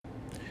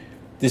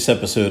This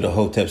episode of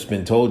Hotep's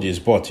Been Told You is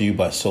brought to you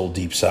by Soul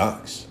Deep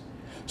Socks.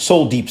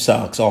 Soul Deep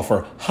Socks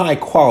offer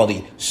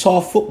high-quality,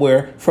 soft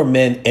footwear for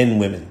men and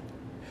women.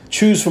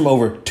 Choose from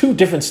over 2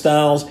 different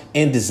styles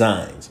and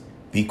designs.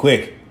 Be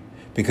quick,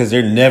 because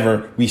they're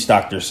never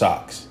restock their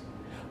socks.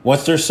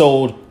 Once they're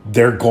sold,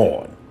 they're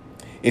gone.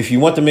 If you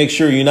want to make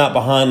sure you're not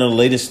behind on the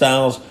latest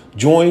styles,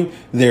 join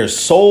their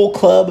Soul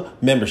Club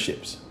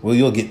memberships, where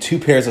you'll get 2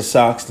 pairs of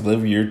socks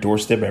delivered to your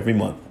doorstep every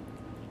month.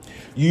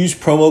 Use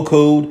promo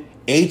code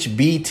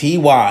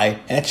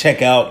HBTY at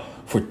checkout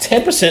for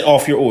 10%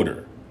 off your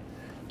order.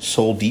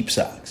 Soul Deep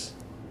Socks.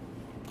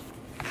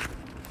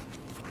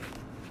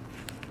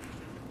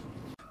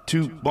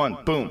 2, 1,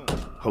 boom.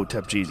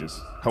 Hotep Jesus.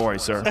 How are you,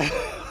 sir?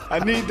 I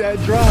need that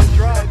drop.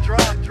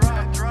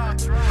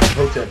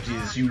 Hotep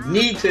Jesus, you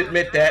need to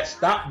admit that.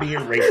 Stop being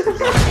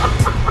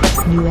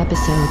racist. New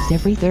episodes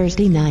every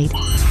Thursday night.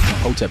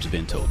 Hotep's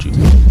Been Told You.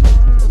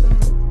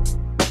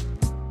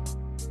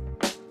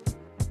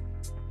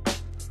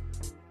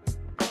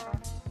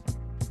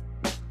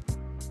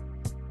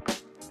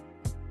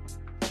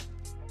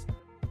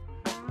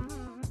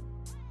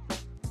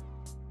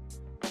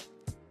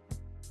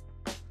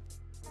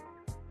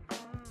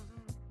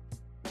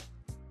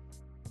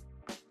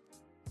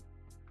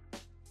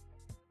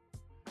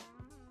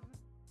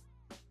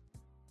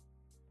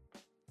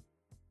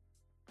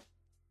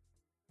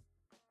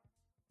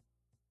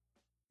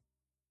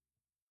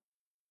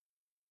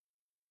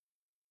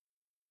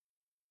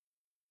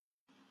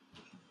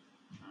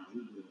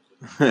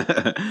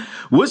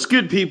 What's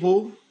good,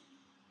 people?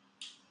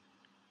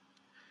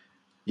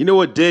 You know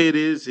what day it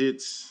is?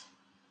 It's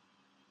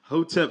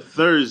Hotep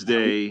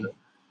Thursday.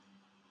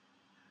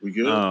 We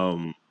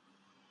good?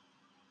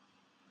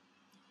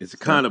 It's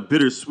kind of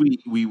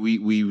bittersweet.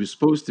 We were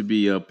supposed to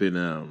be up in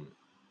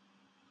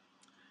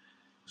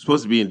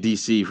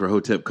DC for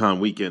Hotep Con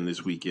weekend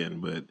this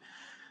weekend, but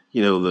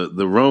you know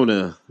the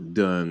Rona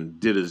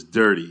did us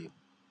dirty.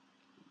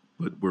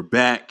 But we're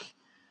back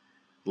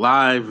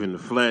live in the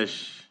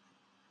flesh.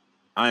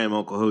 I am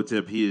Uncle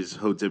Hotep. He is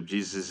Hotep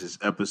Jesus. It's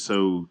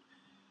episode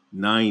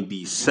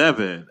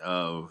 97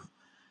 of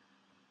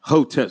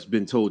Hotep's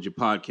Been Told You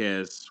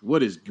podcast.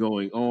 What is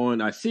going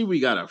on? I see we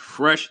got a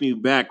fresh new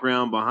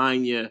background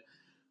behind you.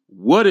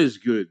 What is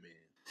good, man?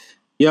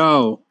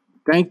 Yo,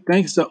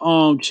 thanks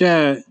to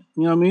Chad.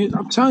 You know what I mean?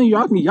 I'm telling you,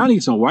 y'all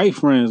need some white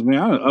friends, man.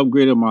 I done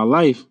upgraded my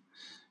life.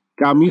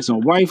 Got me some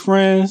white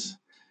friends.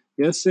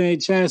 Saying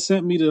Chad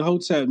sent me to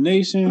Hotep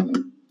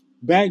Nation.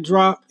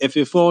 Backdrop. If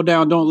it fall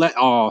down, don't let.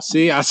 Oh,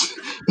 see, Yo,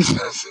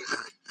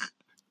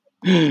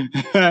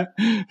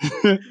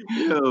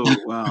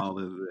 wow,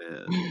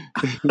 man.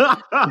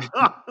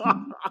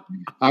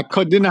 I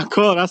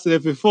called. I said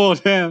if it fall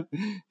down,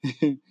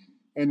 and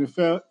it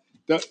fell.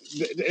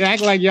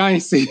 Act like y'all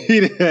ain't see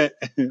that.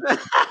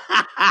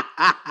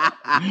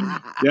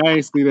 Y'all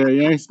ain't see that.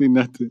 Y'all ain't see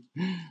nothing.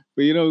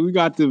 But you know, we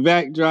got the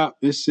backdrop.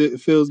 This shit,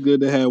 it feels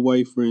good to have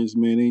white friends,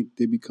 man.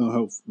 They become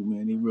helpful,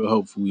 man. They real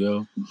helpful,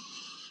 yo.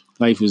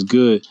 Life is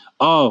good.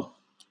 Oh,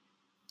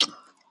 I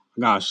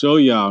gotta show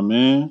y'all,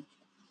 man.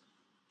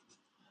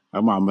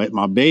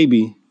 My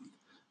baby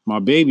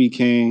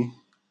came.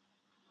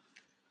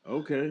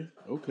 Okay.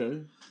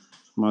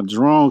 My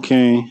drone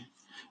came.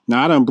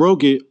 Now I done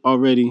broke it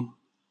already.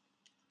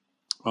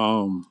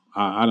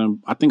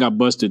 I think I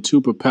busted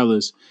 2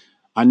 propellers.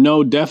 I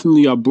know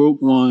definitely I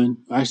broke one.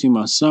 Actually,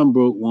 my son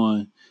broke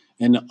one,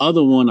 and the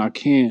other one I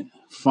can't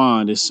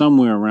find. It's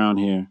somewhere around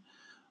here.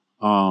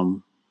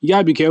 You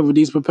gotta be careful with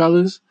these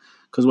propellers,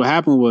 because what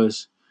happened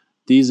was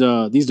these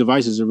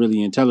devices are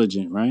really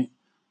intelligent, right?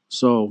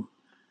 So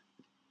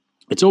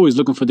it's always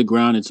looking for the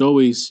ground. It's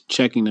always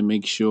checking to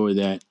make sure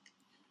that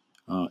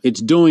it's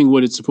doing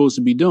what it's supposed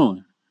to be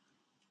doing.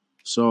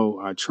 So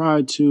I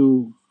tried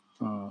to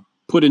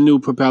put a new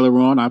propeller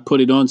on. I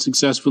put it on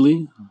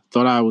successfully.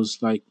 Thought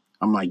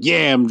I'm like,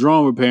 yeah, I'm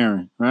drone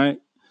repairing,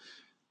 right?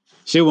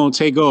 Shit won't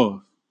take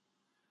off.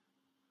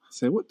 I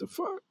said, what the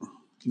fuck?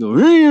 You go,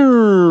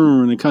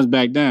 and it comes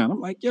back down.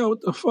 I'm like, yo,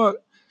 what the fuck?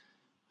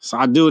 So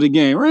I do it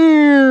again,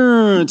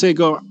 and take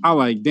off. I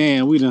like,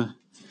 damn, we done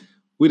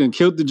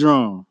killed the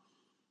drone.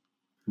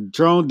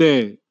 Drone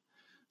dead.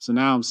 So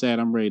now I'm sad.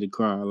 I'm ready to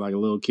cry like a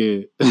little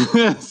kid.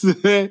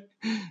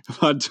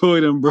 My toy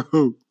done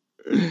broke.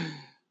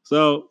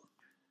 So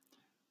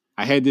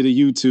I head to the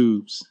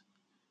YouTubes.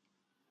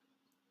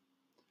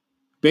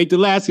 Baked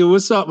Alaska,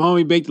 what's up,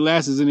 homie? Baked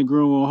Alaska's in the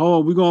room. Hold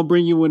on, we're going to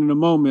bring you in a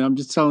moment. I'm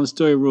just telling a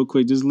story real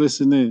quick. Just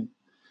listen in.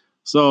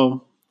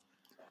 So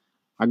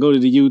I go to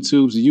the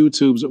YouTubes. The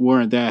YouTubes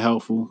weren't that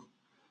helpful.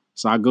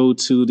 So I go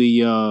to the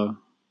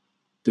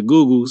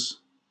Googles.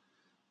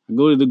 I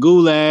go to the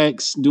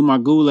Gulags, do my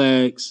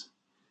Gulags.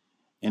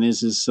 And it's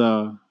this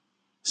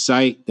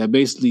site that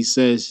basically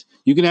says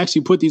you can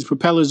actually put these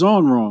propellers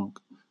on wrong.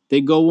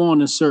 They go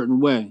on a certain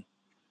way.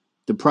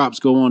 The props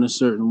go on a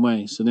certain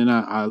way. So then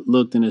I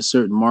looked, and there's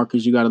certain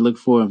markers you got to look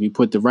for. If you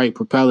put the right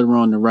propeller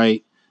on the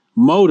right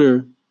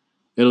motor,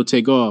 it'll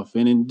take off.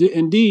 And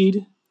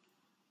indeed,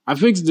 I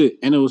fixed it,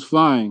 and it was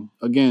flying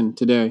again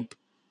today.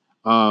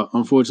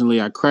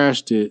 Unfortunately, I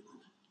crashed it,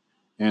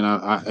 and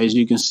I, as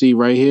you can see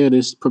right here,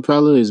 this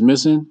propeller is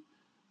missing.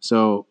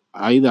 So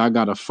I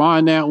gotta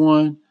find that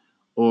one,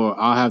 or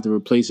I'll have to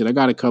replace it. I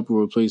got a couple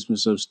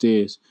replacements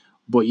upstairs.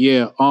 But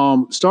yeah,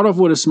 start off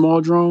with a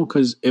small drone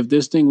because if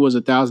this thing was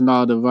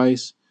 $1,000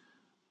 device,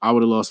 I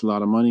would have lost a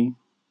lot of money.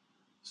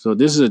 So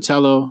this is a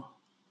Tello.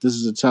 This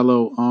is a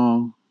Tello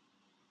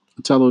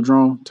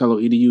drone, Tello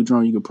EDU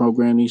drone. You can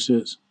program these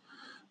shits.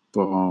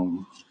 But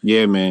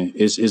yeah, man,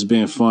 it's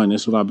been fun.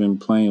 That's what I've been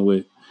playing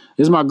with.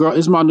 This is my girl.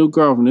 It's my new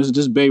girlfriend. This is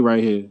this Bay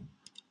right here. You know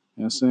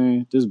what I'm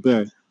saying? This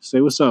Bay. Say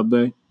what's up,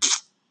 Bay.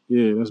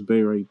 Yeah, that's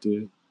Bay right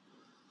there.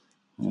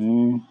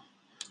 Man.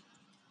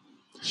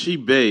 She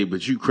Bay,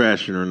 but you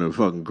crashing her in the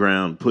fucking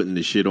ground, putting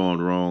the shit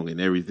on wrong and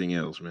everything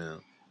else, man.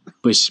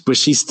 But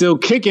she's still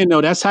kicking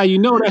though. That's how you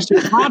know that's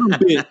your bottom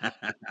bit. You know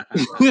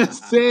what I'm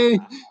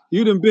saying?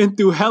 You done been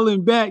through hell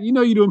and back. You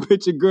know you done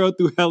put your girl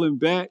through hell and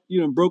back.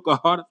 You done broke her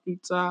heart a few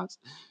times.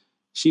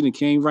 She done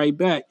came right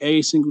back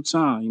every single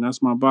time. You know,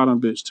 that's my bottom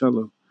bitch. Tell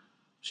her.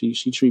 She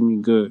treat me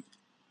good.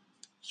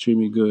 Treat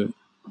me good.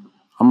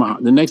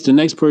 The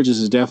next purchase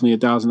is definitely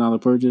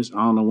 $1,000 purchase. I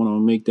don't know when I'm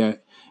gonna make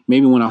that.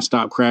 Maybe when I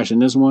stop crashing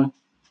this one.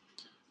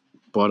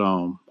 But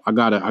I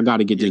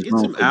gotta get this. Get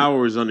some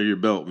hours under your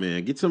belt,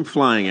 man. Get some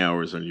flying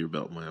hours under your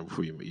belt, man,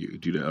 before you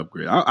do the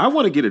upgrade. I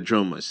want to get a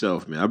drone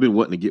myself, man. I've been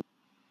wanting to get.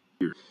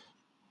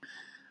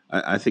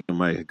 I think I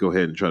might go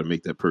ahead and try to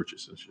make that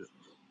purchase and shit.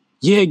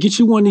 Yeah, get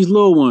you one of these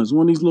little ones,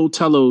 one of these little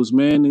Tellos,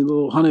 man. These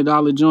little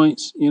 $100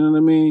 joints. You know what I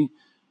mean?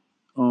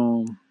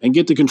 And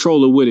get the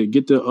controller with it.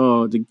 Get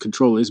the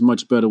controller. It's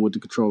much better with the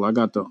controller. I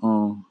got the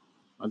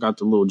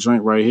little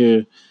joint right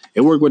here.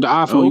 It worked with the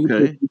iPhone.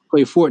 Okay. You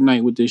play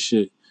Fortnite with this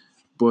shit.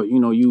 But you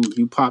know, you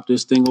pop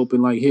this thing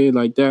open like here,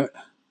 like that,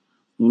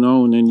 you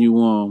know, and then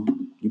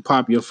you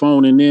pop your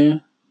phone in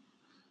there.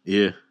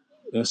 Yeah.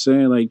 That's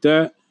saying like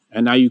that.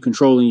 And now you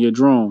controlling your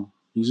drone.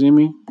 You see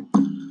me?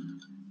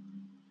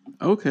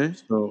 Okay.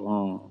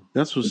 So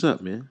that's what's up,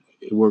 man.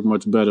 It worked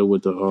much better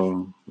with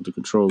the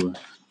controller.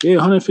 Yeah,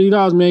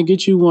 $150, man.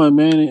 Get you one,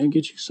 man, and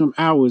get you some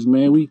hours,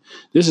 man.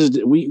 This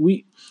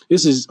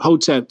is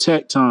Hotep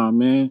Tech time,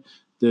 man.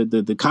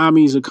 The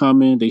commies are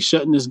coming. They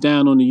shutting us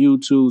down on the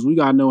YouTubes. We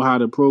gotta know how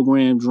to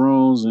program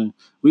drones, and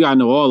we gotta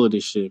know all of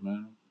this shit,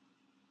 man.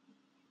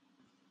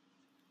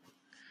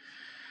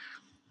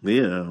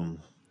 Yeah.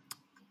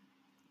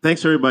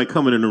 Thanks for everybody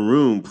coming in the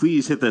room.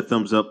 Please hit that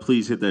thumbs up.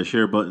 Please hit that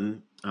share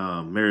button.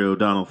 Mary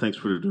O'Donnell, thanks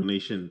for the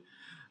donation.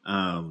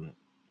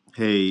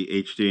 Hey,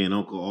 HJ and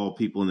Uncle, all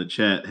people in the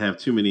chat have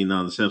too many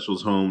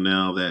non-essentials home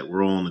now that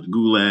we're all in the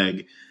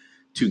gulag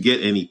to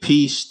get any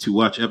peace, to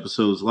watch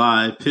episodes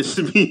live,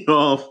 pissing me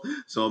off.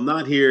 So I'm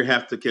not here,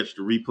 have to catch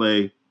the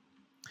replay.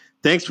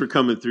 Thanks for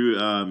coming through,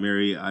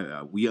 Mary.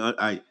 We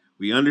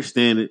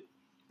understand it.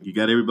 You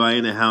got everybody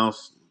in the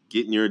house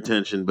getting your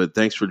attention, but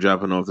thanks for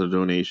dropping off the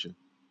donation.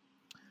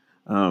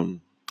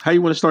 How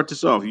you want to start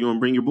this off? You want to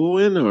bring your bull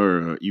in,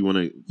 or you want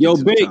to? Yo,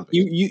 Bake,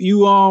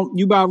 you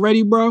about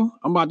ready, bro?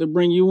 I'm about to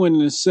bring you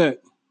in a sec.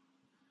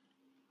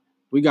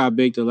 We got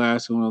Bake the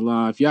last one on the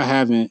line. If y'all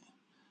haven't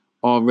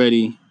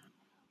already,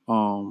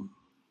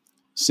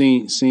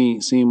 seen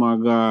my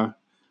guy.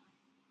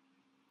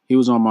 He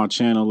was on my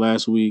channel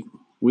last week.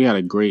 We had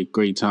a great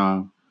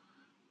time.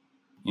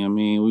 You know what I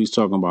mean? We was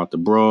talking about the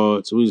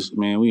broads. We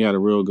had a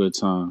real good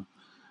time.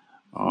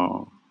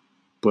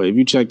 But if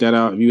you check that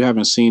out, if you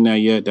haven't seen that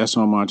yet, that's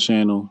on my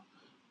channel.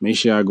 Make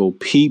sure I go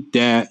peep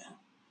that.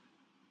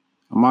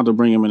 I'm about to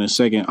bring him in a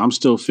second. I'm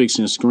still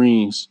fixing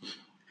screens.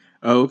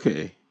 Oh,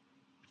 okay.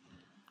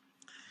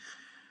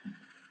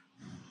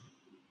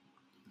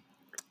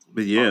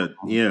 But yeah,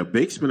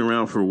 Bake's been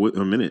around for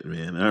a minute,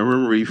 man. I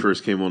remember when he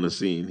first came on the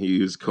scene.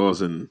 He was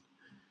causing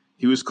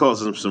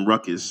some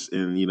ruckus,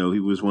 and he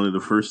was one of the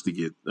first to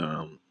get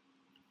the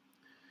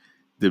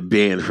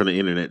ban from the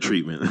internet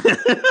treatment.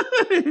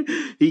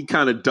 He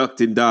kind of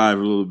ducked and dived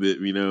a little bit,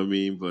 you know what I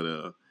mean?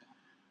 But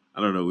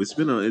I don't know. It's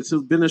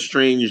been a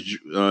strange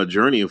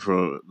journey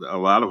for a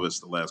lot of us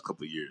the last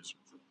couple of years.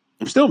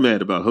 I'm still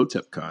mad about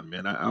HotepCon,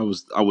 man. I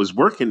was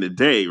working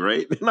today,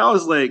 right? And I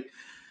was like,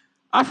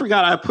 I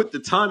forgot I put the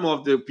time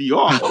off to be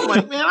off. I'm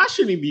like, man, I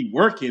shouldn't even be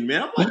working,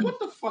 man. I'm like, what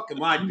the fuck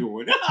am I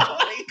doing?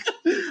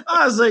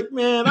 I was like,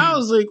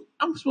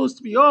 I'm supposed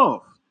to be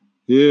off.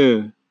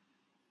 Yeah.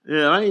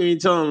 Yeah, I didn't even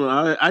tell him.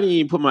 I didn't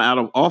even put my out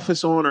of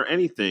office on or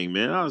anything,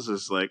 man. I was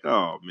just like,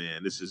 oh,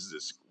 man, this is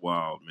just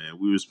wild, man.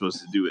 We were supposed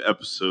to do an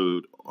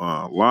episode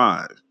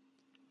live.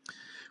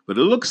 But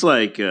it looks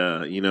like,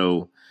 they're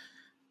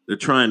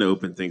trying to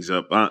open things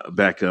up,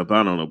 back up,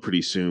 I don't know,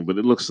 pretty soon. But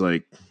it looks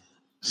like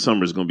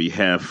summer's going to be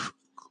half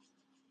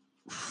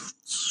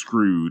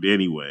screwed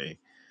anyway.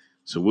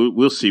 So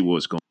we'll see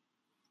what's going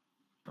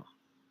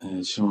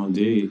on. Sure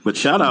indeed. But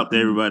shout out to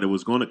everybody that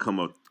was going to come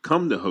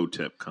to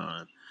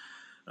HotepCon.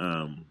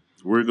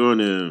 We're going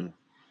to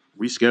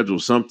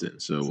reschedule something,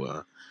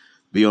 so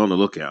be on the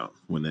lookout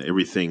when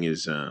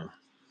everything's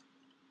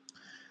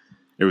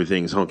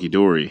hunky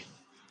dory,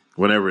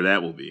 whatever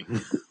that will be.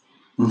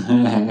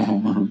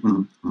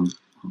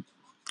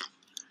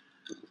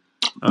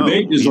 Oh,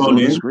 Big is he's on on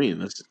the there. screen.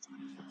 That's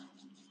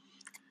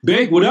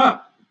Big, what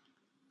up?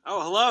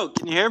 Oh, hello.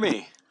 Can you hear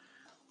me?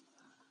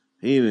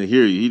 he didn't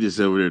hear you. He just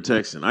over there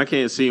texting. I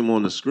can't see him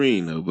on the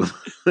screen though, but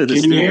the Can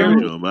you hear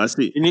studio him? but I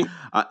see. Can you?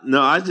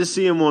 No, I just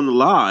see him on the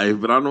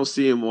live, but I don't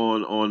see him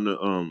on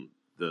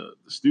the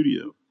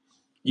studio.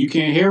 You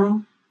can't hear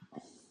him? I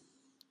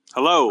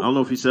Hello. don't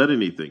know if he said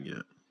anything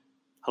yet.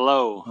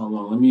 Hello. Hold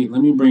on,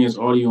 let me bring his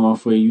audio on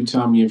for you. You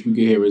tell me if you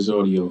can hear his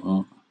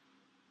audio.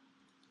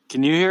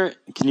 Can you hear?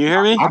 Can you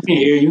hear me? I can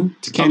hear you.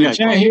 Can the Okay,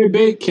 chat cool. hear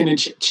Big? Can the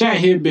chat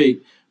hear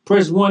Big?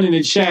 Press 1 in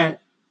the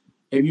chat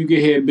if you can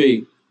hear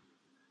Big.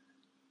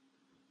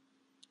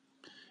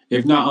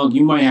 If not, Unc,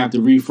 you might have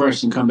to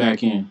refresh and come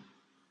back in.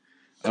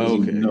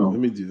 Oh, okay, No. let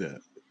me do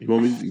that. You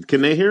want me?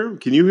 Can they hear him?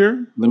 Can you hear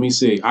him? Let me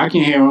see. I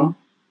can hear him.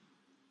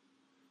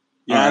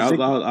 Yeah, All right, I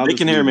think I'll they just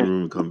can leave hear the me.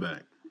 room and come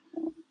back.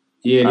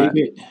 Yeah, All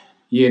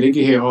they can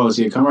hear all this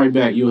here. Come right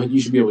back. You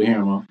should be able to hear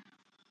him. Huh?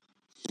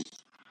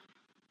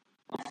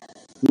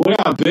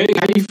 What up, Big?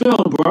 How you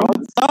feeling, bro?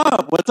 What's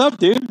up? What's up,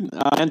 dude?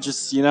 And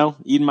just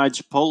eating my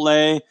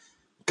Chipotle,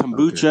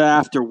 kombucha Okay.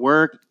 after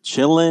work,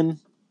 chilling.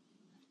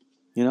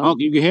 Unc,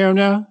 you can hear him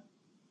now?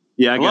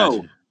 Yeah, I got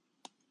Hello. you.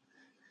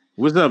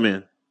 What's up,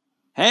 man?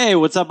 Hey,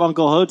 what's up,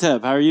 Uncle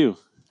Hotep? How are you?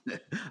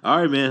 All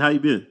right, man. How you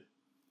been?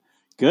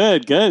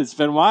 Good, good. It's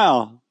been a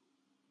while.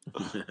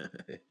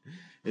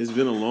 It's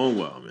been a long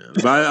while, man.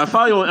 But I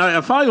follow you on.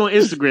 I follow you on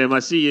Instagram. I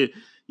see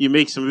you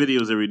make some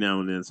videos every now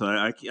and then. So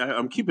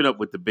I'm keeping up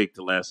with the Baked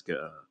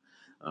Alaska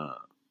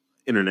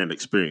internet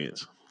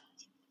experience.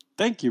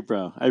 Thank you,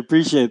 bro. I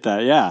appreciate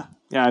that. Yeah,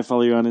 I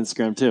follow you on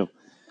Instagram too.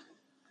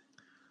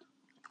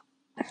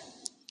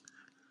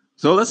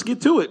 So let's get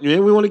to it,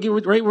 man. We want to get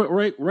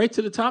right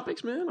to the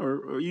topics, man.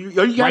 Or you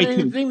got Right to-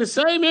 anything to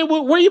say, man?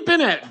 Where you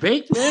been at,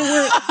 Baked,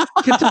 man?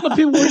 Can tell the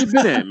people where you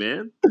been at,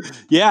 man.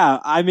 Yeah,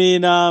 I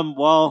mean,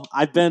 well,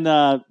 I've been,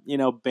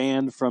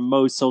 banned from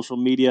most social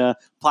media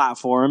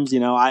platforms.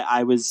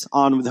 I was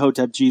on with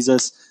Hotep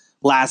Jesus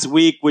last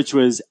week, which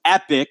was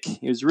epic.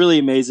 It was really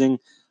amazing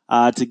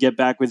to get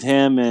back with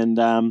him,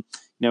 and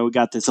we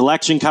got this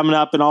election coming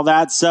up and all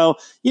that. So,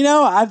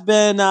 I've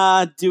been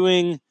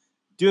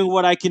doing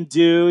what I can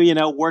do.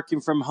 Working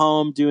from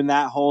home, doing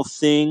that whole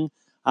thing.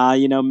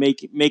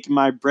 Making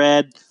my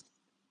bread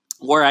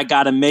where I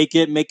got to make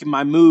it, making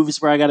my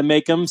moves where I got to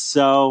make them.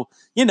 So,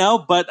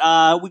 but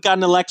we got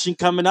an election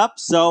coming up.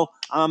 So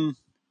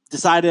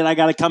decided I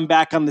got to come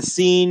back on the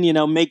scene,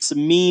 make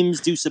some memes,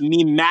 do some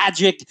meme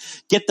magic,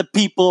 get the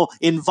people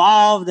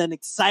involved and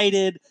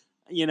excited.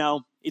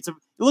 It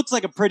looks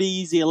like a pretty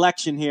easy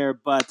election here,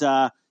 but,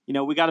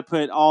 we got to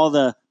put all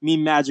the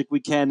meme magic we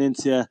can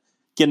into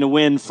getting a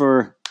win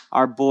for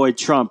our boy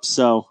Trump.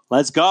 So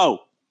let's go.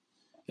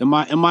 Am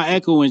I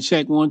echoing?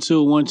 Check 1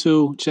 2 1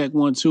 2. Check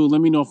 1 2. Let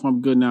me know if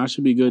I'm good now. I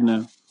should be good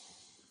now.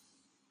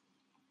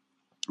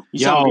 You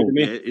sound good to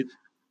me. Man,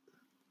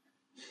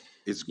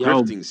 it's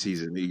grifting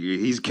season.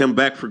 He's come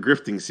back for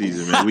grifting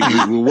season,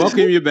 man. We welcome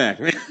you back,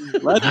 man.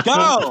 Let's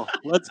go.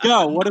 Let's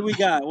go. What do we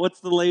got? What's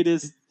the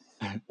latest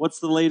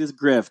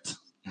grift?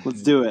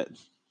 Let's do it.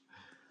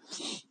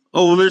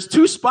 Oh, well, there's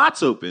 2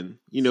 spots open,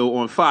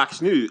 on Fox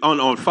News,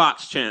 on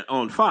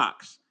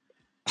Fox.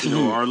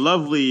 Our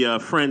lovely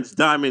friends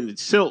Diamond and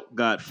Silk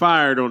got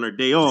fired on their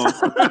day off.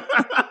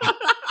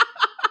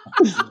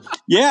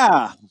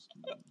 Yeah,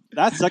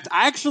 that sucked.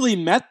 I actually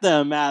met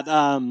them at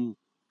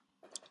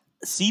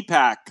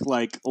CPAC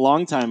like a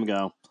long time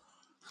ago.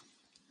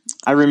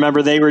 I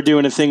remember they were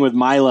doing a thing with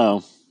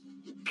Milo.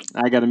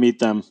 I got to meet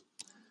them.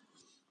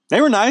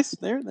 They were nice.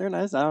 They're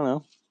nice. I don't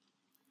know.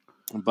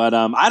 But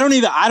I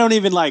don't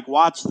even like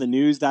watch the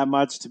news that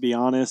much, to be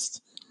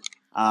honest.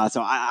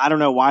 So I don't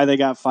know why they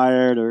got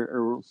fired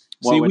or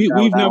what. See, went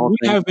down with that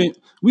whole thing.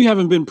 we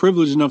haven't been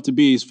privileged enough to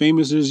be as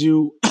famous as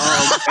you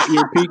at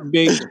your peak,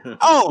 Big.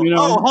 Oh,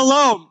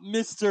 hello,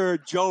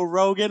 Mr. Joe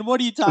Rogan.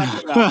 What are you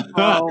talking about,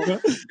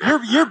 bro?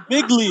 You're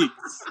big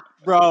leagues,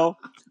 bro.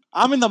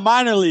 I'm in the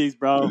minor leagues,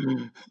 bro.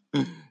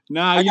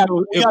 Nah, We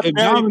got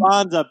Barry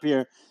Bonds up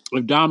here.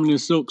 If Diamond and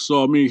Silk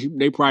saw me,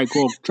 they probably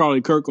called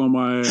Charlie Kirk on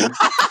my ass.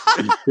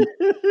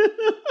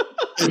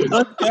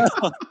 Let's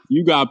go.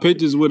 You got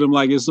pictures with him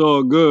like it's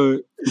all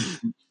good.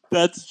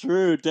 That's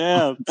true.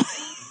 Damn.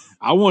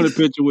 I want a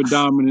picture with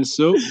Diamond and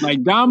Silk.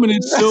 Like Diamond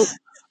and Silk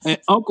and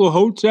Uncle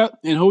Hotep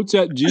and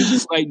Hotep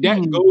Jesus, like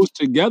that goes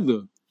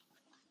together.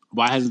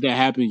 Why hasn't that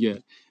happened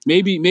yet?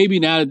 Maybe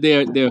now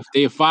that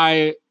they're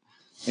fired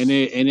and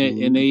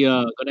they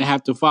gonna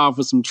have to file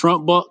for some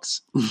Trump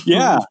bucks.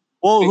 Yeah.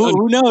 Well,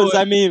 who knows?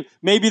 I mean,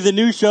 maybe the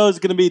new show is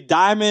going to be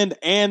Diamond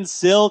and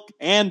Silk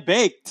and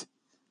Baked.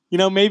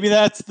 Maybe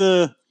that's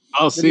the.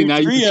 Oh, see, now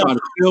you're trying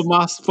to steal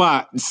my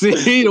spot.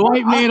 See, the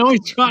white man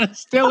always trying to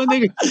steal a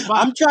nigga spot.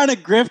 I'm trying to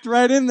grift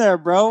right in there,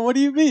 bro. What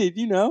do you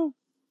mean?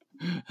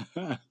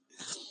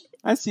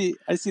 I see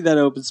that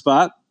open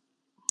spot.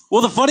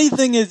 Well, the funny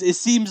thing is, it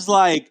seems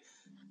like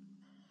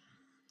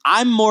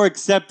I'm more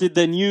accepted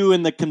than you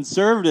in the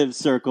conservative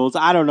circles.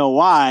 I don't know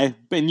why,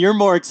 and you're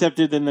more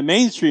accepted than the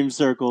mainstream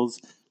circles.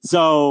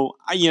 So,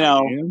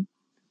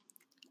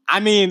 I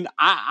mean,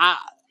 I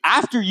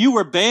after you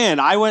were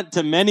banned, I went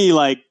to many,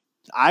 like,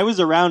 I was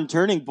around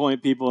Turning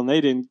Point people, and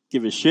they didn't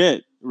give a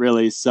shit,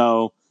 really.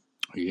 So,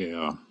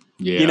 Yeah.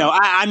 you know,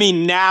 I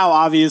mean, now,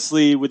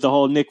 obviously, with the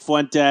whole Nick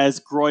Fuentes,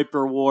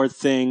 Groyper War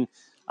thing.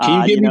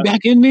 Can you get me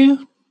back in there?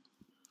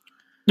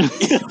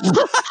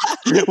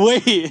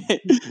 Wait,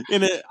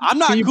 I'm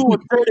not cool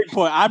with Turning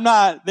Point. I'm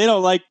not. They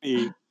don't like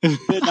me.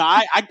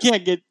 I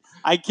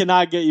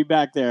cannot get you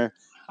back there.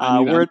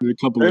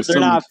 They're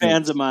not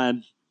fans of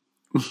mine.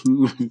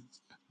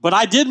 But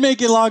I did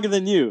make it longer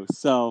than you,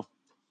 so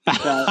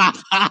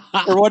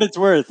for what it's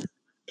worth.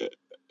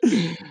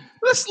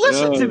 Let's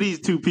listen to these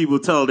two people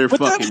tell their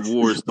fucking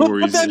war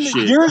stories and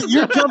shit.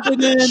 You're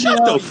jumping in.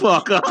 Shut the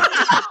fuck up.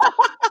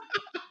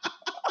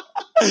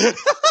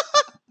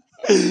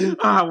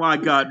 How I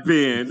got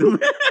banned.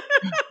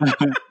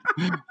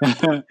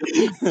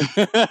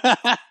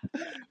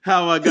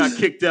 How I got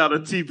kicked out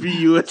of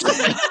TPUS.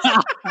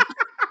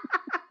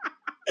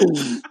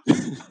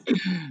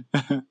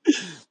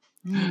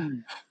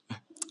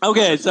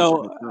 Okay,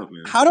 so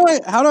how do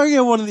I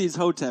get one of these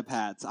Hotep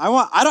hats? I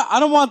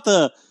don't want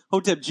the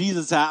Hotep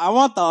Jesus hat. I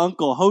want the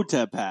Uncle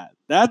Hotep hat.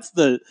 That's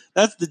the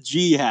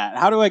G hat.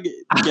 How do I get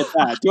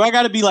that? Do I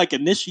got to be like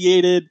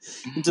initiated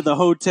into the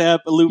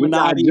Hotep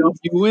Illuminati? We gotta jump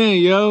you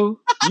in, yo.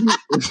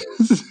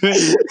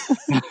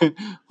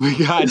 We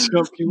gotta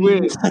jump you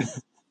in.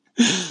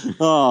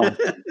 Oh,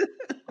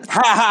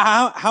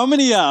 how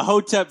many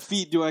Hotep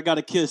feet do I got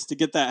to kiss to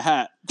get that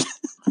hat?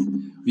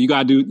 You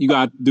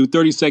gotta do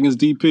 30 seconds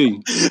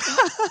DP.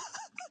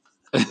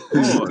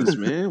 Pause,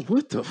 man.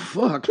 What the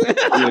fuck? Yeah,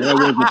 that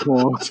was a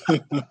pause.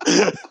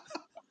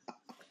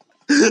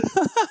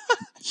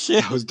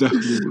 Shit. That was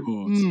definitely a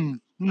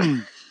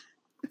pause.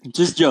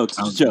 Just jokes.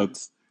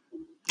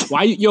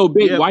 Why you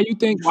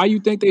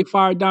think they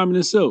fired Diamond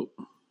and Silk?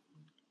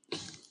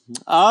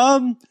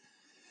 I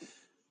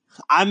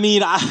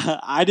mean,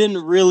 I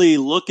didn't really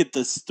look at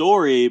the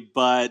story,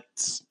 but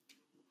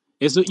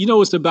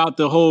it's about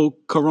the whole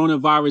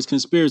coronavirus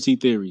conspiracy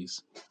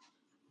theories.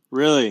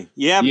 Really?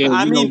 Yeah,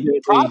 I mean,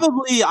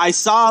 probably I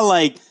saw,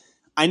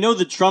 I know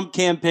the Trump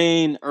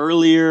campaign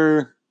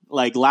earlier,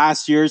 like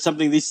last year or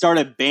something, they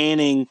started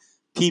banning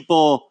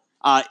people.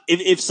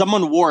 If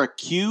someone wore a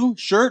Q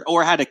shirt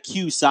or had a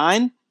Q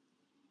sign,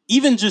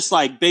 even just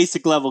like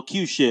basic level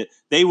Q shit,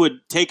 they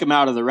would take them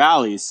out of the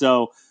rallies.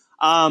 So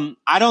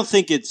I don't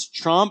think it's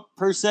Trump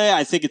per se.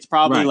 I think it's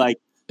probably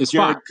it's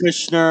Jared Fox.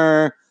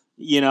 Kushner,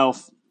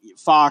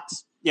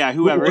 Fox,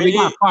 whoever. Well, they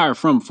got fired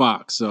from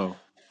Fox, so.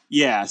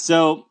 Yeah,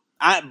 so,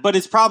 but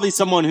it's probably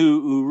someone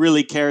who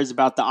really cares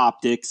about the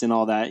optics and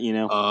all that,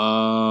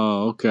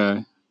 Oh,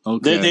 okay.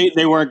 Okay.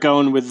 They weren't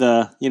going with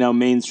the,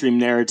 mainstream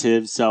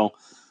narrative, so.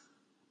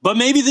 But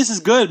maybe this is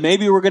good.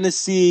 Maybe we're going to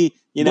see,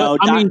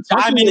 Diamond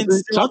and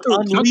Silk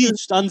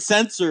unleashed,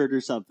 uncensored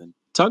or something.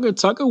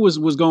 Tucker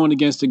was going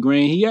against the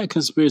grain. He had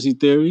conspiracy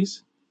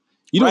theories.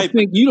 You don't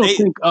think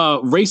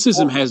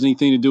racism has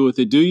anything to do with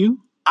it, do you?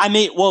 I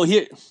mean,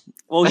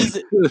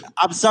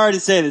 I'm sorry to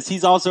say this.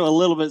 He's also a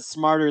little bit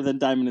smarter than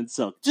Diamond and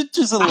Silk,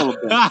 just a little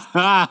bit.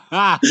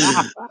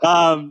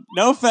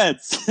 No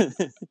offense,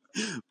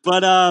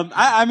 but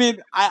I mean,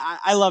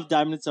 I love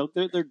Diamond and Silk.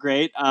 They're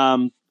great.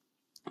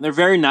 They're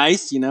very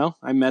nice.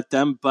 I met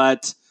them,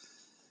 but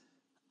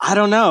I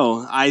don't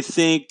know. I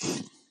think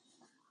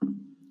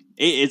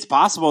it's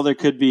possible there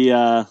could be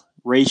a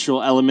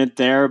racial element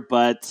there,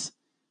 but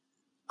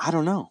I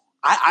don't know.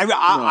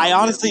 I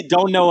honestly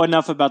don't know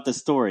enough about the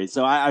story,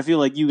 so I feel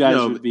like you guys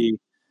would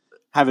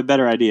have a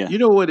better idea. You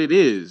know what it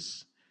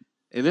is,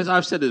 and as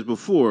I've said this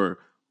before,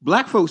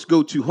 black folks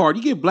go too hard.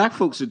 You give black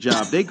folks a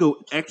job, they go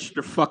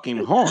extra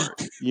fucking hard.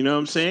 You know what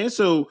I'm saying?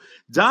 So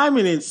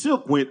Diamond and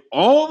Silk went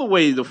all the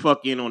way the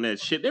fuck in on that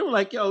shit. They were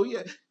like, yo,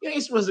 you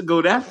ain't supposed to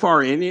go that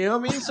far in, you know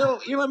what I mean?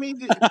 So, you know what I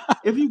mean?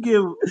 If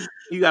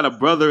you got a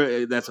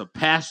brother that's a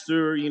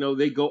pastor,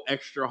 they go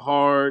extra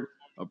hard.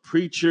 A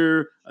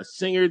preacher, a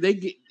singer, they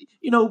get,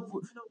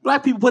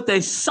 black people put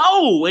their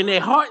soul and their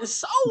heart and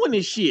soul in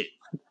this shit.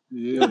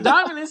 Yeah.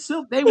 Diamond and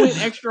Silk, they went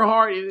extra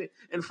hard,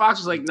 and Fox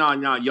was like,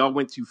 nah, y'all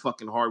went too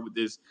fucking hard with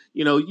this.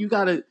 You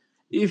gotta,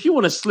 if you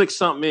want to slick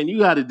something in, you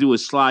gotta do a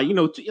slide.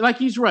 Like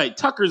he's right.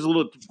 Tucker's a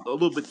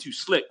little bit too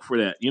slick for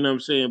that. You know what I'm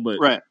saying? But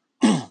right.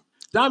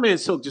 Diamond and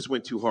Silk just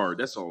went too hard.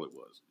 That's all it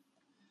was.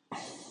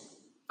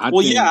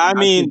 I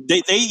mean,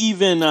 they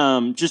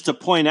even just to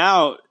point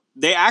out,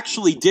 they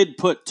actually did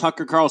put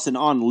Tucker Carlson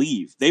on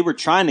leave. They were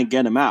trying to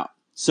get him out.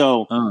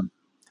 So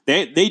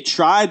they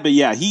tried, but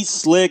yeah, he's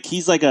slick.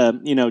 He's like a,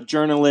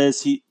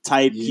 journalist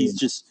type. Yeah. He's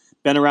just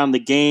been around the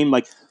game.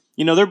 Like,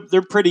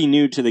 they're pretty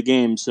new to the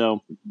game.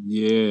 So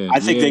yeah,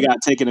 I think they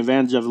got taken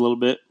advantage of a little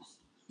bit.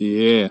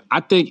 Yeah. I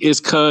think it's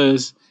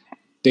cause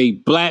they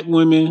black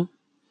women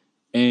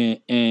and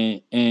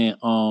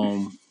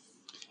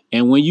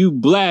when you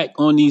black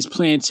on these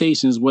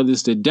plantations, whether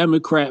it's the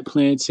Democrat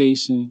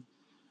plantation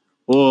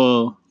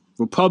or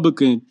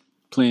Republican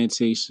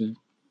plantation,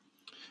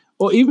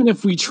 or even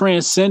if we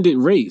transcended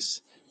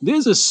race,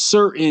 there's a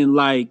certain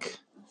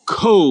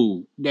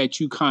code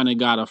that you kind of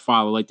gotta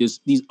follow, like these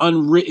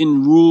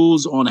unwritten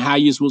rules on how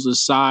you're supposed to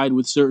side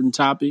with certain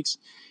topics.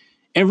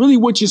 And really,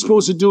 what you're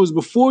supposed to do is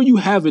before you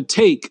have a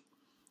take,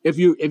 if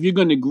you're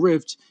gonna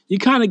grift, you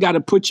kind of got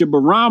to put your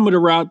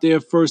barometer out there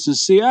first and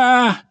see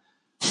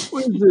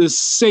where's the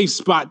safe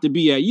spot to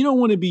be at. You don't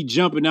want to be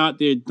jumping out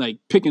there like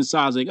picking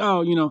sides, like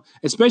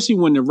especially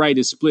when the right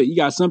is split. You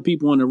got some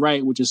people on the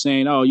right which are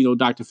saying,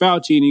 Dr.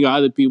 Fauci, and you got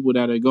other people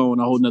that are going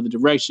a whole nother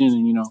direction,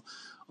 and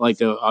like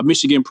the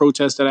Michigan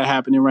protests that are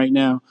happening right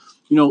now.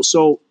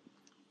 So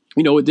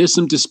there's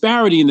some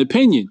disparity in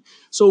opinion.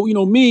 So,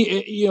 me,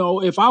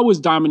 if I was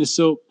Diamond and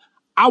Silk,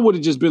 I would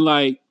have just been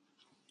like,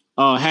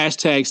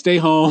 hashtag stay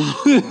home.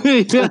 You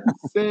know what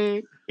I'm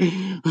saying?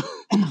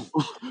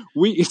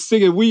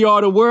 We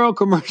are the world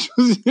commercials.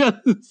 You know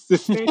what I'm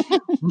saying?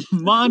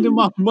 Minding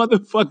my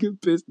motherfucking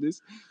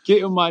business,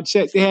 getting my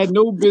checks. They had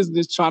no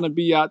business trying to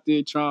be out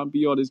there trying to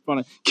be all this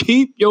fun.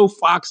 Keep your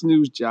Fox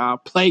News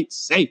job. Play it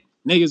safe.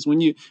 Niggas, when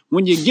you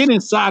get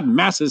inside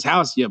Master's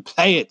house, you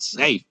play it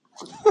safe.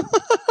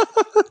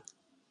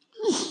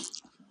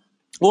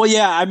 Well,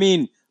 yeah, I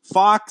mean,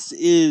 Fox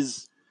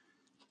is,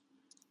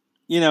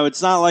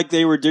 it's not like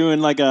they were doing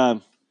like a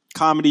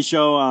comedy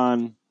show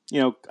on,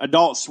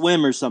 Adult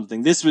Swim or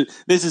something. This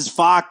is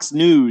Fox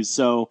News,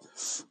 so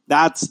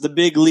that's the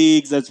big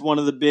leagues. That's one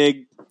of the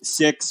big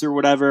six or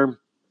whatever.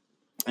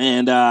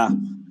 And I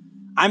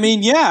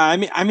mean,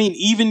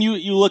 even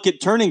you look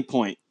at Turning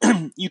Point,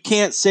 you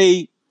can't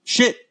say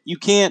shit. You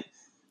can't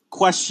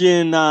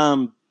question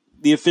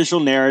the official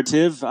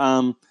narrative.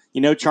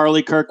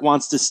 Charlie Kirk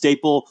wants to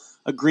staple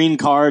a green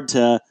card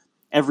to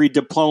every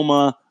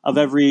diploma of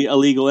every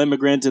illegal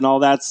immigrant and all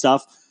that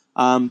stuff.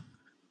 I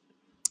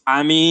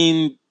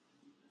mean,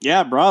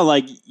 yeah, bro,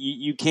 like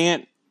you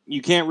can't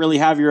really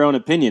have your own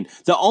opinion.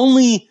 The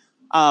only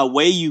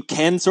way you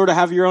can sort of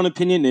have your own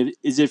opinion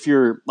is if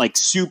you're like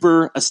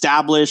super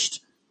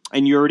established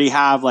and you already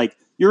have a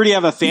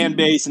fan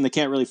base and they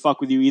can't really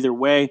fuck with you either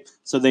way.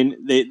 So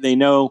they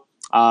know,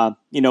 but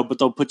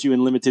they'll put you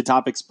in limited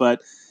topics.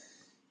 But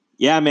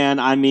yeah, man,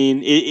 I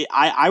mean,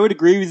 I would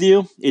agree with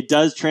you. It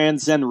does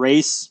transcend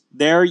race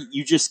there.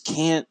 You just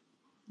can't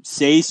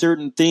say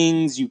certain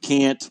things. You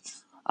can't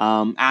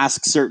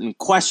ask certain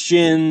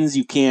questions.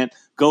 You can't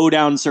go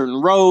down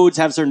certain roads,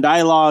 have certain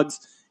dialogues.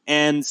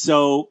 And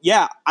so,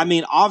 yeah, I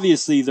mean,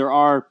 obviously there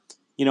are,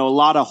 a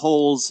lot of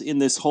holes in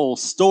this whole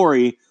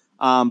story.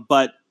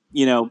 But,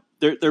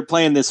 they're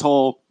playing this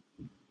whole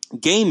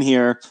game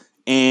here,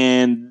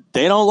 and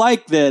they don't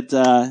like that,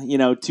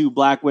 two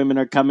black women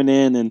are coming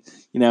in and,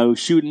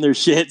 shooting their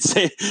shit,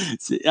 saying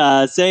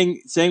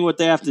what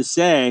they have to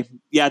say.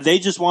 Yeah, they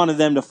just wanted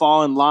them to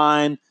fall in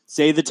line,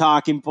 say the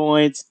talking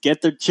points,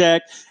 get their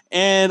check.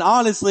 And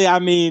honestly, I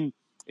mean,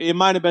 it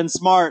might have been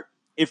smart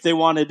if they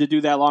wanted to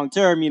do that long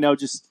term,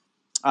 just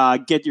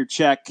get your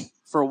check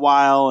for a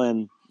while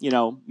and,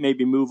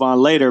 maybe move on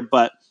later.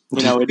 But,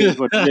 it is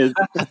what it is.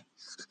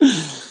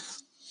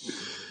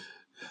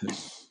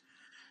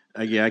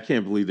 Yeah, I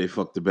can't believe they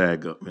fucked the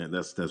bag up, man.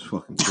 That's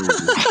fucking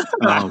crazy.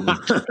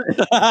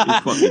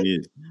 It fucking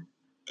is.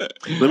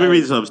 Let me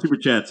read some super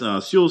chats.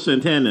 Shul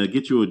Santana,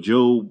 get you a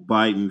Joe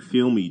Biden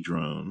filmy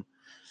drone.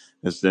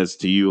 That's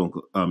to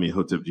you,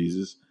 Hotep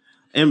Jesus.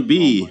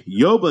 MB,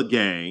 Yoba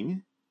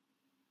Gang.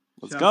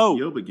 Let's go.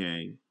 Yoba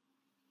Gang.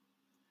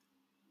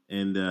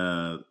 And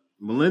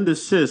Melinda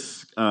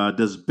Sis,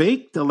 does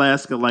baked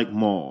Alaska like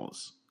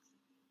malls?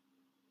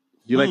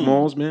 Do you like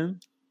malls,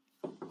 man?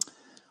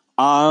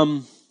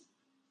 Well,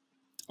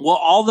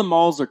 all the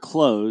malls are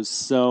closed,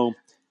 so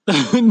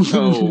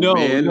no,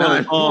 man,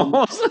 not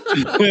malls.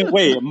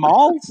 Wait,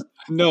 malls?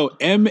 No,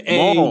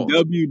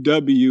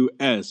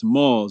 MAWWS,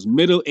 malls,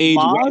 middle-aged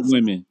white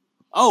women.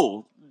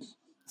 Oh,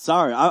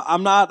 sorry,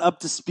 I'm not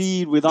up to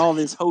speed with all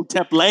this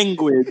Hotep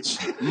language.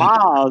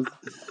 Malls.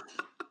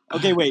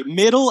 Okay, wait,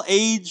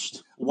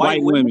 middle-aged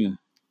white women.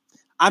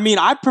 I mean,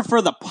 I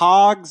prefer the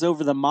Pogs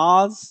over the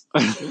Moz.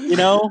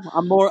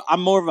 I'm more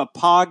of a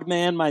Pog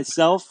man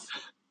myself.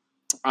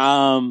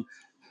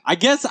 I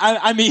guess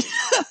I mean,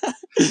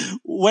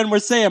 when we're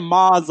saying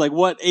Moz, like,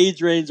 what age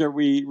range are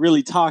we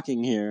really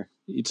talking here?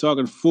 You're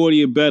talking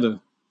 40 or better.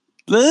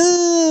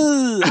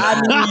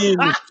 I mean,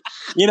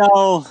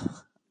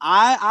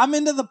 I'm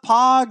into the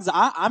Pogs.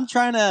 I'm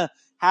trying to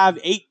have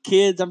 8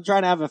 kids. I'm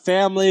trying to have a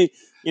family.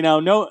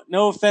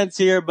 No offense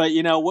here, but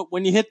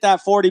when you hit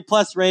that 40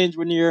 plus range,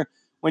 when you're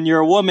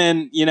a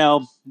woman,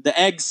 the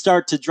eggs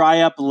start to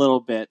dry up a little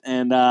bit.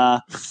 And,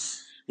 I'm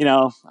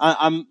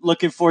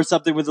looking for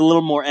something with a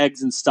little more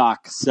eggs in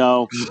stock.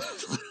 So,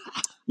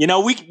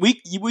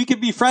 we could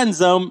be friends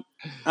though.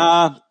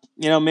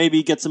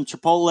 Maybe get some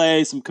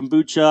Chipotle, some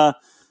kombucha,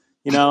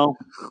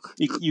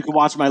 you can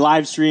watch my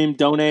live stream,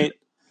 donate.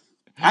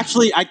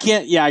 Actually, I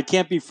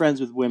can't be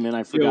friends with women.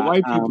 I forgot. Yeah,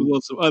 white people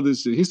love some other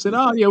shit. He said,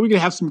 "Oh yeah, we can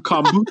have some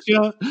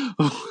kombucha."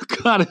 What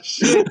kind of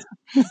shit?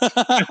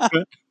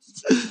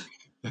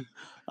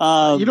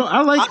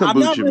 I like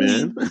kombucha,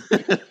 man.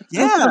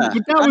 Yeah,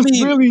 but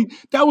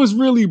that was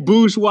really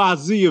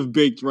bourgeoisie of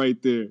baked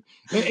right there.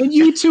 And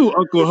you too,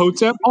 Uncle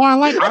Hotep. Oh, I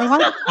like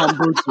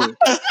kombucha.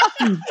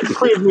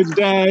 Privileged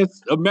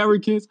ass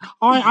Americans.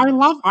 Oh,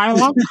 I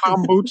love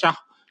kombucha.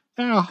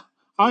 Yeah.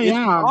 Oh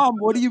yeah.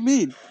 What do you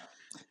mean?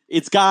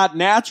 It's got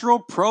natural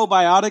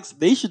probiotics.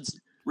 They should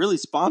really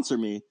sponsor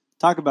me.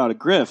 Talk about a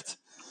grift.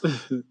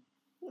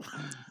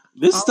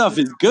 This stuff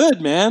is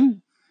good,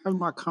 man. Have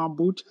my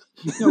kombucha.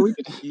 We're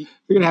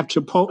gonna have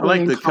Chipotle. I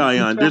like the kombucha.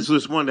 cayenne. There's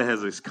this one that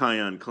has this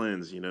cayenne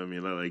cleanse. You know what I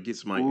mean? Like,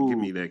 give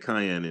me that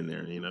cayenne in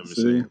there. You know what I'm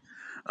saying?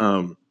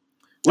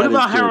 What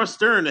about Howard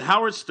Stern?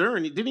 Howard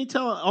Stern, didn't he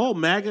tell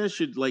MAGA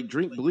should like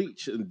drink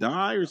bleach and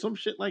die or some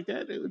shit like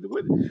that?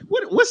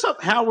 What's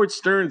up Howard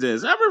Stern's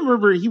ass? I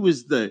remember he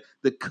was the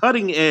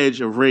cutting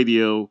edge of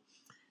radio.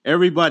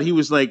 Everybody, he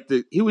was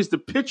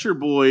the picture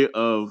boy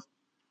of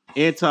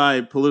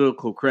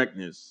anti-political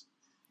correctness.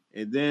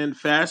 And then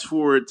fast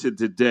forward to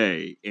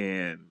today,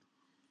 and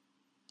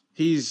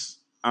he's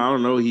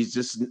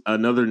just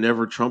another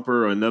never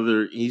Trumper,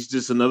 he's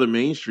just another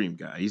mainstream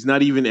guy. He's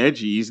not even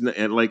edgy. He's not,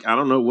 and like, I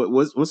don't know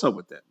what's up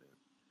with that, man.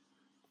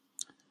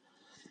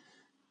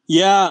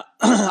 Yeah,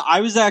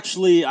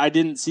 I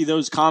didn't see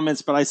those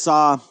comments, but I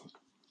saw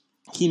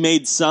he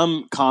made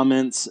some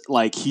comments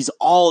like he's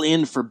all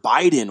in for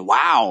Biden.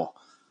 Wow.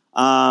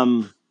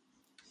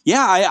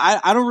 Yeah,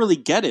 I don't really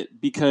get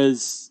it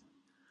because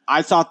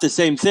I thought the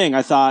same thing.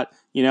 I thought,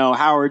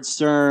 Howard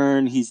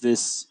Stern, he's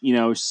this,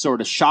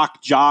 sort of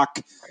shock jock.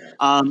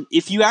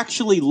 If you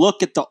actually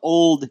look at the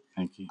old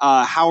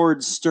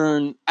Howard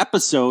Stern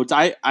episodes,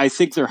 I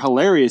think they're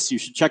hilarious. You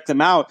should check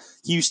them out.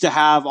 He used to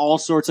have all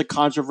sorts of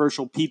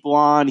controversial people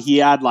on. He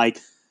had like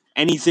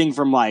anything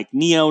from like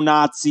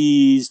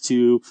neo-Nazis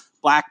to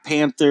Black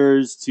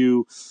Panthers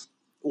to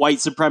white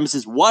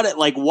supremacists,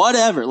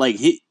 whatever. Like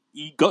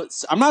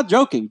I'm not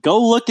joking.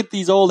 Go look at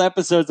these old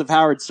episodes of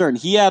Howard Stern.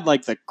 He had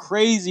like the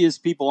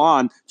craziest people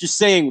on just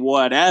saying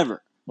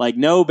whatever, like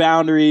no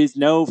boundaries,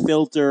 no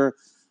filter,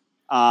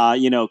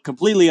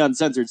 completely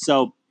uncensored.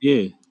 So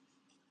yeah,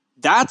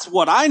 that's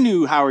what I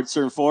knew Howard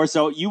Stern for.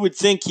 So you would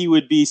think he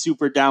would be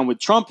super down with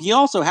Trump. He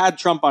also had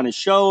Trump on his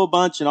show a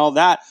bunch and all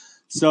that.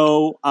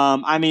 So,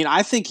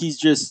 I think he's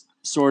just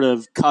sort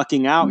of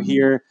cucking out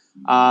here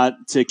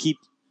to keep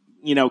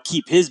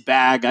his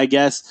bag, I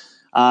guess.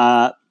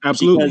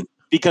 Absolutely.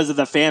 Because of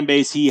the fan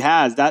base he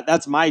has.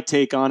 That's my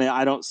take on it.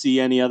 I don't see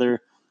any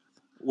other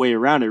way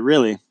around it,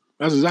 really.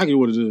 That's exactly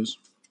what it is.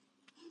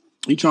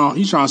 He's trying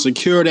to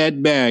secure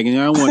that bag, and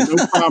I don't want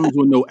no problems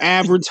with no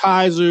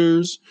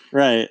advertisers.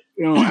 Right.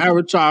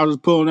 Advertisers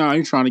pulling out.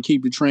 He's trying to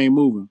keep the train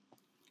moving.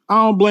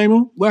 I don't blame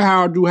him. Let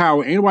Howard do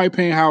Howard. Ain't nobody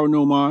paying Howard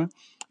no mind.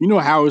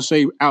 Howard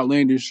say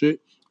outlandish shit.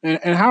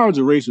 And Howard's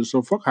a racist,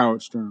 so fuck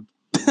Howard Stern.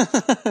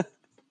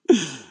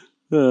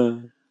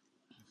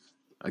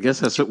 I guess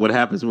that's what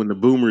happens when the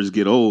boomers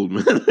get old,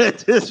 man.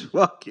 Just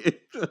fucking.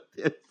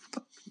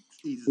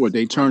 What,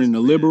 they turn into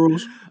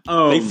liberals?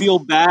 They feel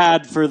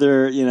bad for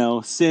their,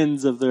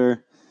 sins of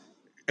their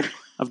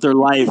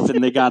life,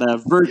 and they got a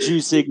virtue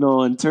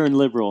signal and turn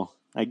liberal,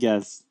 I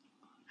guess.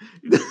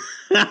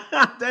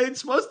 It's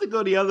supposed to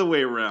go the other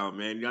way around,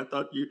 man. I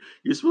thought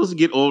you're supposed to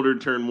get older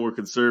and turn more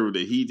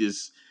conservative.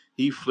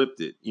 He flipped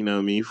it,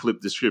 He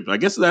flipped the script. I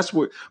guess that's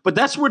where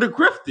the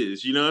grift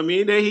is,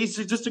 He's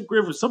just a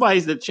grifter. Somebody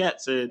in the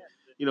chat said,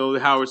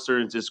 Howard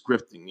Stern's just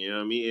grifting,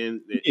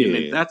 And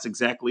that's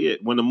exactly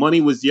it. When the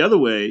money was the other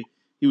way,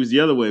 he was the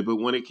other way. But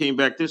when it came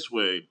back this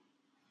way,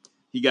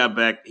 he got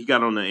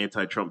on the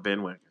anti-Trump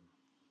bandwagon.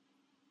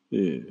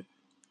 Yeah.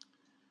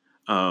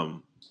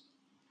 Hold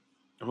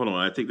on.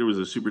 I think there was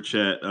a super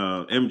chat.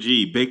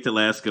 MG, Baked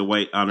Alaska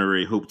White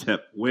Honorary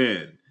Hotep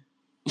win.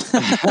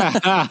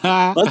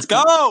 Let's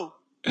go.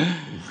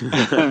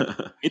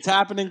 It's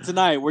happening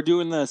tonight. We're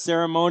doing the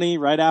ceremony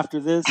right after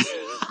this.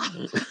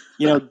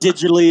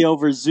 Digitally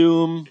over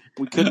Zoom.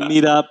 We couldn't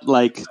meet up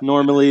like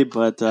normally,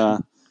 but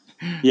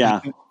yeah.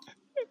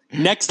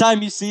 Next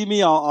time you see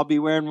me, I'll be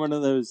wearing one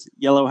of those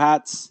yellow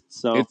hats.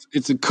 So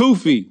it's a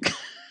kufi.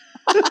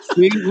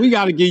 See, we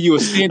got to give you a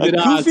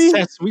standardized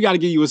test. We got to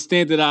give you a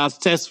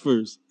standardized test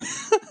first.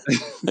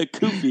 A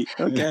kufi.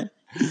 Okay.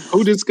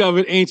 Who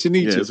discovered ancient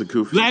Egypt? Yeah, it's a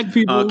kufi. Black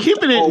people.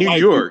 Keeping it in New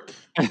York.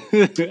 De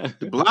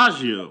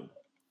Blasio.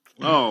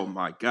 Oh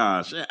my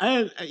gosh.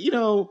 He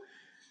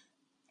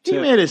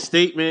made a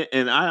statement,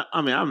 and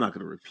I'm not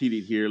going to repeat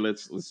it here.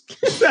 Let's keep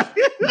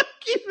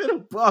it a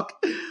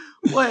buck.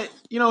 But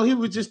he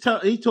was just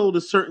he told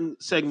a certain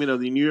segment of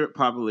the New York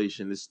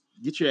population to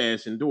get your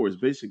ass indoors,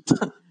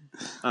 basically.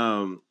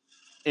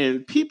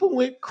 And people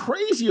went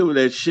crazy over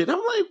that shit. I'm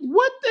like,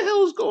 what the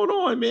hell is going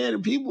on, man?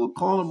 And people would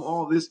call him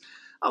all this.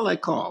 I'm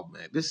like, oh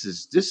man, this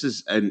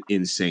is an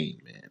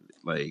insane, man.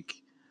 Like,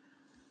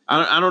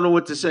 I don't know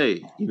what to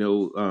say.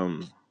 What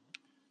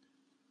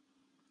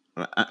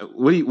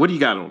do you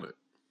got on it?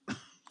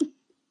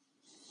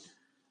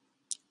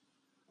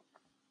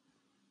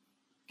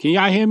 Can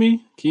y'all hear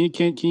me? Can you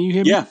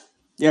hear me?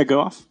 Yeah,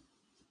 go off.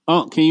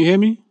 Can you hear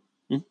me?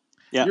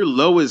 Yeah. You're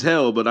low as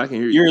hell, but I can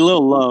hear you. You're a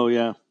little low,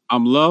 yeah.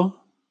 I'm low?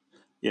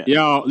 Yeah.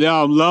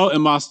 Y'all, I'm low.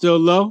 Am I still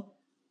low?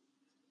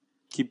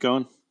 Keep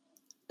going.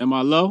 Am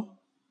I low?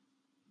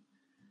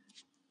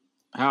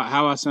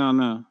 How I sound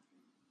now?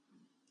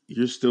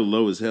 You're still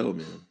low as hell,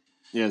 man.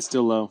 Yeah, it's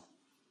still low.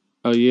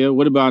 Oh, yeah?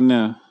 What about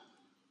now?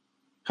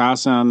 How I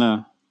sound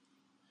now?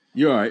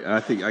 You're all right. I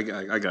think I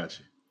got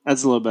you.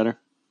 That's a little better.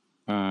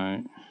 All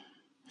right.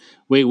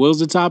 Wait, what was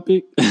the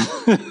topic? De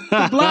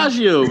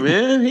Blasio,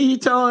 man. He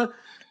telling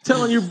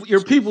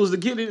your peoples to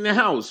get in the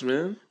house,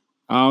 man.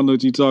 I don't know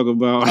what you're talking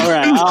about. All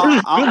right.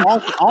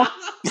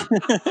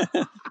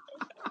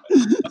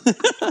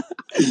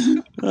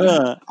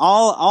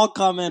 I'll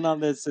comment on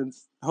this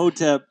since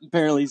Hotep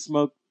apparently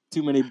smoked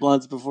too many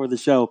blunts before the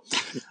show.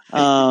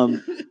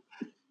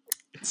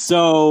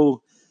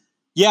 So,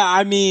 yeah,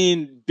 I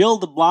mean, Bill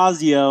de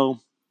Blasio,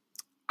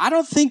 I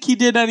don't think he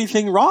did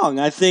anything wrong.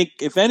 I think,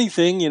 if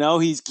anything,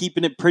 he's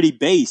keeping it pretty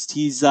based.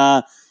 He's,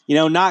 not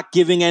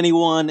giving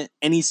anyone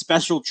any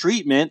special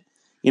treatment.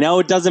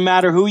 It doesn't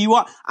matter who you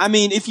are. I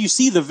mean, if you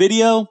see the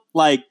video,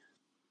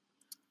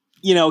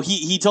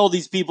 he told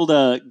these people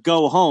to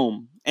go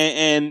home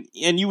and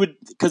you would,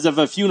 because of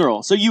a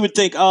funeral. So you would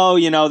think,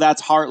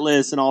 that's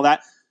heartless and all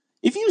that.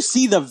 If you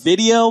see the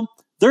video,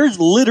 there's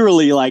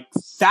literally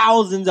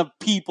thousands of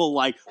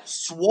people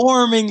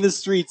swarming the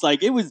streets.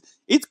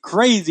 It's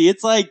crazy.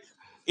 It's like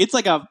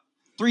a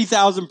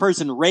 3,000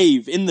 person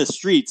rave in the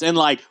streets. And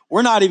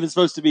we're not even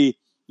supposed to be,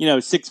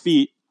 6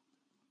 feet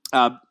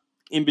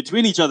in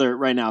between each other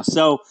right now.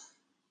 So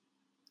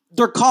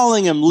they're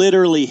calling him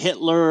literally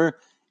Hitler.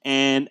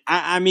 And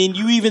I mean,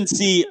 you even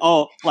see,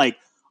 Cernovich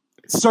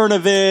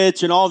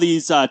and all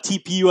these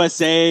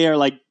TPUSA are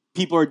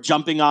people are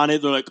jumping on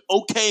it. They're like,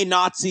 okay,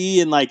 Nazi,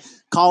 and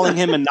calling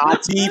him a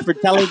Nazi for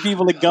telling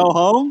people to go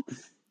home.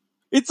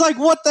 It's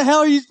what the hell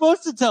are you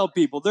supposed to tell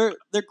people? They're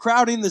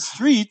crowding the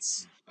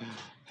streets.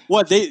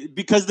 What,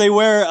 because they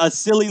wear a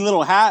silly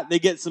little hat, they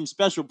get some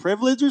special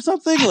privilege or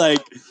something?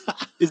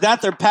 Is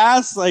that their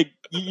pass?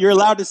 You're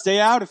allowed to stay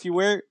out if you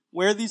wear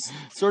these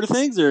sort of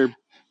things? Or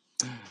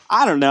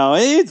I don't know.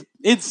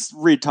 It's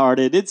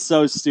retarded. It's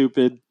so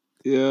stupid.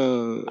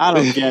 Yeah, I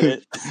don't get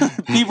it.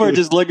 People are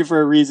just looking for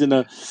a reason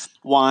to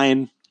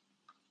whine.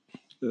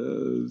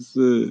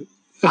 I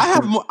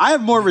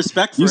have more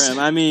respect for him.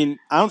 I mean,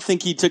 I don't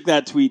think he took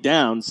that tweet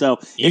down. So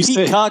if he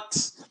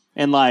cucks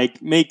and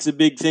makes a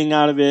big thing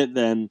out of it,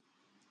 then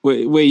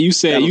wait. You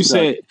said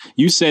the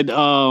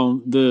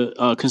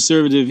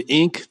Conservative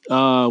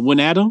Inc. went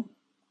at him.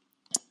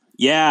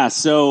 Yeah.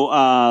 So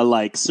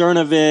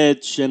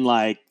Cernovich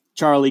and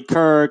Charlie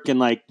Kirk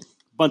and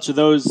bunch of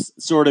those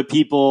sort of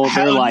people.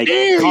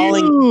 They're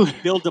calling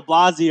Bill de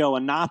Blasio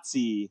a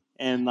Nazi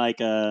and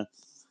a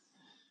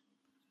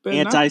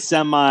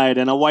anti-Semite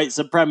and a white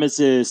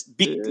supremacist.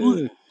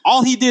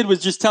 All he did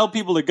was just tell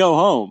people to go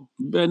home.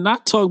 Better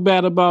not talk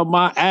bad about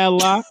my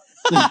ally.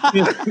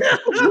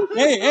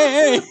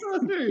 Hey!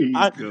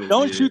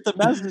 Don't shoot the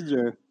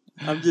messenger.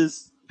 I'm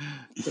just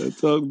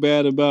talk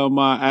bad about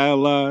my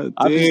ally.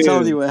 I'm just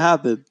telling you what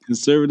happened.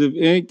 Conservative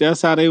Inc.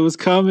 That's how they was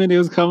coming. They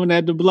was coming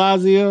at de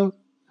Blasio.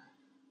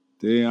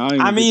 Damn,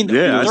 I mean,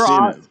 yeah, I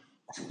seen it.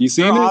 You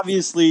seen they're it?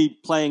 obviously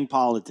playing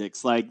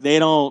politics. They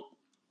don't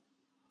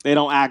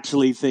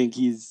actually think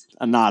he's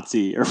a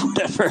Nazi or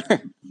whatever.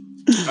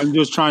 I'm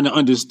just trying to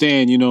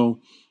understand,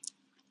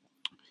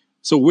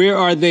 So where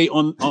are they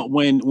on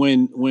when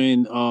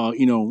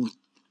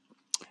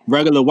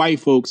regular white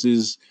folks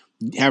is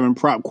having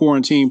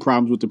quarantine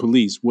problems with the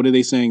police? What are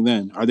they saying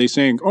then? Are they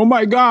saying, "Oh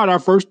my God,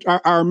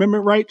 our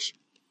amendment rights,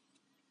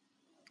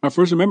 our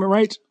First Amendment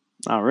rights"?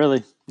 Not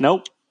really.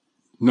 Nope.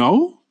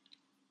 No.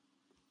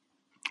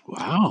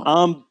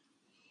 Wow.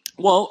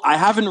 Well, I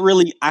haven't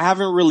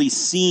really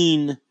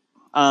seen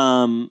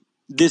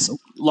this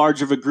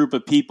large of a group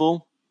of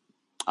people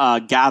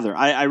gather.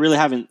 I really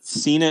haven't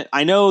seen it.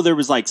 I know there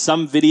was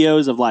some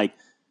videos of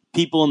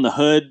people in the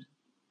hood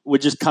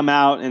would just come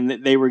out and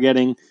they were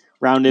getting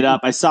rounded up.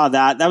 I saw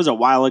that. That was a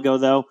while ago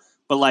though.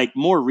 But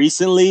more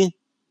recently,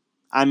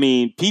 I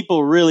mean,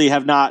 people really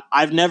have not.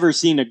 I've never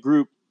seen a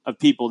group of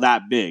people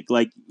that big.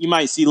 You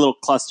might see little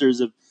clusters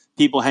of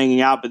people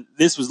hanging out, but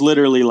this was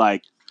literally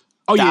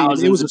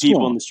thousands of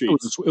people in the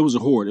streets. It was a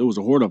horde. It was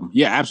a horde of them.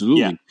 Yeah,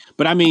 absolutely. Yeah.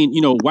 But I mean,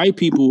 white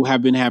people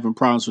have been having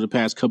problems for the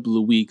past couple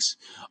of weeks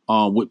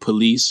with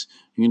police.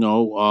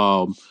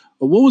 What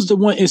was the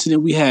one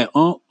incident we had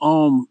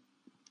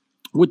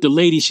with the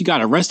lady? She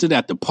got arrested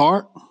at the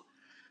park.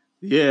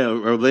 Yeah,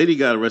 a lady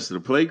got arrested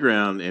at the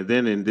playground, and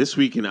then in this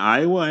week in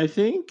Iowa, I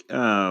think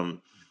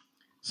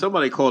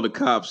somebody called the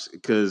cops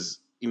because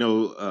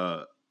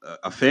a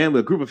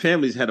group of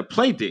families had a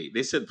play date.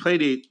 They said play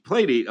date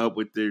up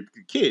with their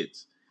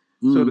kids.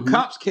 Mm-hmm. So the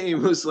cops came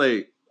and was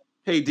like,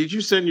 "Hey, did you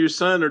send your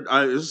son or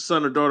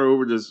daughter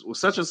over to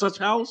such and such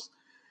house?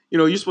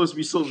 You're supposed to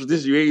be social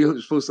distance. You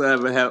ain't supposed to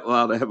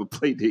allowed to have a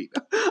play date."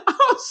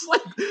 I was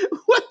like,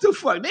 "What the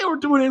fuck?" They were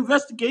doing an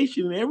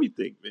investigation and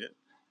everything, man.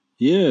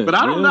 Yeah, but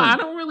I don't know. I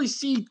don't really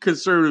see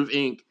Conservative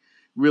Inc.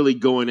 really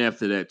going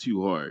after that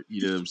too hard.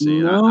 You know what I'm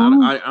saying?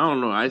 No. I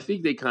don't know. I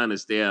think they kind of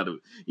stay out of.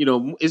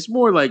 It's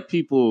more like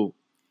people.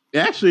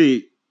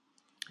 Actually,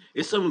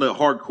 it's some of the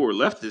hardcore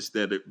leftists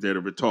that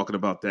are talking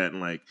about that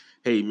and like,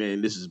 hey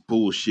man, this is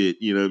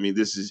bullshit. You know what I mean?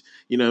 This is,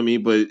 you know what I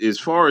mean? But as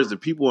far as the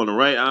people on the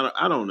right,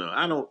 I don't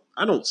know.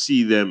 I don't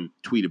see them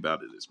tweet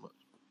about it as much.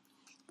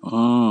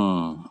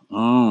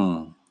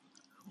 Oh,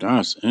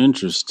 that's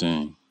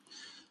interesting.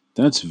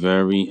 That's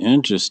very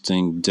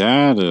interesting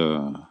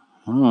data.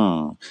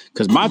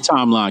 Because my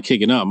timeline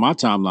kicking up, my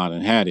timeline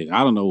done had it.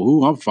 I don't know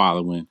who I'm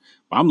following,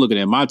 but I'm looking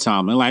at my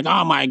timeline like,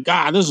 oh my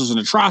God, this is an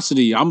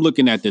atrocity. I'm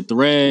looking at the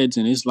threads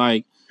and it's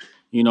like,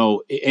 and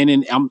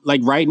then I'm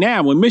like right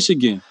now in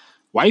Michigan,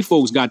 white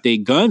folks got their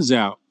guns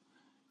out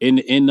in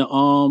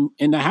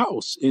the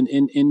house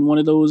in one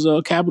of those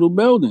Capitol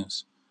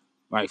buildings.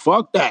 Like,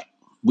 fuck that.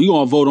 We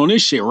gonna vote on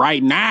this shit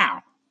right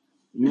now.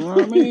 You know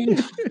what I mean?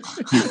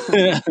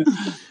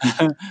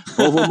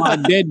 Over my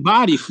dead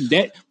body,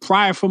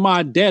 prior for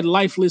my dead,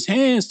 lifeless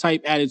hands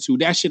type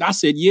attitude. That shit, I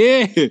said,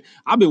 yeah,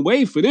 I've been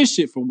waiting for this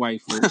shit from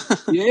white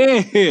folks.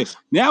 Yeah.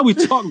 Now we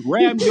talk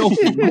grab your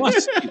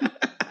musket.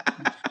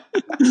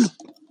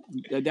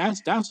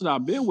 That's what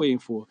I've been waiting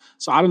for.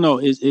 So I don't know.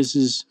 It's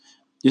interesting.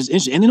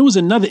 And then there was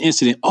another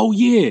incident. Oh,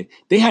 yeah.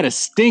 They had a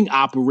sting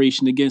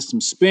operation against some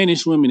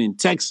Spanish women in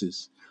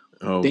Texas.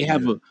 Oh, they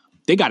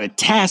got a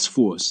task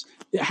force.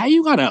 How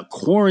you got a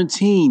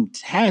quarantine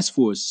task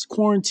force,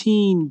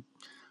 quarantine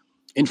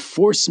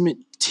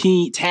enforcement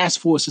team task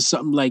force or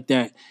something like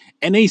that?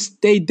 And they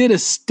did a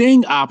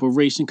sting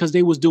operation because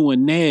they was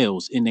doing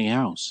nails in their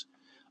house.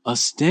 A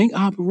sting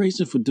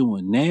operation for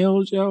doing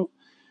nails, yo.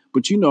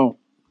 But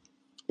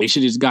they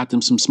should have just got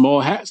them some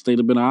small hats. They'd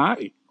have been all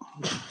right.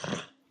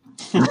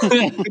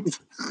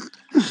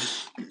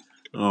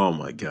 Oh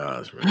my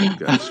gosh, man. You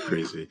guys are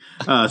crazy.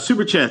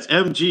 Super chats.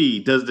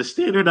 MG, does the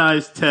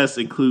standardized test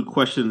include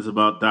questions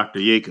about Dr.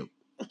 Jacob?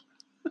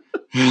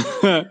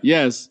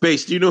 Yes.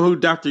 Base, do you know who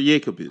Dr.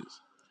 Jacob is?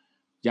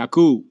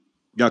 Yakub.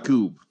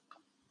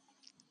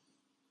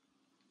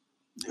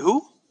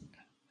 Who?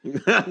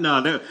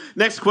 No.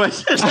 Next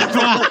question. Wait,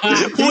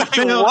 what?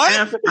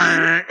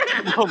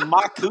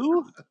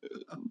 Maku?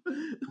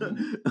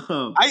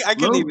 I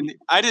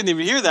didn't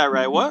even hear that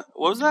right. What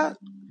was that?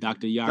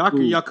 Dr.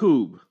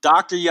 Yakub.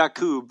 Dr.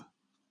 Yakub.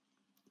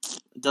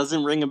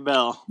 Doesn't ring a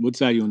bell. We'll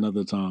tell you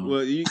another time.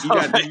 Well, you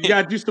got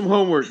to do some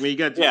homework, man. You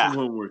got to do some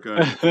homework. All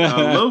right.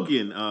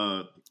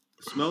 Logan,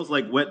 smells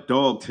like wet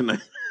dog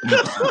tonight.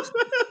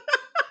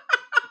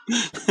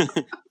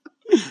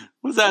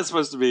 What's that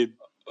supposed to mean?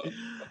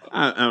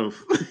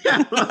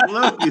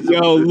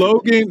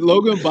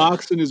 Logan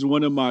Boxon is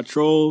one of my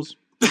trolls.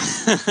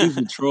 He's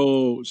a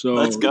troll. So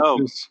let's go.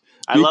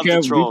 I love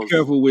the trolls. Be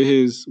careful with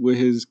his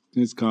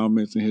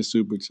comments and his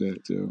super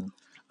chat too.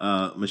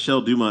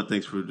 Michelle Dumont,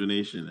 thanks for the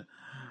donation.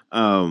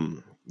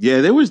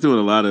 Yeah, they was doing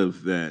a lot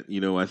of that.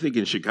 I think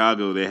in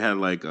Chicago they had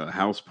like a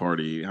house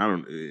party. I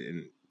don't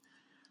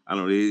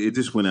know. It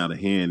just went out of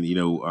hand.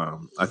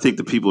 I think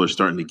the people are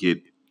starting to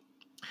get,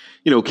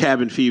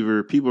 cabin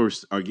fever. People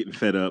are getting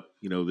fed up.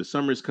 The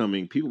summer's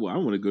coming. People, I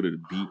want to go to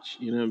the beach.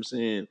 You know what I'm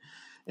saying?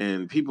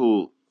 And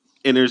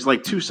there's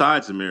like two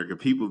sides of America.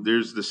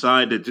 There's the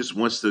side that just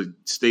wants to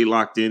stay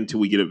locked in till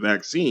we get a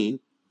vaccine.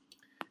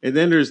 And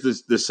then there's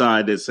the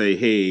side that say,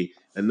 hey,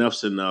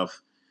 enough's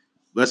enough.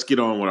 Let's get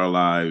on with our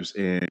lives.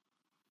 And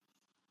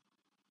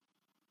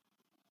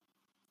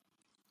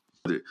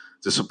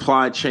the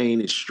supply chain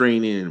is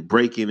straining and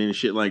breaking and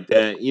shit like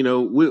that.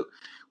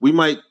 We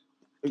might,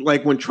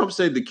 like when Trump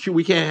said the cure,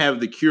 we can't have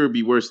the cure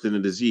be worse than the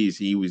disease.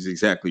 He was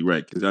exactly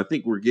right. Because I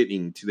think we're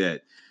getting to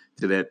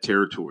that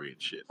territory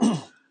and shit.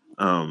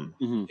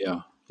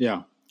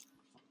 Yeah.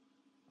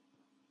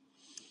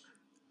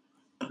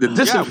 The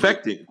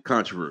disinfectant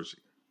controversy.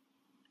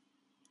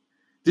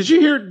 Did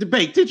you hear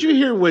debate? Did you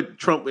hear what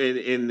Trump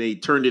and they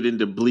turned it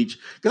into bleach?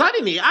 Because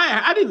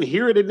I didn't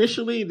hear it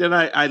initially. Then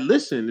I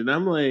listened and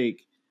I'm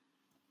like,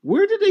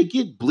 where did they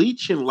get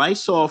bleach and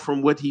Lysol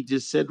from? What he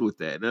just said with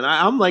that? And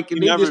I'm like,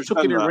 and they just took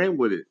it and ran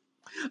with it.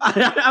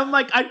 I'm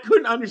like, I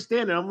couldn't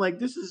understand it. I'm like,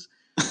 this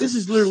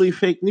is literally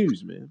fake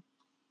news, man.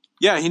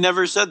 Yeah, he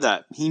never said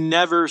that.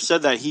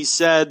 He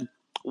said,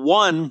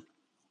 one,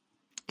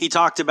 he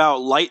talked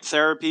about light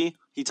therapy.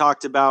 He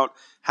talked about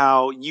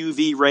how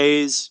UV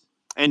rays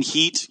and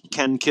heat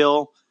can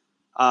kill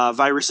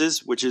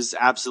viruses, which is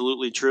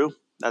absolutely true.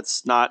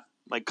 That's not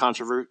like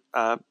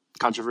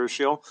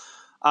controversial.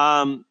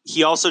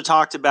 He also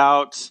talked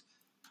about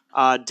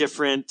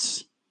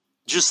different,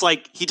 just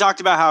like he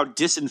talked about how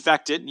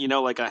disinfectant,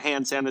 like a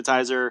hand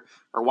sanitizer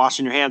or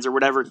washing your hands or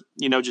whatever,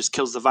 just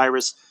kills the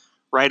virus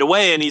right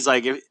away. And he's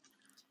like,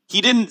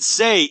 he didn't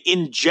say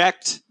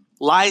inject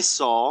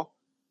Lysol,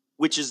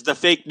 which is the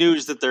fake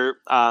news that they're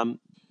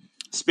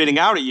spitting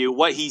out at you.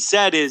 What he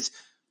said is,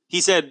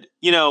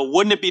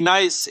 wouldn't it be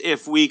nice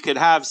if we could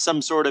have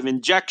some sort of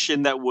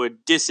injection that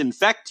would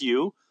disinfect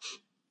you?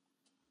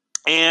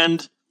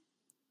 And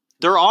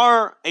there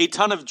are a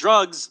ton of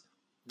drugs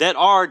that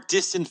are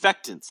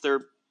disinfectants.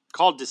 They're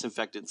called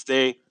disinfectants.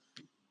 They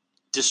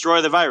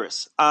destroy the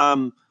virus.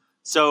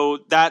 So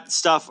that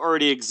stuff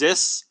already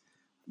exists.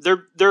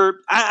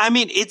 I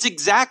mean, it's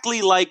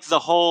exactly like the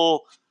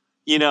whole,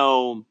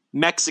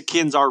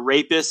 Mexicans are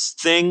rapists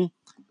thing.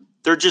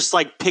 They're just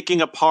like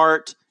picking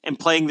apart and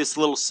playing this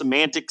little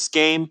semantics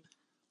game.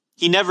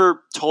 He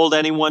never told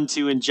anyone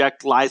to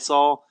inject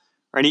Lysol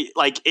or any,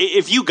 like,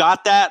 if you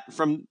got that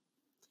from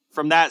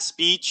that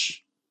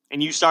speech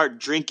and you start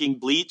drinking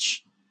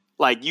bleach,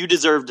 like, you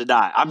deserve to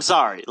die. I'm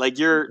sorry. Like,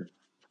 you're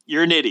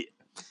an idiot.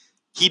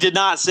 He did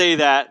not say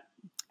that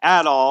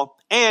at all.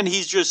 And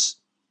he's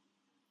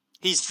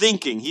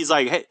thinking. He's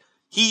like, hey,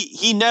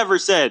 he never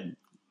said,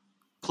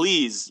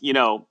 please,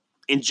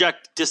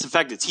 inject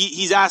disinfectants.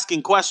 He's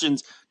asking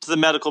questions to the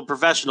medical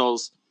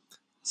professionals,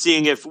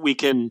 seeing if we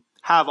can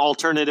have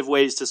alternative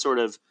ways to sort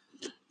of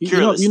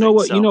cure this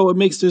thing. What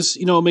makes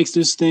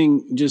this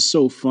thing just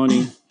so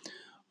funny.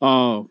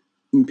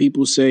 When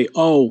people say,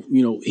 oh,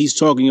 he's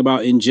talking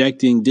about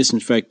injecting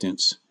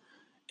disinfectants.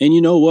 And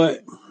you know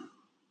what?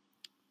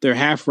 They're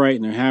half right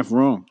and they're half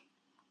wrong.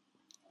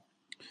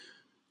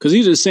 Because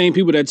these are the same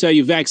people that tell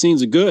you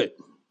vaccines are good.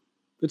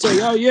 They tell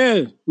you, oh,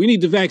 yeah, we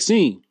need the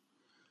vaccine.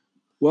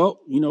 Well,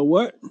 you know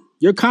what?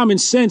 Your common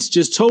sense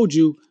just told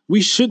you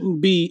we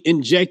shouldn't be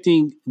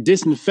injecting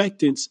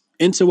disinfectants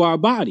into our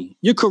body.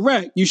 You're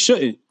correct. You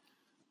shouldn't.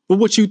 But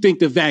what you think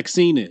the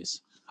vaccine is?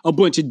 A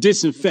bunch of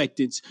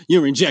disinfectants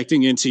you're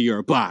injecting into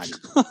your body.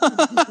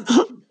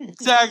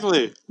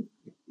 Exactly.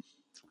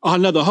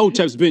 Another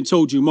Hotep's been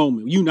told you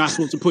moment. You're not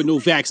supposed to put no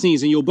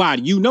vaccines in your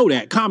body. You know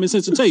that. Common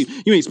sense will tell you.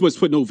 You ain't supposed to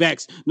put no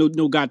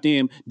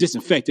goddamn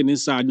disinfectant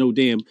inside no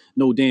damn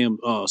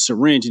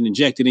syringe and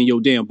inject it in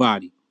your damn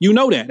body. You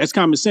know that. That's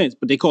common sense.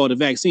 But they call it a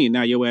vaccine.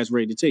 Now your ass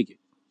ready to take it.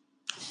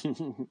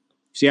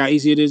 See how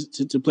easy it is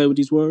to play with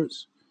these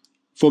words?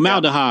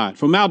 Formaldehyde.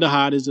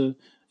 Formaldehyde is a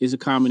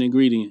common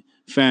ingredient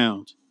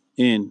found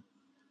in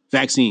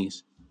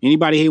vaccines.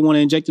 Anybody here want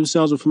to inject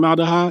themselves with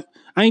formaldehyde?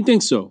 I ain't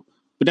think so.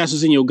 But that's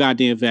what's in your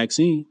goddamn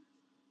vaccine.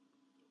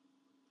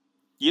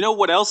 You know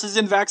what else is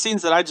in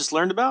vaccines that I just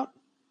learned about?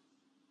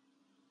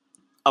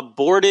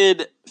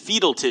 Aborted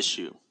fetal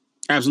tissue.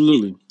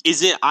 Absolutely.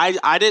 Is it?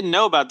 I didn't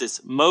know about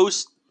this.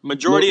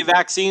 Majority of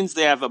vaccines,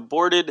 they have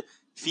aborted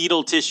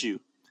fetal tissue.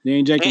 They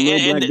injecting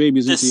little black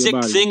babies into your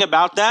body. The sick thing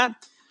about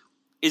that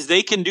is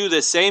they can do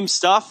the same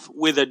stuff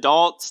with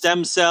adult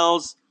stem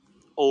cells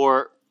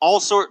or all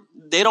sort.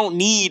 They don't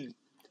need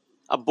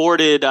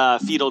aborted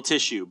fetal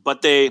tissue,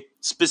 but they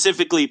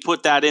specifically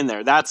put that in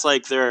there. That's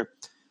like they're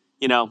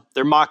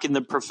mocking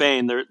the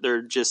profane.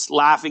 They're just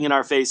laughing in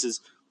our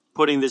faces,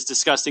 putting this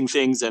disgusting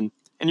things. And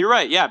you're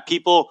right. Yeah.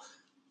 People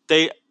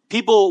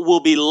will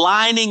be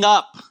lining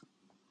up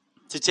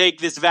to take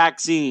this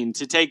vaccine,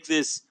 to take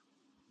this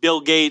Bill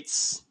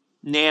Gates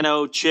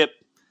nano chip,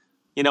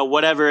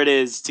 whatever it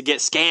is, to get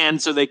scanned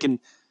so they can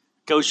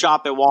go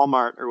shop at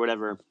Walmart or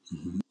whatever.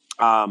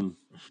 I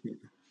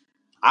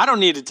don't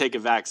need to take a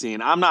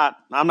vaccine. I'm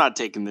not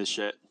taking this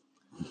shit.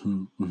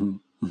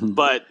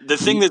 But the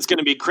thing that's going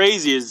to be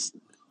crazy is,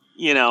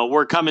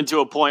 we're coming to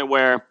a point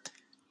where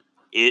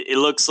it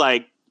looks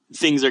like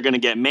things are going to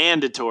get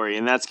mandatory,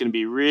 and that's going to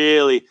be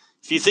really.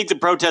 If you think the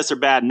protests are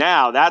bad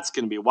now, that's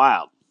going to be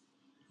wild.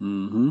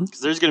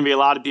 Because there's going to be a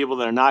lot of people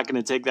that are not going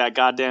to take that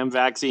goddamn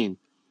vaccine.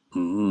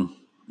 Another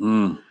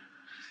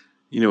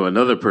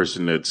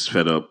person that's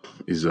fed up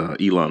is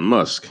Elon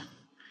Musk.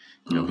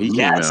 He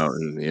came out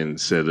and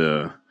said,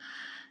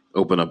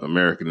 open up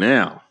America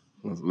now.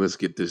 Let's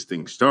get this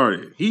thing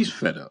started. He's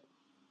fed up.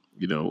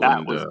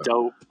 That was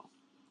dope.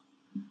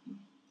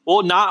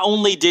 Well, not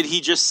only did he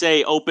just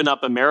say open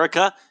up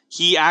America,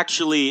 he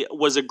actually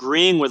was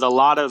agreeing with a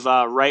lot of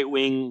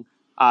right-wing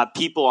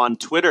people on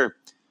Twitter,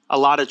 a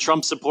lot of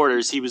Trump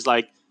supporters. He's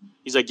like,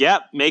 yeah,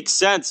 makes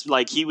sense.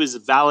 Like, he was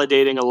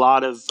validating a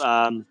lot of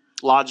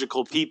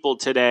logical people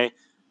today.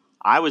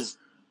 I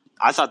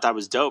thought that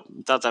was dope.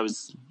 I thought that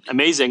was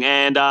amazing.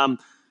 And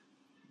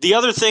the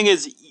other thing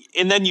is,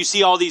 and then you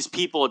see all these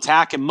people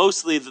attack him,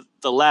 mostly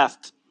the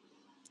left,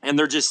 and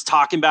they're just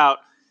talking about,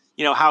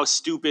 how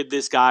stupid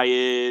this guy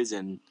is.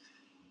 And,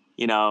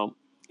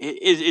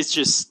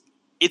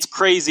 it's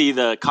crazy,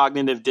 the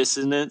cognitive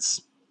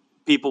dissonance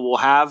people will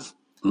have.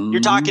 Mm-hmm.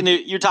 You're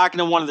talking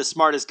to one of the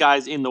smartest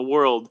guys in the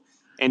world,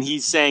 and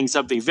he's saying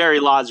something very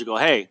logical.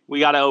 Hey, we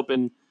got to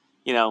open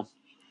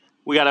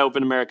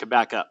America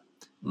back up.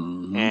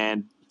 Mm-hmm.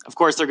 And of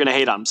course they're going to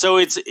hate on him. So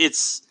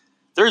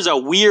there's a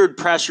weird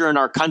pressure in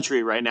our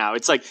country right now.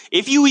 It's like,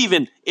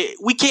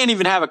 we can't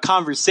even have a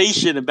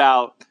conversation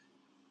about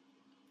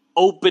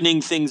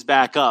opening things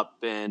back up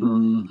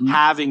and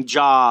having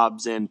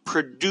jobs and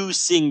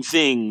producing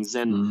things.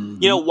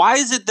 And, why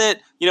is it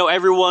that,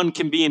 everyone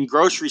can be in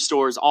grocery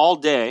stores all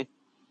day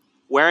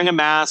wearing a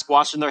mask,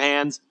 washing their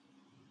hands,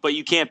 but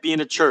you can't be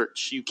in a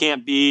church. You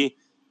can't be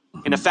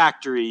in a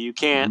factory. You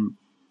can't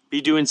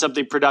be doing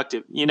something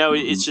productive.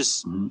 It's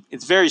just,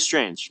 it's very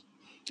strange.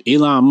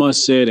 Elon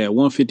Musk said at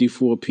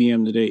 1:54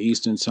 p.m. today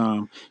Eastern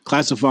Time,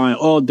 classifying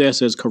all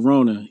deaths as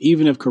corona,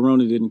 even if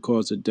corona didn't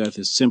cause a death,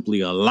 is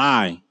simply a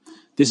lie.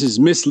 This is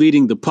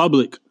misleading the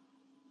public.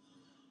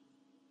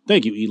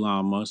 Thank you,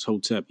 Elon Musk.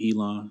 Hotep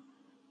Elon.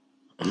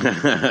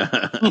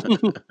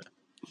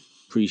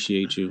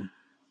 Appreciate you.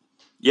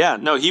 Yeah,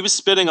 no, he was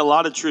spitting a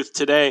lot of truth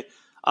today.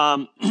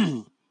 I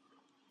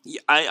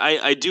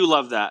do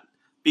love that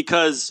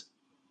because,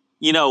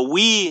 you know,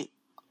 we've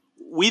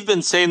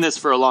been saying this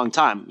for a long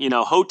time. You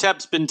know,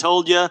 Hotep's been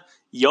told you,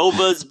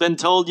 Yova's been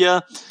told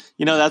you.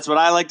 You know, that's what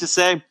I like to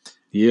say.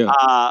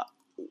 Yeah.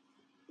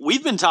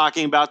 We've been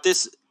talking about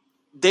this.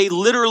 They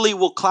literally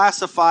will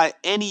classify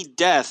any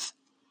death.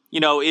 You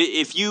know,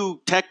 if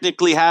you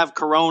technically have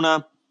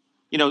corona,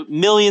 you know,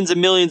 millions and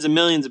millions and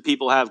millions of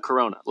people have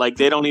corona. Like,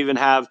 they don't even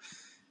have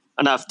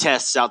enough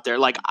tests out there.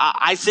 Like,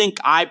 I think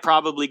I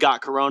probably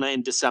got corona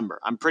in December.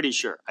 I'm pretty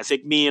sure. I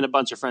think me and a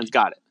bunch of friends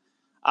got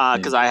it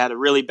because I had a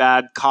really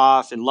bad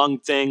cough and lung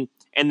thing.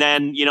 And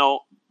then, you know,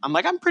 I'm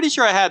like, I'm pretty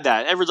sure I had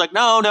that. Everyone's like,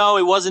 no,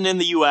 it wasn't in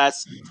the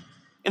U.S.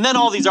 And then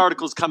all these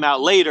articles come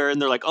out later,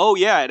 and they're like, oh,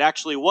 yeah, it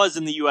actually was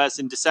in the U.S.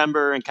 in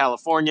December in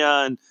California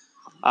and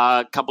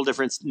a couple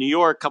different New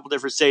York, couple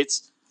different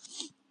states.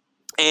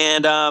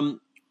 And,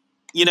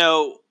 you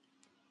know,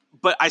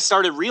 but I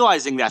started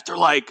realizing that they're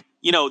like,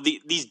 you know,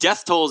 these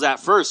death tolls at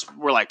first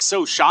were like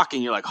so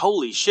shocking. You're like,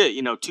 holy shit,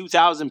 you know,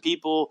 2,000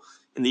 people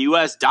in the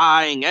U.S.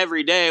 dying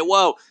every day.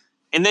 Whoa.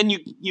 And then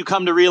you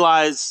come to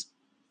realize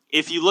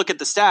if you look at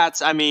the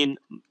stats, I mean,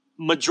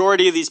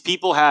 majority of these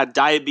people had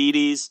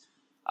diabetes,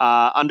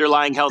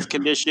 underlying health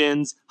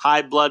conditions,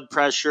 high blood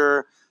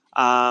pressure.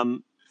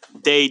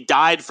 They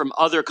died from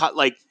other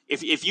like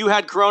if you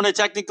had corona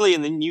technically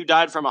and then you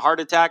died from a heart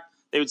attack,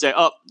 they would say,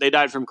 oh, they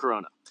died from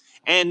corona.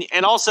 And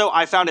also,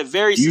 I found it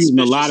very suspicious. Using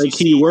a lot of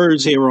key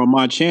words here on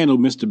my channel,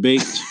 Mr.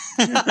 Bates.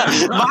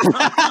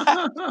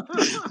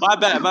 my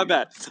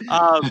bad.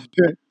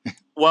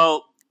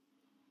 Well,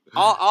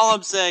 all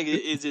I'm saying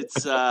is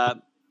it's.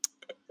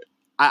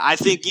 I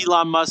think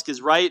Elon Musk is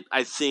right.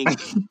 I think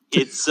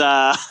it's.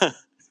 I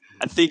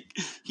think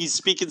he's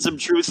speaking some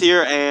truth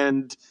here,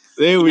 and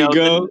there we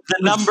go. The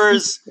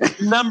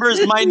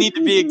numbers might need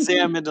to be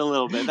examined a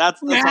little bit.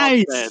 That's nice. all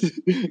I'm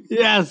saying.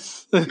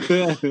 Yes.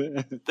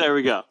 There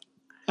we go.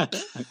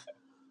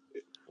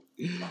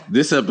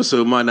 This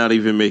episode might not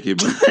even make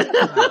it.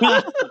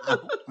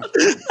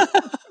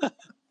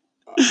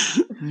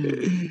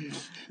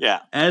 Yeah.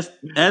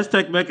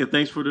 Aztec Mecca,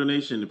 thanks for the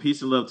donation.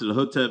 Peace and love to the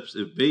Hoteps.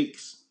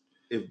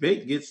 If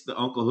Bake gets the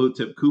Uncle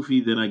Hotep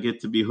Kufi, then I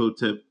get to be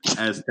Hotep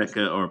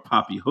Azteca or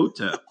Poppy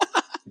Hotep.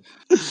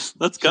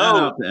 Let's go. Shout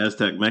out to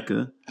Aztec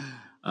Mecca.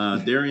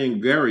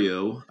 Darian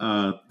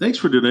Gario, thanks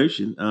for the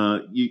donation.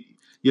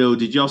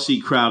 Did y'all see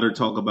Crowder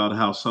talk about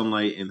how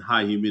sunlight and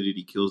high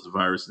humidity kills the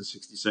virus in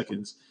 60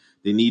 seconds?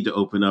 They need to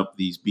open up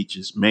these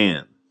beaches.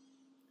 Man.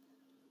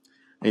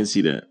 I didn't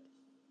see that.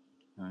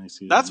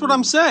 That's what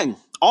I'm saying.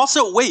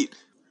 Also, wait,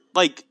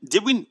 like,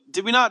 did we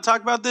not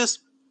talk about this?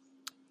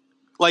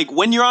 Like,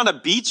 when you're on a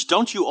beach,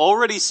 don't you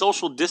already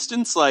social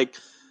distance? Like,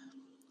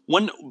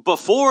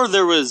 before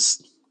there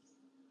was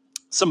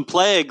some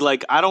plague,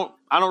 like, I don't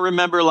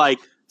remember like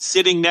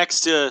sitting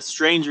next to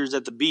strangers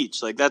at the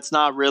beach. Like, that's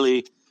not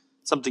really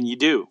something you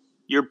do.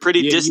 You're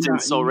pretty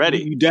distant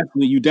already. You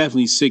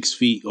definitely 6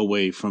 feet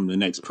away from the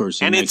next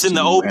person, and it's in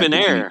the open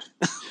air.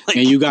 Like,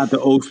 and you got the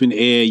open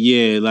air,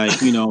 yeah.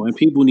 Like, you know, and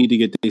people need to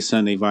get their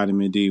Sunday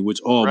vitamin D, which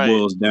all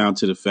boils down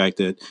to the fact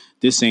that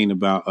this ain't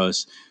about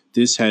us.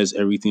 This has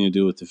everything to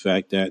do with the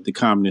fact that the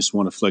communists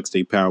want to flex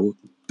their power.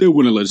 They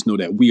want to let us know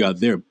that we are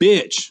their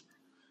bitch.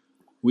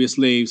 We are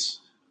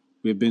slaves.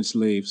 We have been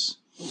slaves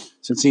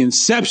since the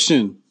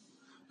inception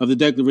of the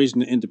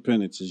Declaration of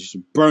Independence. You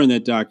should burn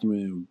that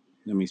document.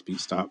 Let me speak.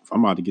 Stop.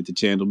 I'm about to get the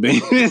channel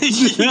banned.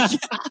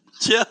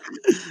 Yeah.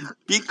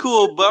 Be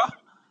cool, bro.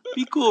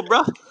 Be cool,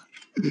 bro.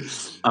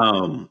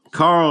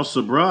 Carl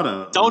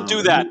Sobrata. Don't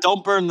do that.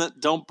 Don't burn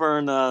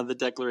the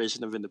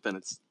Declaration of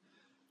Independence.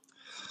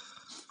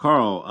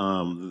 Carl,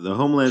 the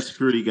Homeland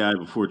Security guy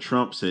before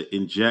Trump said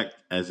inject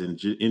as in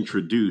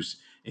introduce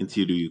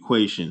into the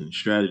equation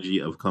strategy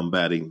of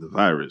combating the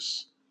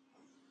virus.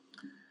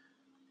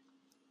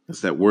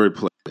 That's that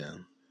wordplay,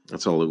 man.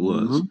 That's all it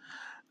was.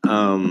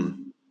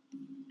 Mm-hmm.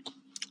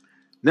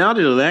 Now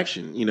the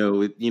election,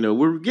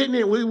 we're getting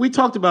it. We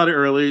talked about it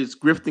earlier. It's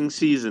grifting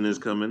season is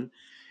coming.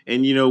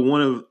 And,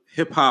 one of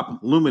hip hop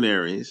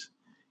luminaries,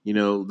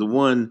 the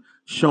one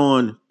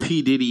Sean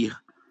P. Diddy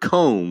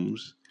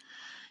Combs,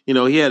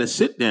 he had a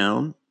sit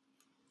down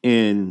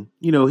and,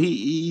 he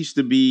used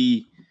to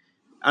be,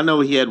 I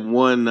know he had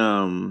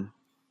one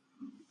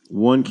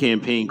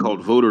campaign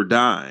called Vote or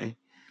Die.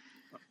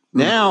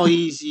 Now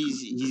he's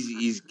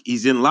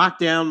in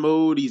lockdown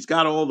mode. He's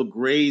got all the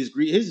grays.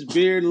 His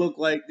beard looked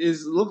like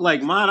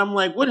mine. I'm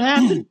like, what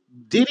happened?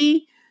 Did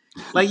he?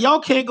 Like, y'all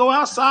can't go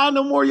outside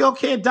no more. Y'all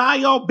can't dye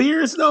y'all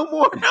beards no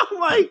more. I'm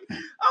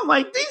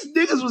like, these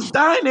niggas was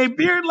dyeing their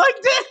beard like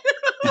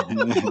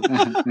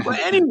that. But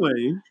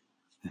anyway,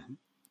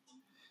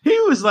 he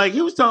was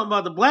talking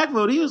about the black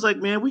vote. He was like,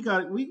 man, we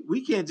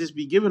can't just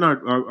be giving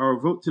our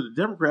vote to the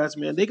Democrats,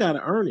 man. They got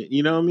to earn it.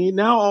 You know what I mean?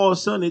 Now all of a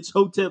sudden it's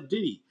Hotep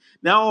Diddy.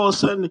 Now all of a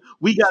sudden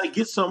we got to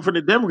get something for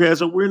the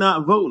Democrats, or we're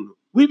not voting.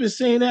 We've been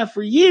saying that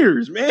for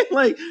years, man.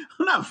 Like,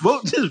 I'm not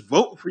just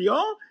voting for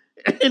y'all.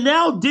 And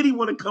now Diddy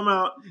want to come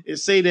out and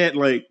say that,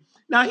 like,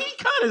 now he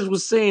kind of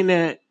was saying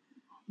that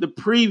the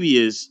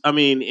previous,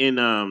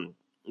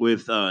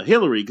 with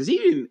Hillary, because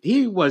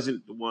he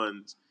wasn't the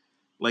ones,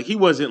 like, he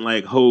wasn't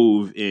like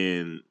Hove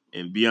and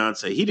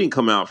Beyonce. He didn't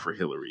come out for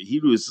Hillary.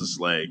 He was just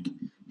like,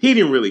 he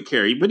didn't really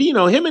care. But,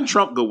 him and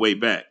Trump go way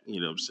back,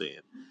 you know what I'm saying?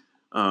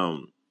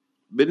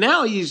 But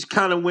now he's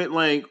kind of went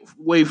like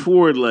way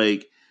forward,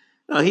 like,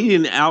 he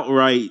didn't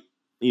outright,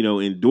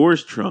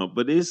 endorse Trump,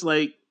 but it's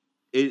like,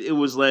 it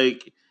was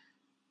like,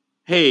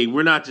 hey,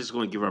 we're not just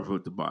going to give our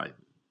vote to Biden.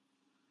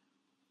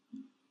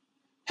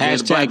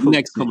 Hashtag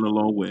next coming a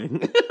long way.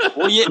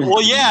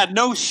 Well, yeah,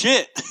 no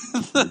shit.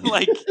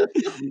 Like,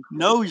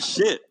 no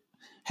shit.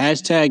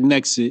 Hashtag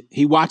Nexit.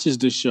 He watches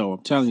the show.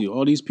 I'm telling you,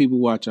 all these people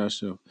watch our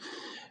show.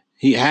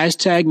 He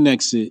hashtag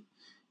Nexit.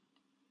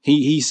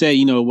 He said,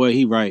 you know what?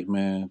 He right,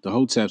 man. The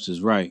Hoteps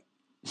is right.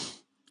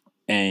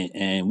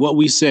 And what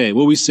we said,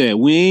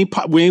 we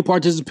ain't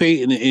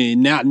participating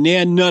in not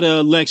near another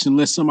election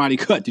unless somebody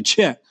cut the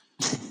check.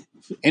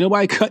 Ain't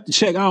nobody cut the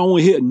check. I don't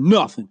want to hear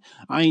nothing.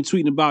 I ain't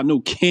tweeting about no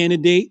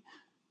candidate,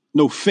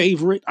 no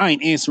favorite. I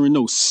ain't answering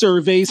no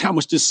surveys. How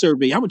much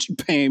you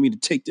paying me to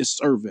take this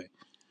survey?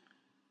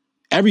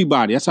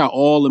 Everybody, that's how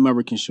all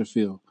Americans should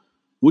feel.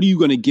 What are you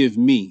going to give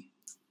me?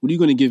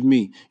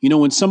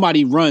 When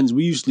somebody runs,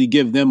 we usually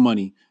give them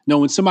money. No,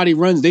 when somebody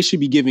runs, they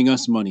should be giving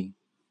us money.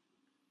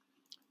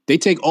 They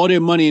take all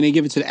their money and they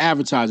give it to the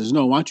advertisers.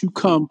 No, why don't you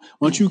come?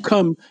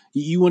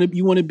 You want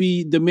to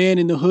be the man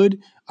in the hood?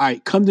 All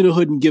right, come to the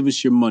hood and give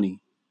us your money.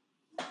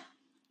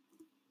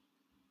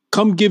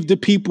 Come give the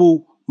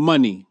people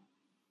money.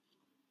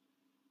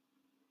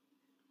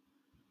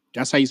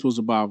 That's how you're supposed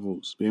to buy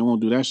votes. They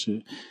won't do that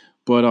shit.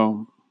 But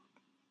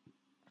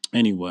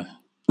anyway.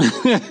 And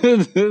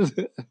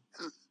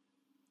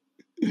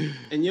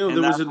there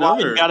was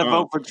another. You got to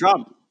vote for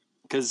Trump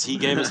because he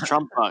gave us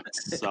Trump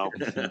bucks. So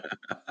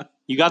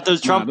you got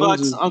those Trump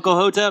bucks, Uncle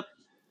Hotep?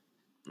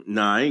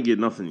 Nah, I ain't get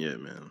nothing yet,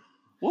 man.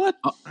 What?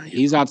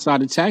 He's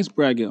outside the tax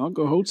bracket.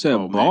 Uncle Hotep.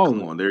 Oh, man,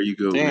 come on, there you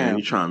go, man.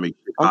 You trying to make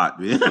it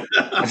hot, man.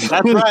 That's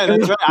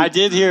right. I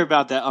did hear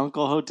about that.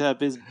 Uncle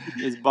Hotep is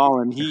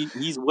balling.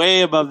 He's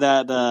way above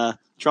that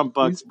Trump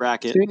bucks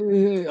bracket.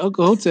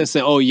 Uncle Hotep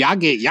said, "Oh, y'all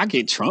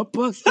get Trump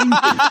bucks."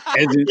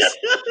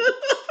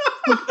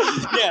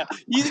 Yeah,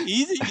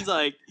 he's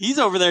like he's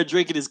over there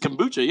drinking his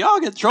kombucha. Y'all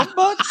get Trump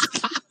bucks?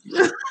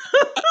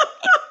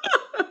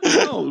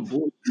 Oh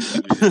boy.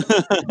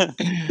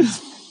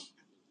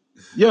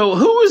 Yo,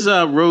 who is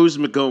Rose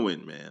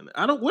McGowan, man?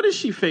 What is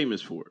she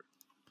famous for?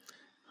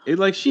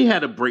 She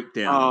had a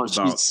breakdown.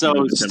 She's so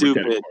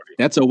stupid.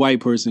 That's a white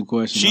person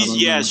question.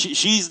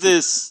 She's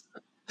this.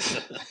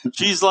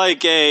 She's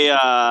like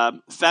a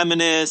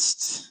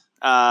feminist.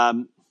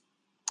 What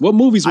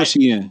movies was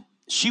she in?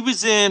 She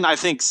was in, I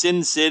think,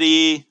 Sin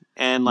City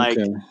and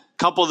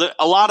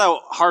a lot of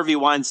Harvey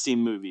Weinstein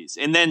movies.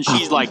 And then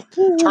she's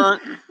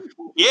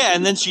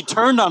she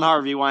turned on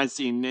Harvey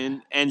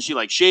Weinstein and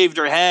she shaved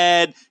her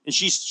head. And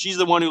she's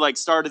the one who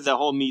started the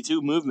whole Me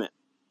Too movement.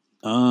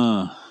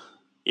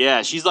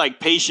 Yeah, she's like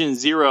patient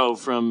zero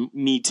from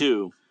Me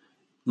Too.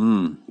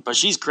 But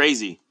she's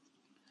crazy.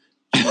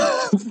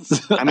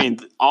 I mean,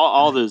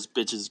 all those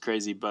bitches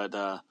crazy, but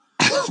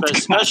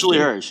especially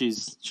her.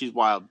 She's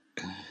wild.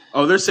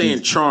 Oh, they're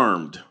saying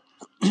Charmed.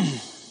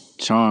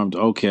 Charmed,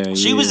 okay.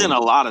 She was in a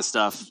lot of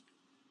stuff,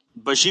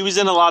 but she was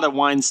in a lot of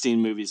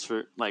Weinstein movies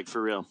for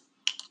real.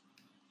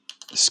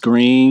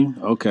 Scream,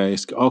 okay,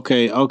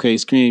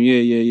 Scream,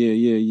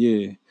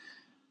 yeah.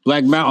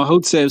 Black Mountain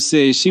Hotep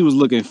says she was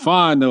looking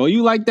fine though.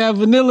 You like that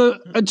vanilla?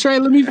 Trey,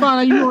 let me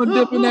find out you want to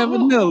dip in that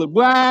vanilla,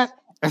 boy.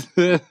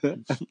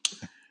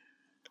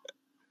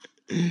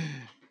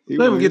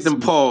 Let me get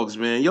them pogs,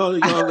 man. Y'all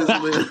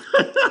listen, man.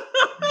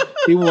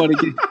 He want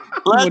to get.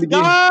 Let's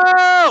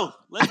go.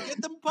 Let's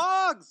get them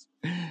pogs.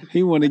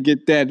 He want to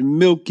get that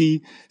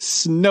milky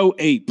snow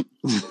ape.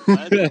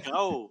 Let's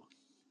go.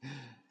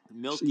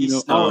 Milky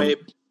snow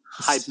ape.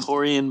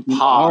 Hyporian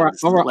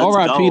pogs.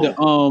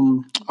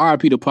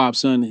 R.I.P. to Pop's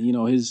son.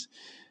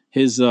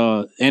 His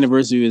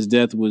anniversary of his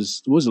death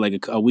was it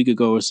like a week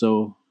ago or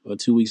so, or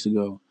 2 weeks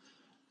ago.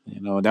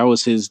 That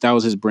was his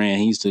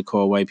brand. He used to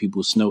call white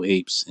people snow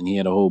apes, and he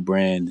had a whole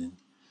brand, and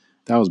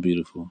that was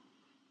beautiful.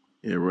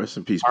 Yeah, rest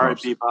in peace,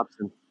 R.I.P.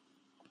 Popson.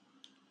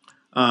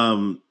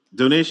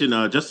 Donation,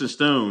 Justin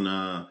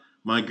Stone.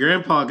 My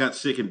grandpa got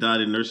sick and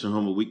died in nursing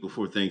home a week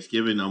before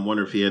Thanksgiving. I'm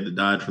wondering if he had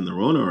died from the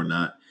Rona or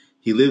not.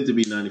 He lived to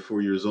be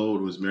 94 years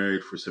old, was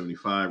married for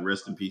 75.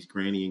 Rest in peace,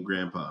 Granny and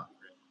Grandpa.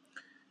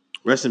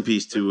 Rest in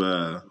peace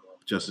to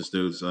Justin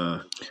Stone's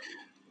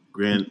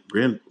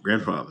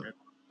grandfather.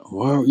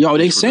 Well, yo,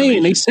 they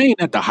saying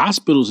that the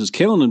hospitals is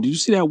killing them. Did you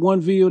see that one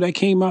video that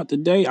came out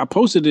today? I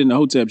posted it in the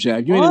Hotep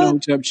chat. If you ain't in the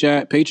Hotep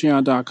chat,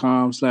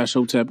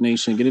 patreon.com/Hotep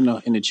Nation. Get in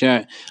the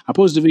chat. I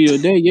posted the video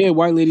today. Yeah,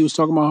 white lady was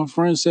talking about her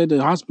friend said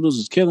the hospitals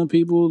is killing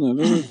people.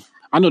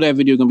 I know that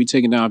video gonna be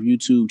taken down off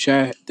YouTube.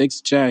 Chad, thanks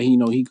to Chad,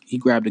 he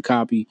grabbed a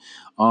copy,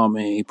 and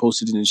he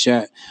posted it in the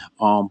chat.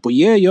 But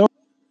yeah, yo,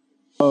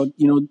 and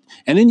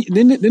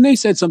then they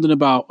said something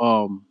about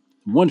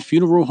one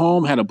funeral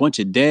home had a bunch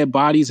of dead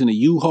bodies in a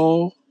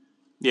U-Haul.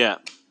 Yeah,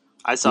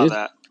 I saw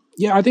that.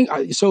 Yeah, I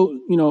think so.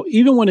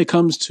 Even when it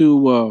comes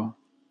to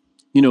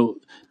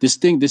this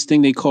thing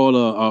they call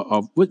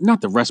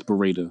not the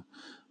respirator,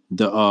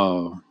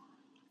 the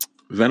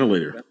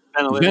ventilator.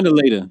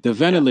 The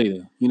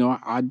ventilator.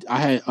 I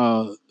had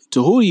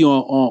Tahuti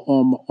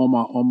on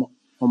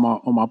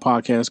my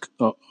podcast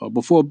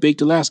before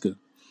Baked Alaska,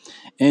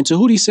 and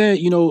Tahuti said,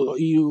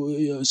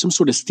 some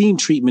sort of steam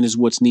treatment is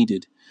what's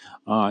needed,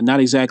 not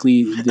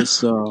exactly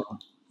this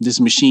this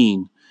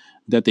machine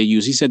that they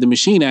use. He said the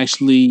machine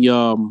actually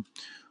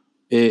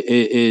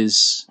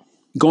is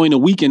going to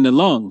weaken the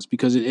lungs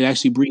because it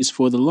actually breathes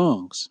for the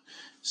lungs.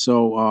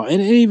 So,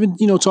 and even,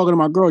 talking to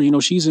my girl,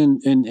 she's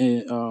in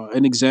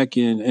an exec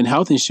in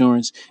health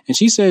insurance. And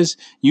she says,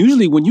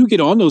 usually when you get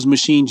on those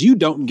machines, you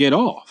don't get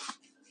off.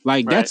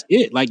 Like, right. That's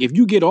it. Like, if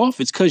you get off,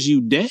 it's because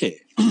you dead.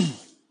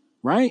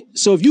 Right.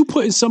 So if you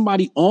putting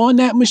somebody on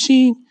that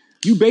machine,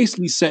 you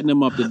basically setting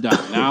them up to die.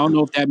 Now, I don't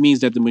know if that means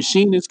that the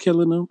machine is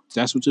killing them.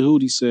 That's what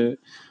Tahuti said.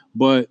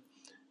 But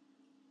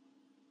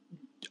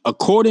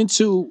according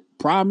to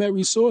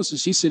primary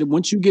sources, she said,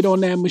 once you get on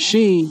that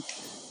machine,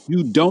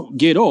 you don't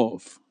get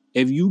off.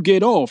 If you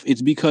get off,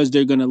 it's because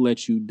they're going to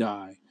let you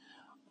die.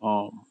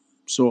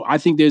 So I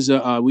think there's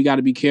we got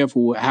to be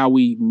careful with how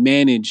we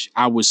manage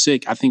our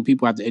sick. I think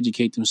people have to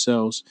educate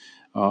themselves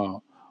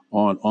on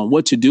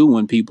what to do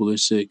when people are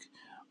sick,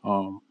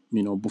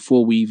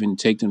 before we even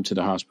take them to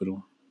the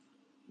hospital.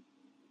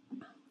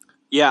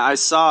 Yeah,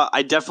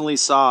 I definitely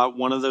saw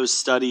one of those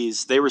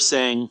studies. They were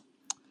saying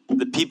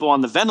the people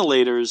on the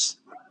ventilators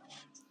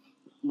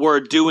were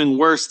doing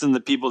worse than the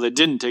people that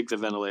didn't take the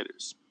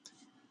ventilators.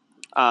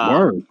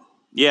 Word.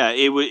 Yeah,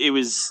 it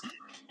was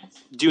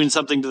doing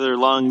something to their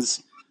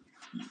lungs.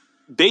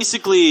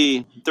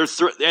 Basically, they're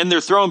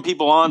throwing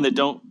people on that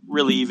don't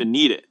really even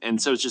need it,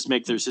 and so it's just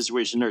make their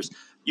situation worse.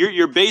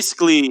 You're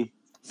basically,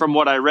 from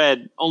what I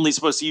read, only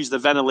supposed to use the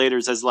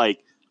ventilators as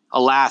like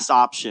a last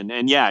option,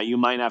 and yeah, you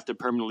might have to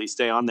permanently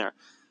stay on there.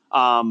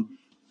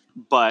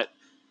 But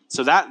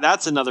so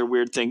that's another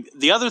weird thing.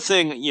 The other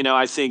thing,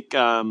 I think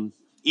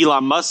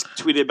Elon Musk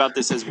tweeted about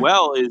this as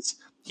well. Is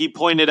he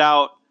pointed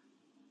out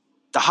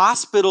the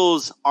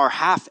hospitals are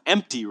half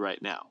empty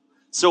right now.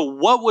 So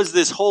what was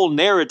this whole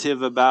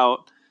narrative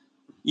about,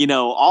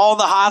 all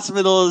the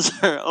hospitals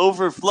are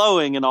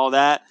overflowing and all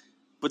that,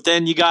 but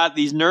then you got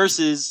these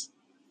nurses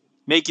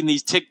making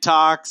these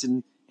TikToks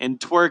and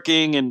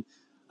twerking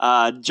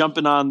and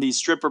jumping on these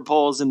stripper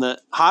poles in the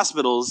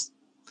hospitals.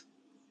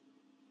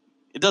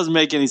 It doesn't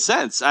make any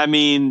sense. I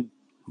mean,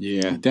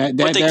 yeah, but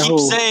they keep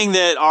saying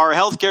that our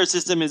healthcare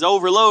system is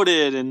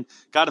overloaded and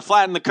got to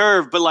flatten the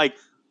curve, but like,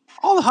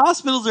 all the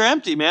hospitals are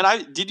empty,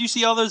 man. Did you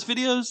see all those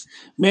videos?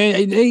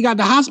 Man, they got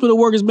the hospital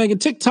workers making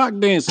TikTok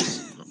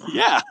dances.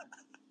 Yeah.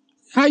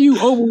 How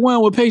you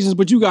overwhelmed with patients,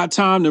 but you got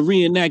time to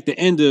reenact the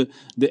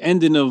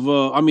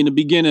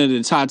beginning of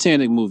the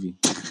Titanic movie?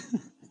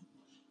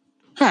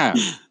 How?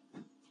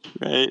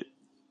 Right.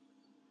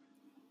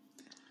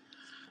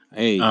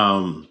 Hey.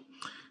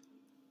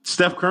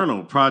 Steph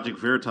Colonel, Project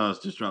Veritas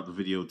just dropped a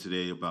video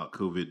today about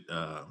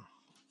COVID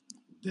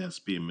deaths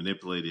being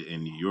manipulated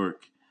in New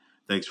York.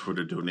 Thanks for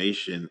the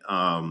donation.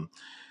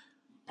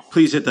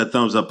 Please hit that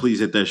thumbs up.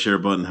 Please hit that share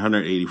button.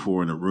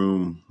 184 in the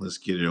room. Let's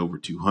get it over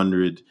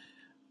 200.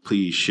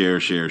 Please share.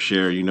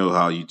 You know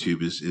how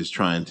YouTube is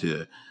trying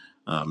to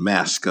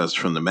mask us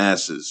from the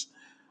masses.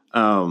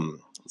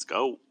 Let's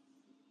go.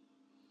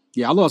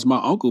 Yeah, I lost my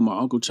uncle. My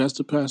Uncle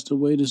Chester passed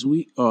away this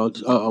week,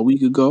 a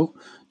week ago.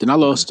 Then I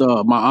lost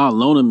my Aunt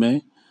Lona,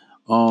 man.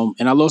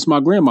 And I lost my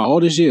grandma all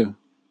this year.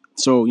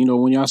 So,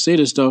 when y'all say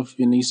this stuff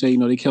and they say,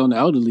 they killing the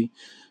elderly,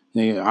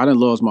 I done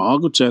lost my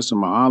Uncle Chester,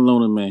 my Aunt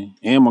Lona, man,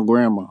 and my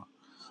grandma.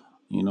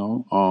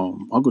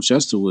 Uncle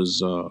Chester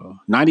was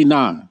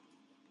 99.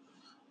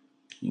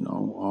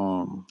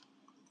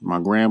 My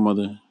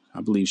grandmother,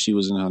 I believe she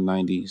was in her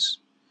 90s.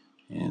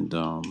 And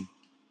Aunt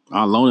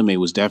Lona May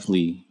was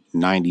definitely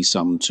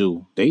 90-something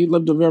too. They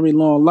lived a very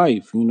long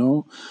life,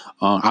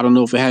 I don't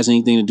know if it has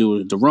anything to do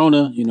with the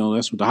Rona.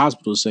 That's what the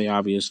hospitals say,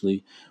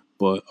 obviously.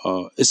 But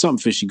it's something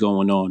fishy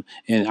going on,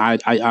 and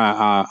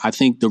I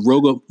think the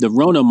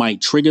Rona might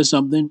trigger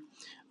something,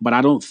 but I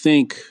don't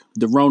think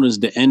the Rona's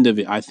the end of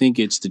it. I think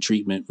it's the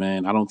treatment,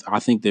 man. I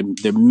think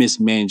they're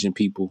mismanaging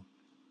people.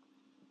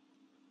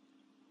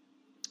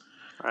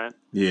 All right.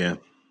 Yeah,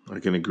 I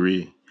can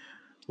agree.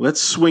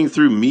 Let's swing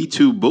through Me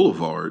Too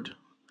Boulevard.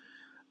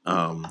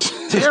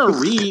 Tara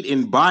Reid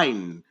and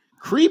Biden,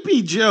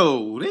 Creepy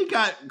Joe. They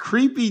got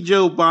Creepy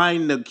Joe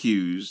Biden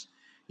accused.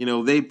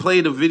 They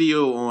played a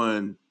video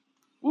on.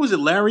 What was it,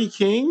 Larry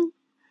King?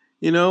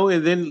 And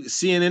then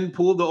CNN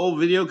pulled the old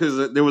video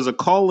because there was a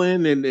call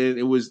in and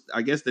it was,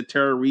 I guess, the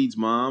Tara Reid's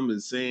mom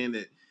is saying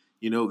that,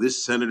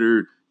 this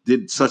senator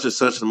did such and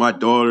such to my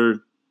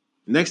daughter.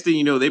 Next thing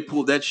you know, they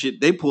pulled that shit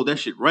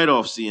right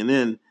off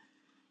CNN.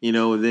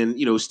 And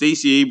then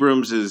Stacey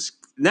Abrams is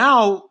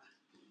now.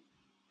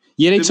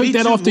 Yeah, they took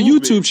that off the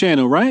YouTube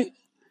channel, right?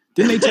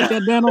 Didn't they take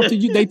that down off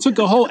the? They took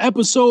a whole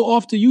episode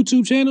off the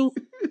YouTube channel.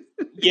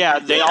 Yeah,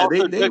 they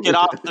took it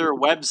off their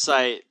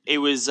website. It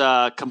was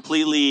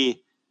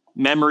completely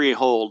memory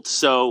hold,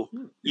 so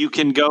you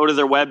can go to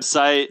their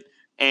website.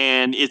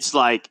 And it's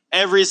like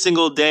every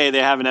single day they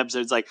have an episode.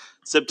 It's like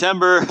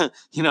September,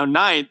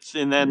 9th,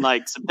 and then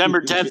like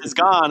September 10th is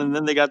gone, and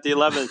then they got the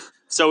 11th.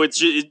 So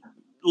it's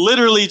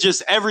literally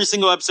just every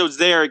single episode's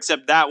there,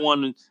 except that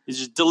one is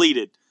just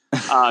deleted.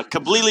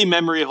 Completely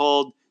memory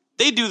hold.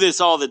 They do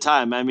this all the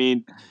time. I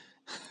mean,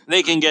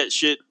 they can get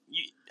shit.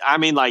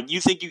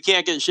 You think you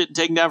can't get shit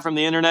taken down from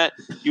the internet?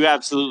 You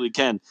absolutely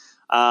can,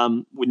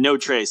 with no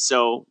trace.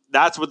 So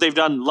that's what they've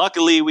done.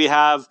 Luckily, we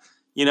have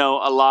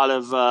a lot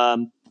of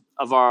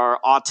our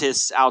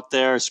autists out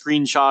there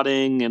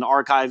screenshotting and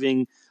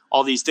archiving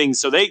all these things.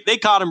 So they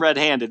caught him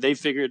red-handed. They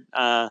figured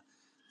that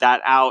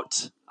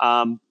out.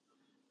 But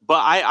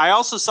I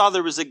also saw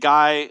there was a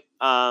guy,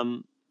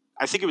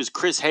 I think it was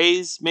Chris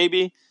Hayes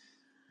maybe,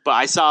 but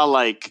I saw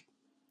like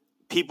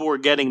people were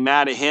getting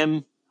mad at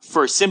him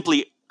for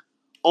simply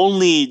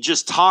only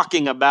just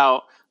talking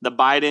about the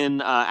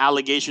Biden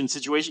allegation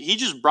situation. He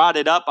just brought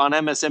it up on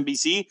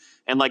MSNBC,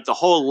 and like the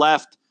whole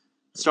left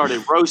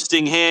started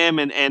roasting him,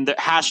 and the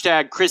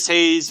hashtag Chris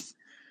Hayes,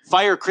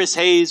 fire Chris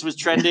Hayes was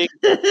trending.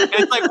 And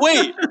it's like,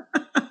 wait,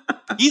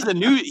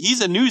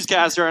 he's a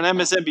newscaster on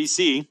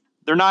MSNBC.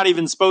 They're not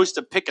even supposed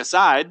to pick a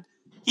side.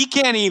 He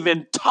can't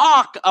even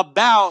talk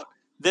about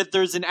that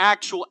there's an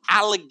actual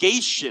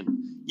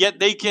allegation, yet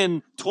they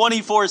can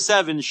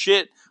 24/7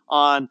 shit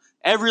on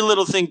every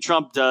little thing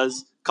Trump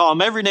does, call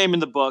him every name in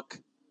the book.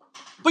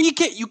 But you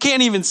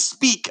can't even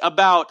speak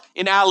about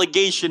an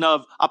allegation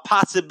of a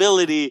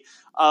possibility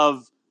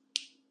of,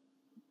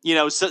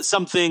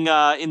 something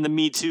in the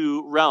Me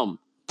Too realm.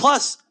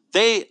 Plus,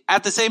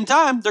 at the same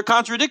time, they're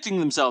contradicting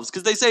themselves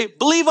because they say,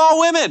 believe all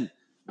women.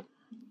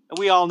 And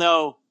we all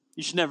know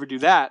you should never do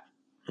that.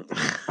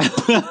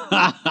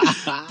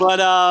 But,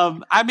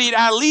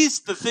 at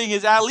least the thing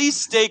is, at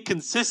least stay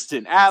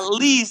consistent. At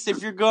least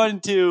if you're going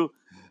to,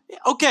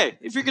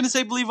 if you're going to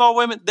say believe all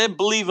women, then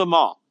believe them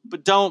all.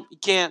 But you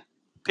can't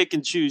pick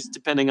and choose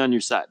depending on your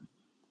side.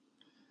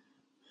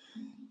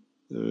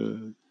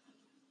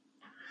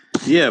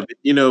 Yeah, but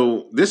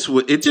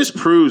it just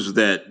proves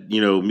that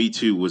Me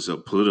Too was a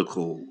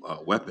political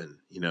weapon.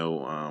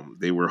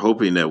 They were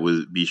hoping that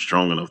would be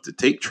strong enough to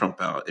take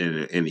Trump out,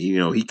 and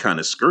he kind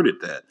of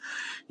skirted that.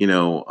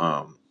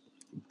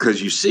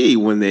 Because you see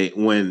when it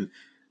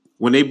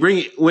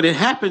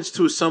happens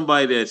to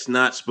somebody that's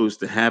not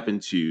supposed to happen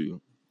to,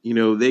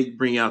 they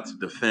bring out the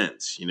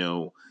defense.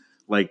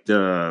 Like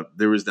there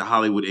was the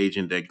Hollywood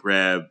agent that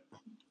grabbed,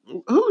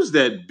 who's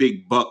that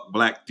big buck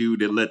black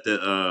dude that let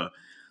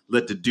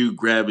the dude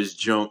grab his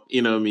junk,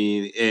 you know what I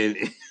mean? And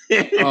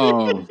you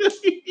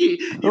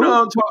know what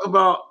I'm talking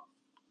about?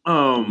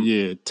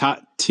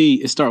 T.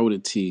 It started with a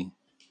T.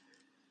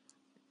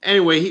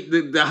 Anyway,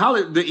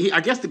 I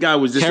guess the guy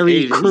was just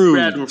Terry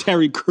Crews.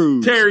 Terry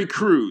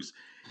Crews.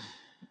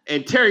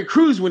 And Terry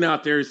Crews went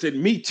out there and said,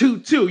 "Me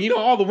too."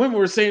 All the women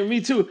were saying "Me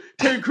too."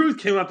 Terry Crews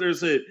came out there and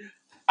said,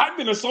 "I've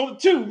been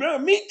assaulted too,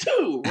 man. Me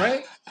too."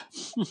 Right?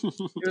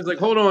 It was like,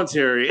 hold on,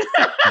 Terry.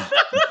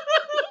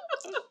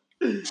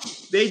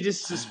 They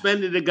just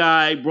suspended the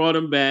guy, brought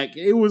him back.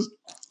 They wasn't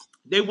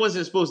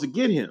supposed to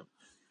get him.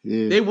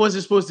 Yeah. They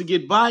wasn't supposed to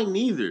get Biden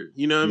either.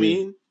 You know what I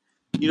mean?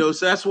 So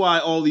that's why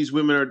all these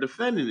women are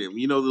defending him.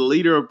 The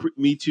leader of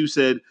Me Too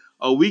said,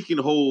 we can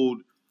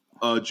hold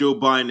Joe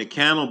Biden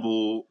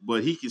accountable,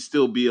 but he can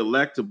still be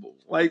electable.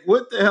 Like,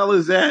 what the hell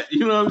is that?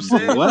 You know what I'm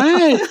saying?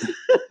 What?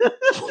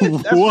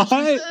 What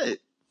she said.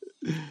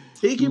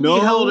 He can be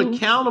held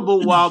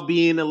accountable while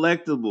being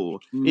electable.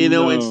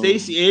 And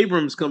Stacey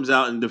Abrams comes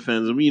out and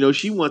defends him.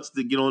 She wants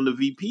to get on the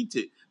VP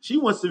she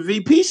wants the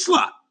VP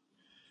slot.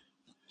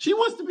 She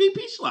wants the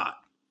VP slot.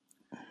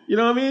 You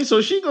know what I mean?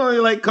 So she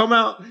going to come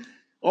out,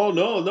 oh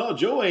no,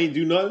 Joe ain't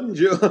do nothing.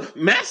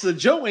 Master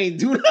Joe ain't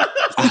do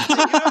nothing. You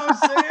know what I'm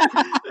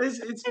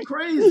saying? It's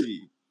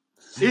crazy.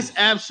 It's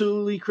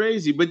absolutely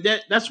crazy. But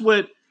that's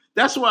why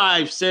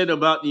I've said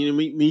about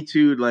Me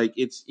Too. Like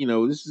this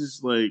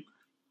is like,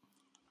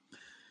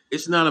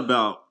 it's not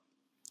about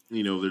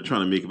they're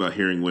trying to make about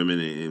hearing women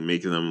and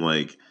making them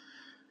like.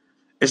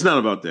 It's not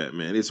about that,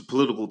 man. It's a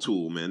political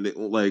tool, man.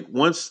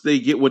 Once they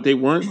get what they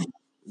want,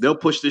 they'll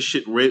push this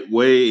shit right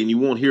way, and you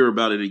won't hear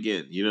about it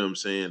again. You know what I'm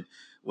saying?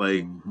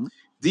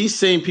 These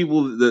same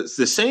people, the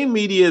same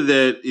media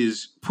that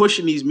is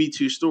pushing these Me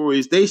Too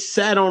stories, they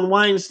sat on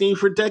Weinstein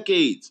for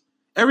decades.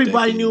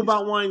 Everybody knew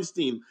about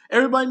Weinstein.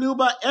 Everybody knew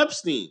about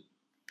Epstein.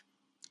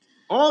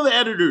 All the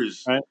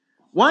editors. Right.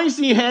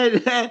 Weinstein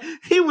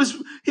he was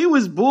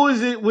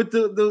bullshit with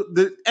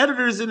the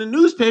editors in the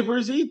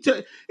newspapers. He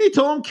told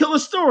them kill a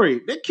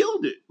story. They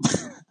killed it.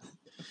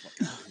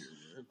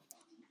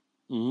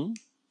 Mm-hmm.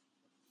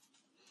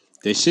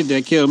 The shit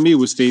that killed me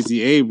was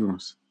Stacey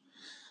Abrams.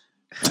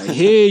 I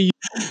hear you.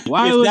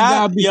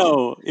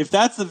 If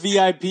that's the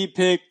VIP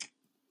pick,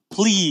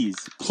 Please.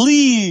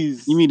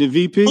 You mean the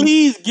VP?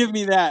 Please give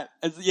me that.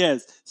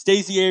 Yes,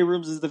 Stacey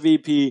Abrams is the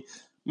VP.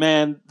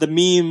 Man, the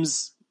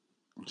memes.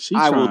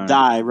 I will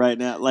die right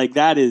now. Like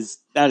that is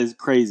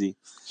crazy.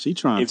 She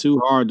trying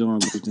too hard during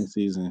boosting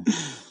season.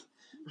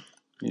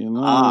 You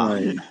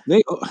know,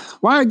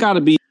 why it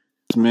gotta be,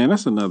 man?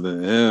 That's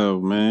another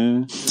L,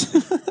 man.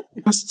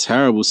 That's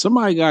terrible.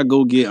 Somebody gotta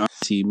go get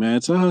Auntie, man.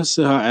 Tell her to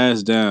sit her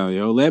ass down,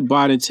 yo. Let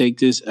Biden take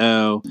this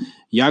L.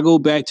 Y'all go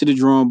back to the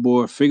drawing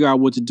board. Figure out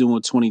what to do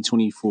in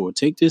 2024.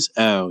 Take this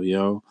L,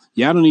 yo.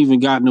 Y'all don't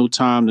even got no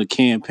time to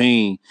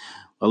campaign.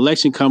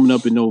 Election coming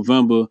up in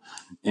November,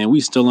 and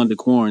we still under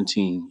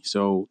quarantine.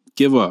 So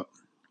give up.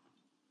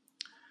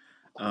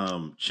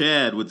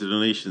 Chad with the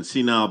donation.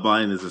 Senile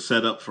Biden is a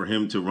setup for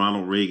him to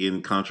Ronald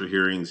Reagan Contra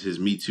hearings, his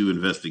Me Too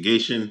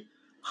investigation.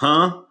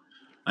 Huh?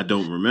 I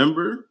don't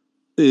remember.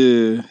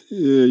 Yeah,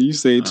 you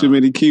say too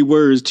many key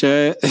words,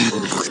 Chad.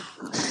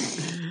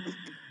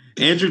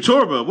 Andrew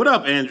Torba. What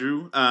up,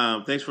 Andrew?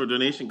 Thanks for a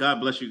donation. God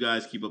bless you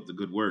guys. Keep up the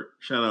good work.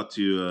 Shout out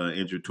to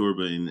Andrew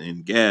Torba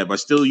and Gab. I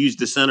still use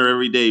the center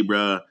every day,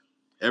 bruh.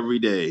 Every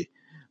day.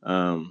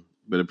 But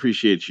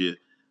appreciate you.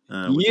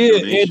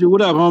 Andrew,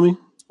 what up, homie?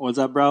 What's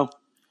up, bro?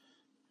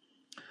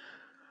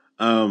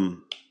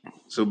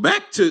 So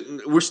back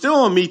to, we're still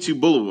on Me Too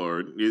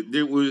Boulevard.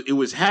 It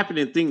was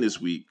happening thing this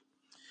week.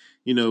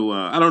 You know,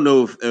 I don't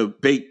know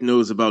if Bake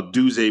knows about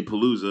Duze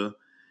Palooza.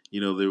 You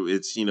know,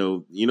 it's,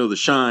 the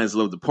Shines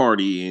love the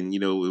party, and,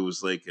 it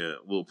was like a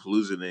little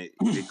palooza. And they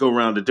go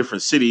around to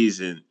different cities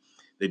and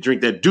they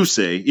drink that Duce.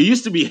 It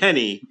used to be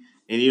Henny,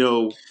 and,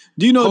 Do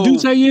you know what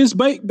Duce is,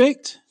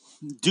 Baked?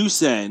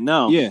 Duce,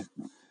 no. Yeah.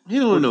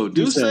 You don't know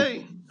Duce?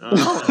 I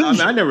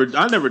never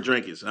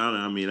drank it. So I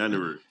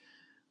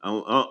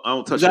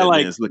don't touch that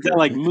man's liquor. Is that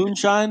like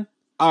moonshine?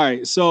 All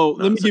right, so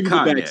let me give you the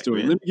backstory.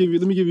 Man.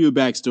 Let me give you a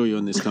backstory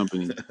on this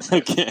company.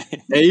 Okay.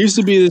 There used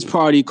to be this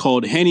party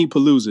called Henny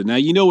Palooza. Now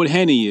you know what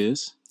Henny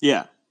is.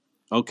 Yeah.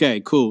 Okay,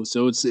 cool.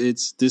 So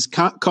it's this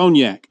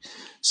cognac.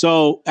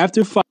 So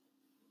after 5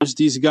 years,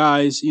 these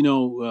guys,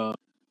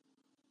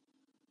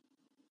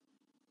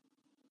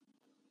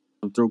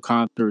 throw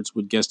concerts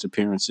with guest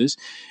appearances,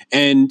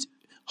 and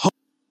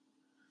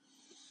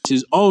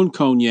his own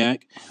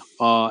cognac,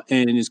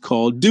 and it's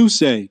called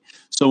Duce.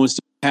 So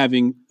instead of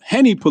having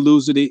Henny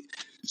Palooza, they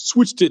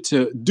switched it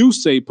to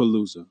Duce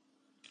Palooza.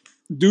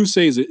 Duce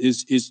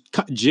is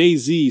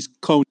Jay-Z's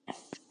cognac.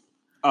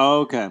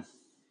 Oh, okay.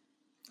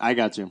 I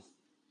got you.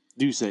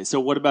 Duce. So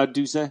what about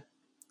Duce?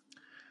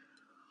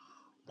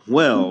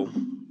 Well,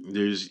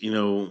 there's,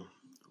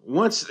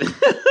 once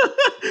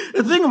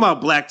the thing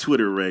about Black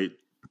Twitter, right?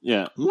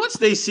 Yeah. Once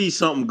they see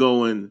something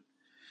going,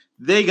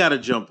 they got to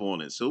jump on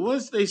it. So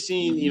once they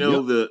seen,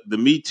 the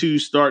Me Too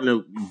starting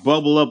to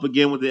bubble up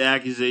again with the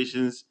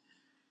accusations,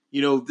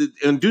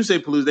 and Duce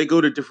Palooza, they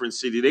go to different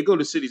cities. They go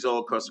to cities all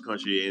across the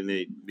country, and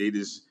they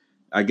just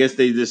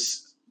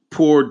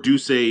pour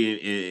Duce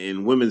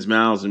in women's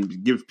mouths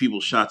and give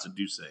people shots of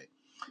Duce.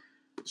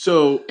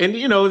 So, and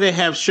they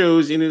have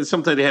shows, and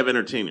sometimes they have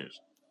entertainers.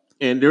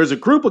 And there's a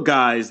group of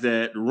guys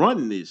that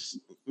run this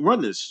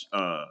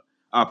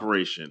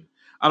operation.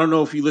 I don't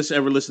know if you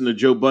ever listen to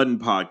Joe Budden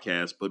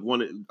podcast, but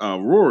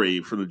Rory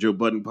from the Joe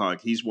Budden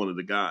podcast, he's one of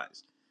the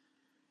guys.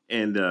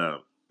 And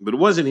but it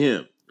wasn't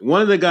him.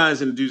 One of the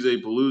guys in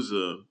Duce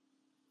Palooza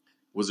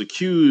was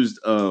accused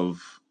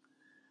of,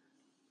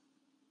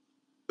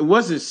 it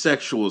wasn't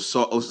sexual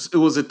assault, it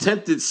was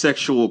attempted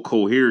sexual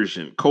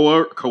coercion.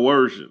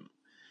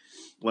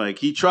 Like,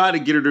 he tried to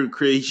get her to the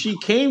crib. She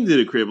came to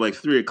the crib like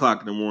 3:00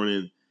 in the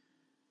morning.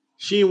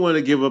 She didn't want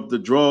to give up the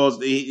draws.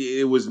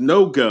 It was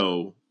no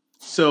go.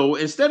 So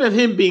instead of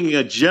him being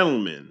a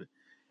gentleman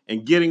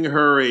and getting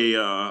her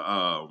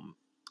a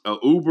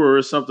Uber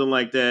or something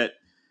like that,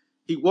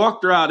 he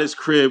walked her out his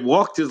crib,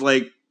 walked his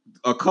like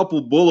a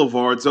couple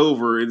boulevards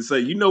over and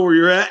said, "You know where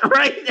you're at,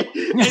 right?"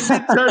 And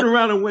then turned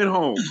around and went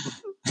home.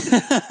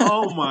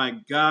 Oh my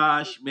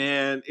gosh,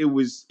 man. It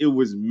was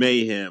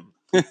mayhem.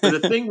 But the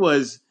thing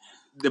was,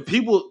 the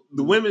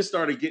women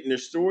started getting their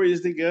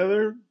stories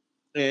together,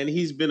 and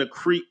he's been a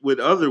creep with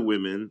other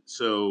women.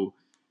 So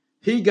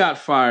he got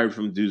fired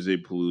from Duce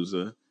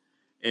Palooza.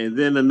 And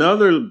then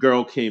another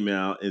girl came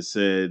out and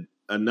said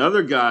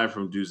another guy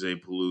from Duce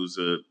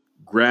Palooza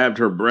grabbed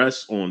her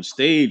breasts on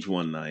stage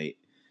one night,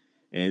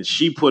 and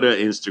she put her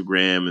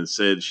Instagram and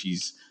said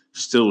she's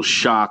still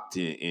shocked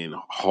and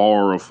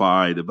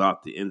horrified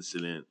about the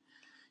incident.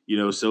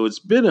 So it's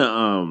been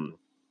a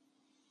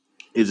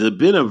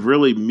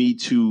really Me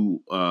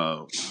Too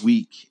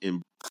week.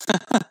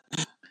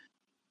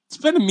 It's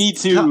been a Me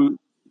Too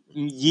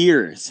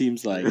year, it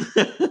seems like.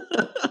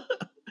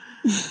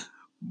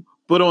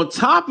 But on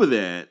top of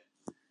that,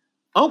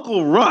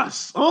 Uncle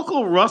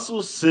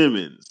Russell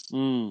Simmons,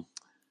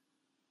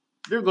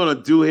 they're going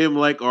to do him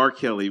like R.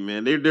 Kelly,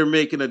 man. They're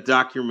making a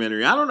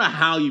documentary. I don't know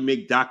how you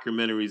make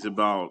documentaries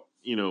about,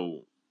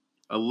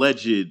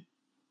 alleged,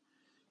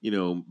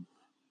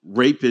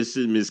 rapists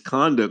and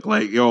misconduct.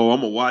 Like, I'm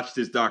going to watch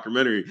this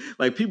documentary.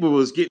 Like, people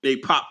was getting their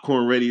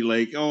popcorn ready,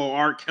 like, oh,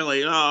 R.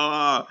 Kelly,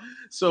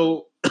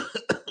 So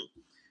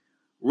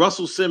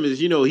Russell Simmons,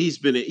 he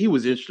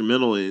was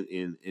instrumental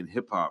in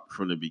hip hop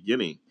from the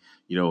beginning,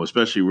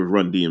 especially with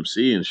Run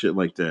DMC and shit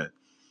like that.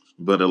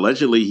 But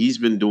allegedly, he's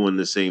been doing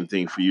the same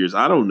thing for years.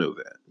 I don't know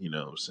that. You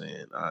know what I'm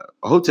saying?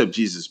 Hotep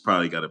Jesus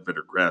probably got a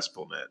better grasp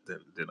on that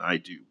than I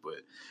do.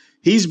 But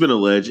he's been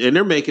alleged, and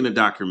they're making a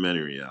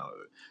documentary out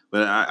of it.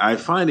 But I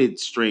find it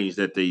strange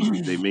that they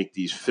make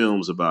these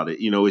films about it.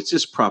 It's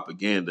just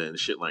propaganda and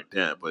shit like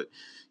that. But,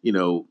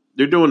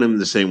 they're doing them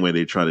the same way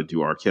they try to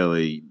do R.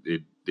 Kelly.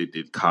 They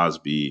did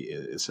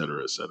Cosby, et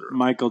cetera, et cetera.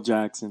 Michael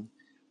Jackson.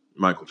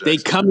 They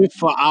coming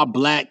for our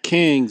black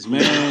kings,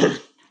 man.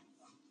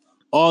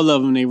 All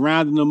of them, they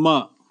rounding them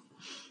up.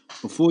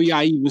 Before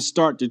y'all even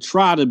start to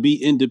try to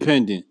be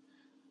independent,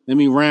 let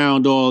me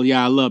round all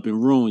y'all up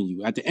and ruin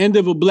you. At the end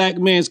of a black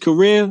man's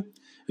career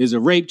is a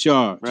rape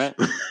charge. Right.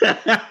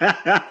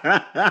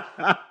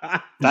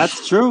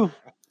 That's true.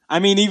 I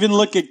mean, even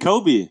look at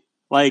Kobe.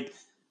 Like,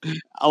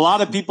 a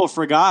lot of people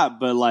forgot,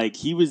 but like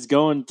he was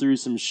going through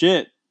some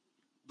shit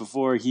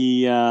before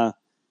he,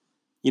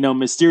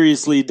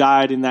 mysteriously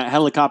died in that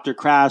helicopter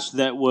crash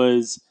that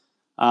was,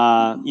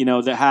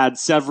 that had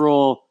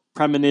several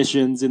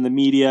premonitions in the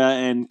media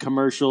and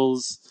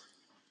commercials,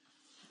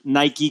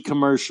 Nike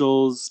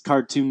commercials,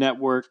 Cartoon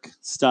Network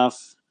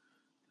stuff.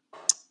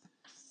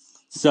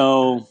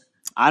 So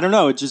I don't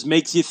know. It just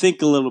makes you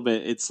think a little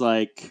bit. It's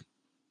like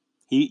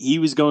he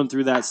was going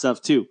through that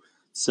stuff too.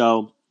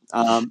 So,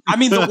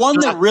 the one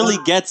that really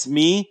gets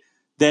me,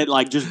 that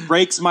like just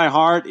breaks my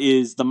heart,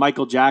 is the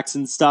Michael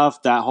Jackson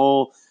stuff, that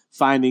whole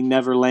Finding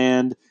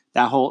Neverland.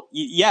 That whole,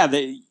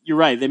 you're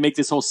right. They make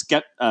this whole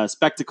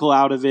spectacle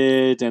out of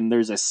it, and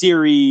there's a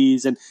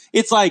series, and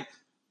it's like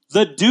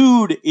the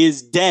dude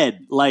is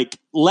dead. Like,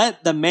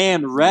 let the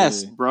man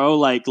rest, bro.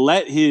 Like,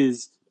 let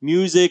his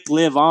music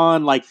live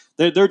on. Like,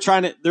 they're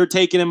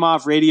taking him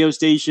off radio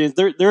stations.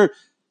 They're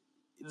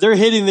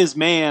hitting this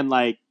man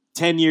like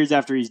 10 years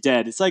after he's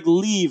dead. It's like,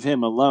 leave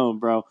him alone,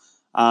 bro.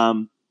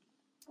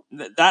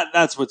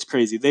 That's what's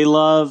crazy. They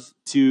love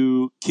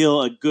to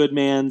kill a good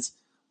man's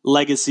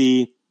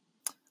legacy.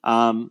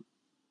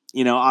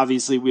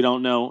 Obviously we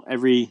don't know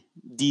every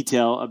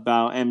detail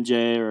about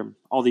MJ or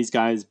all these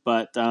guys,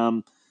 but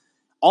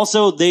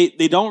also they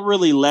don't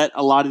really let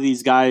a lot of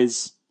these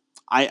guys,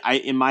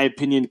 I in my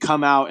opinion,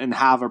 come out and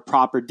have a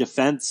proper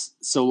defense.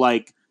 So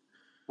like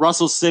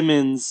Russell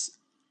Simmons,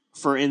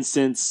 for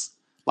instance,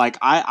 like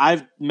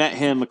I've met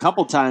him a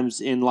couple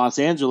times in Los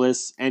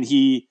Angeles, and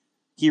he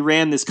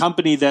ran this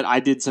company that I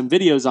did some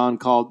videos on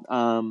called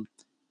ADD.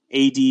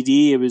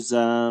 It was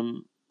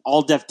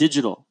All Deaf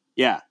Digital.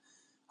 Yeah.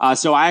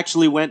 So I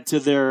actually went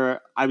to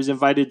I was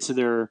invited to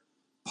their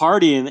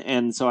party,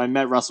 and so I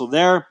met Russell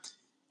there,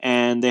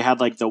 and they had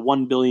like the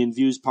 1 billion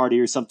views party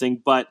or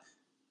something. But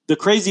the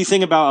crazy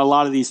thing about a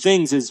lot of these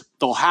things is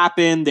they'll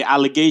happen, the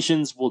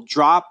allegations will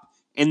drop,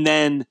 and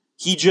then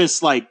he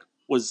just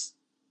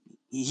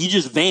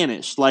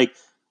vanished. Like,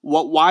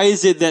 why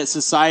is it that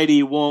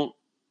society won't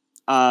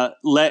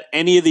let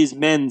any of these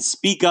men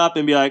speak up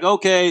and be like,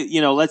 okay,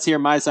 let's hear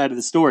my side of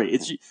the story?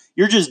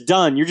 You're just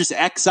done. You're just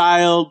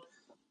exiled.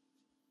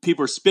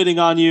 People are spitting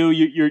on you.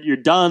 You're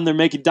done. They're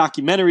making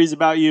documentaries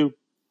about you.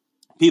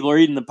 People are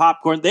eating the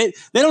popcorn. They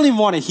don't even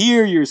want to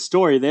hear your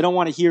story. They don't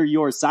want to hear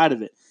your side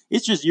of it.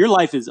 It's just your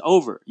life is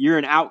over. You're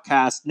an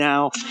outcast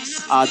now.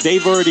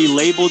 They've already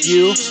labeled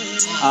you. Like,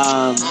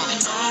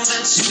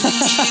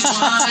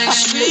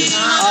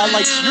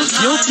 you're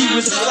guilty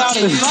without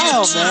a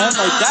trial, man.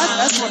 Like,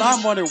 that's what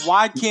I'm wondering.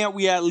 Why can't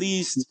we at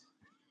least,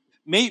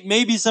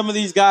 maybe some of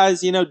these guys,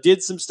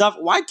 did some stuff.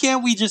 Why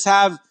can't we just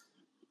have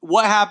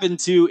what happened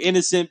to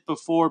innocent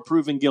before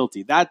proven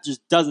guilty? That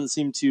just doesn't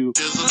seem to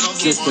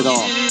exist at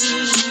all.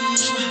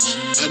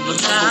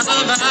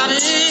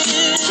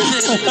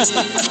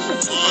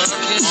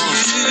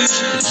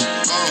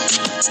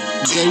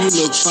 Girl, you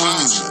look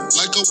fine.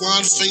 Like a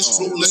wine face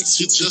Rolex,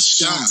 you just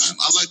shine.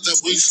 I like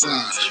that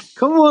waistline.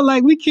 Come on,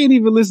 like, we can't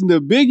even listen to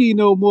Biggie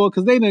no more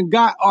because they done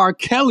got R.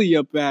 Kelly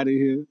up out of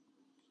here.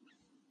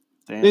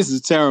 Damn. This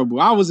is terrible.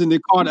 I was in the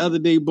car the other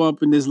day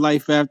bumping this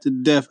Life After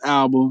Death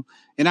album,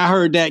 and I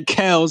heard that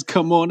Kells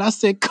come on. I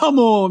said, come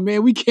on,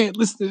 man. We can't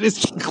listen to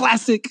this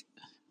classic.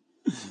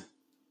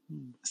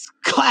 It's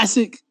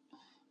classic.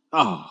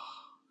 Oh.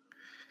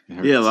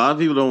 Yeah, a lot of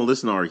people don't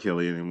listen to R.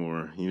 Kelly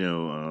anymore.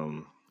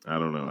 I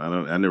don't know.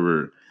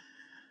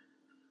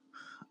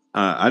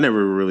 I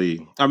never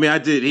really. I mean, I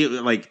did.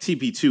 Like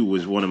TP2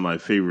 was one of my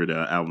favorite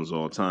albums of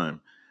all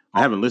time. I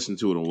haven't listened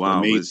to it in a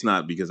while, but it's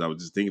not because I was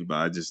just thinking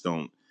about it. I just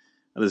don't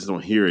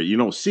hear it. You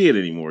don't see it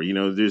anymore.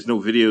 There's no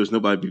videos.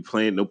 Nobody be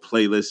playing. No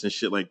playlists and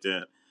shit like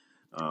that.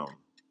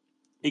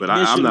 But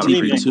I'm not a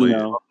freak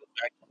player.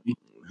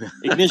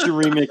 Ignition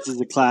Remix is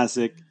a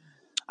classic.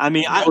 I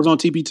mean, I was on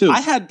TP2.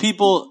 I had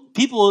people,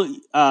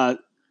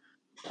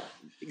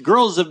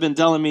 girls have been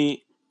telling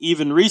me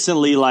even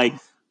recently, like,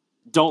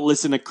 don't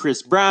listen to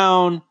Chris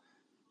Brown,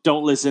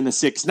 don't listen to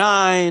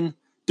 6ix9ine,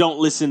 don't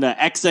listen to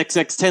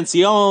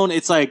XXXTentacion.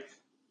 It's like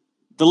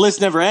the list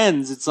never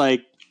ends. It's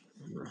like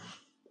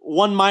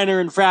one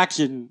minor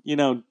infraction,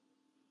 don't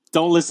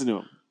listen to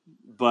him.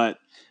 But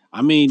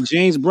I mean,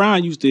 James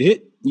Brown used to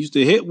hit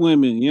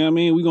women. You know what I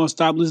mean? We gonna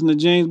stop listening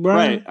to James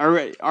Brown?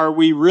 Right. Are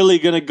we really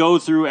gonna go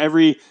through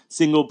every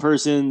single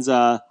person's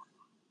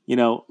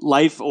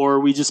life, or are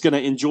we just gonna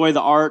enjoy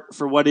the art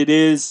for what it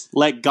is?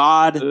 Let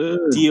God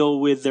deal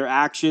with their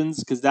actions,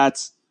 because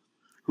that's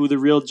who the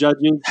real judge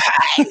is.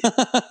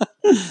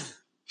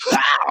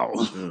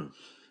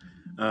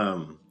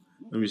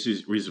 Let me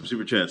read some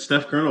super chats.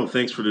 Steph Colonel,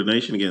 thanks for the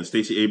donation again.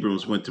 Stacey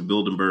Abrams went to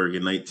Bilderberg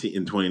in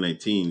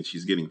 2019.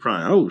 She's getting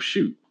prime. Oh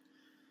shoot,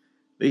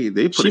 they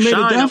put a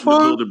shine up in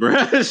Bilderberg.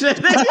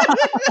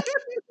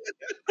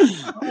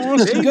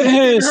 Go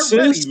ahead,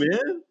 sis. Ready,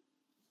 man.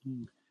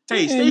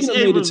 Hey, Stacey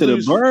Abrams to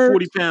the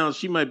 40 pounds.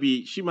 She might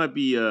be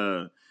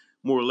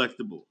more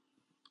electable.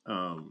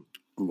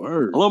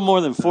 Word. A little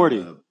more than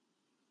 40.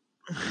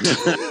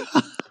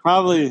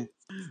 Probably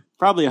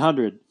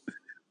 100.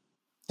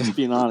 Just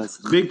being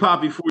honest. Big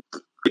Poppy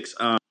 46.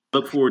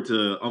 Look forward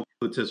to Uncle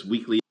Hotep's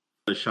weekly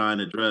Shine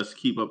address.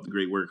 Keep up the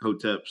great work,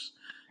 Hoteps.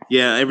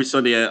 Yeah, every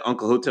Sunday at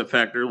Uncle Hotep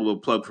Factor. A little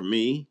plug for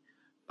me.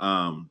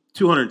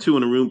 202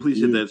 in the room.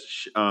 Please hit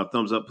that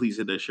thumbs up. Please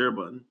hit that share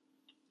button.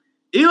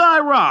 Eli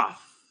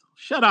Roth.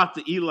 Shout out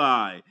to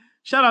Eli.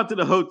 Shout out to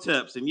the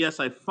Hoteps. And yes,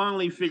 I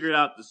finally figured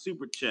out the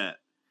super chat.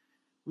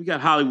 We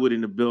got Hollywood in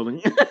the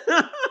building.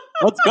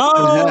 Let's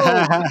go.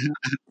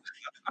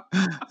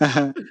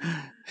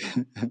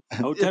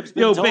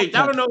 Yo, Bake,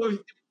 I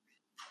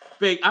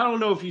don't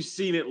know if you've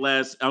seen it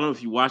last. I don't know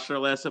if you watched our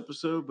last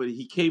episode, but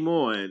he came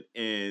on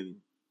and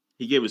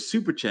he gave a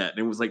super chat and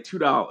it was like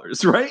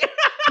 $2, right?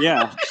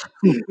 Yeah.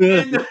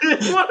 And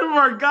one of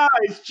our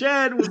guys,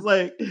 Chad, was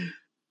like,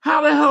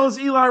 "How the hell is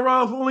Eli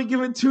Roth only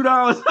giving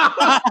 $2?"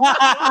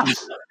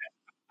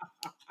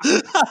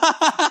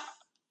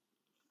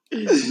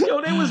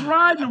 Yo, they was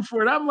riding him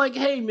for it. I'm like,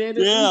 hey man,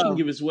 you can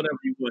give us whatever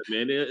you want,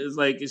 man. It's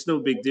like it's no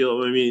big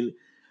deal. I mean,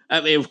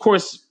 of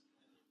course,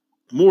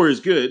 more is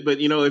good, but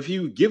if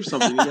you give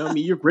something,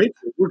 you're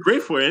grateful. We're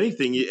grateful for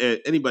anything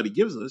anybody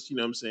gives us. You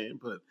know what I'm saying?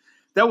 But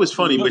that was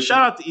funny. But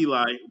shout out to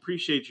Eli.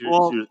 Appreciate your.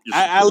 Well, your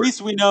at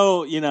least we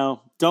know.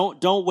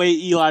 Don't wait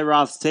Eli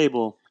Roth's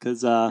table,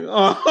 because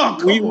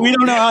we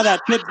don't know how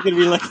that tip's gonna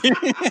be looking.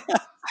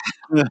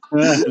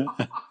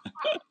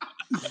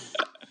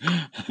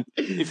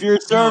 If you're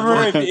a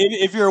server,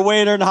 if you're a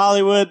waiter in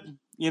Hollywood,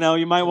 you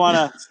might want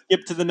to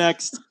skip to the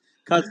next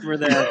customer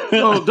there.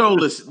 Don't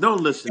listen.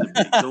 Don't listen to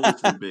Big. Don't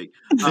listen to Big.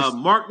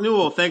 Mark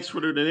Newell, thanks for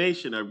the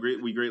donation.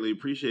 We greatly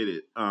appreciate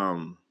it.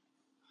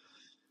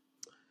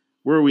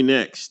 Where are we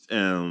next?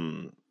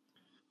 Aliens,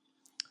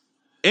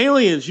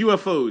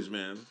 UFOs,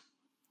 man.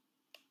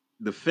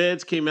 The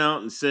feds came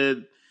out and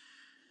said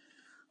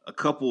a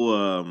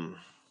couple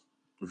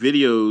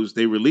videos.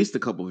 They released a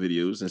couple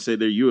videos and said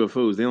they're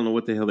UFOs. They don't know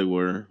what the hell they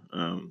were.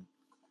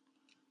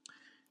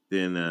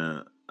 Then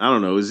I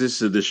don't know. Is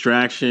this a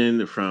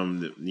distraction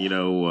from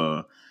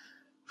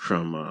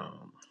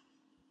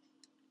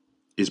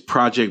is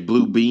Project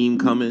Blue Beam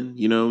coming?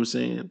 You know what I'm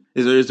saying?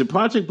 Is it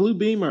Project Blue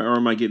Beam or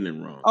am I getting it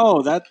wrong? Oh,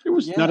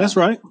 no, that's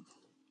right.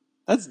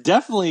 That's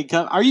definitely.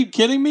 Are you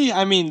kidding me?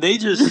 I mean, they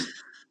just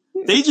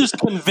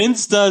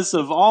convinced us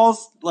of all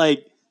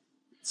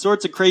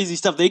sorts of crazy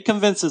stuff. They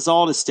convinced us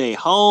all to stay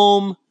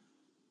home.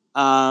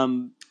 They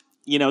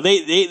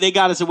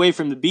got us away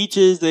from the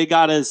beaches. They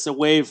got us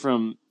away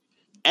from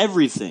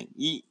everything.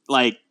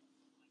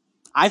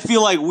 I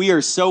feel like we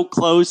are so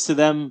close to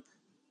them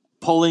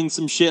pulling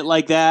some shit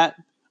like that.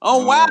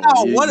 Oh wow!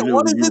 Yeah,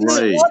 what is in this?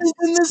 right. What is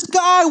in the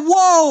sky?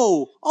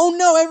 Whoa! Oh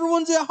no!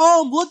 Everyone's at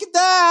home. Look at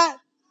that.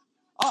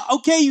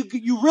 Okay,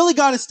 you really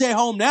got to stay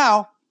home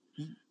now.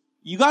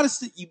 You got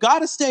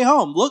to stay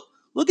home.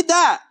 Look at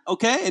that.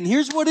 Okay, and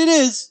here's what it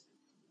is,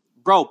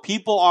 bro.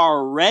 People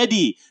are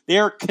ready. They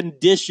are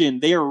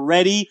conditioned. They are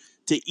ready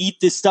to eat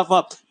this stuff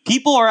up.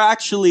 People are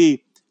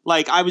actually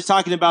I was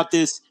talking about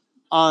this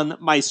on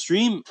my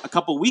stream a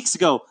couple weeks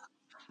ago.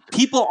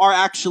 People are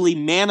actually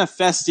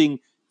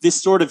manifesting this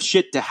sort of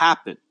shit to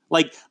happen.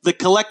 The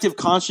collective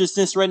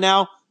consciousness right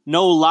now,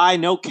 no lie,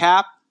 no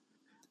cap.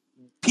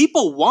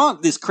 People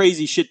want this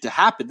crazy shit to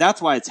happen.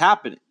 That's why it's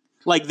happening.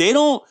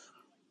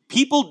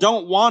 People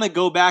don't want to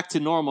go back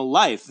to normal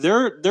life.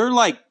 They're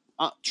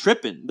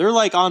tripping. They're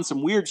on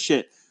some weird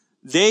shit.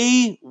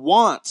 They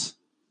want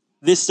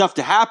this stuff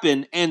to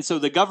happen. And so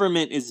the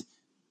government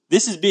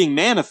this is being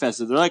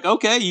manifested. They're like,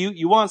 okay,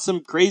 you want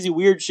some crazy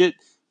weird shit,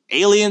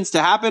 aliens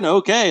to happen?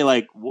 Okay,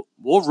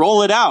 we'll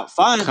roll it out.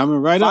 Fine.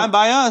 Coming right Fine up.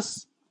 by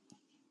us.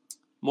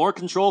 More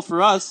control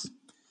for us.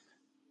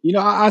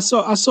 I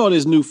saw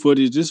this new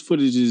footage. This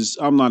footage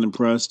I'm not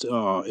impressed.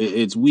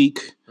 It's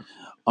weak.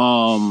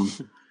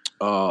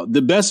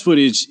 The best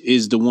footage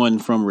is the one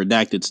from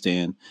Redacted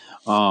Stan.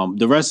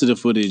 The rest of the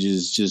footage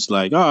is just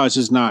it's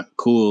just not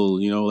cool.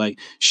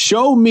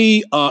 Show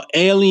me a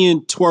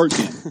alien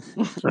twerking.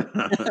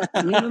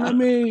 You know what I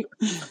mean?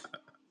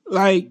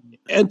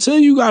 until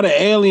you got an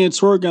alien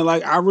twerking,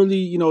 like I really,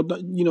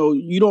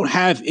 you don't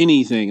have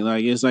anything.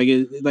 Like it's like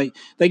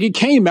it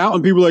came out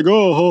and people were like,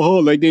 oh, ho, ho,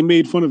 like they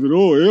made fun of it.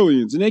 Oh,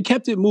 aliens, and they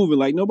kept it moving.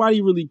 Like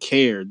nobody really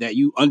cared that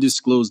you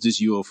undisclosed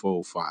this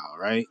UFO file,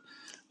 right?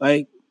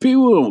 Like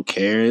people don't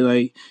care.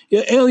 Like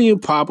your alien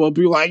pop up,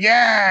 people like,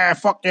 yeah,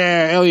 fuck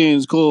yeah,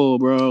 aliens, cool,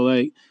 bro.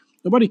 Like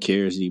nobody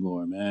cares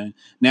anymore, man.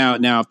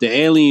 Now, if the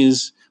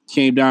aliens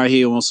came down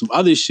here on some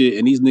other shit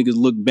and these niggas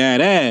look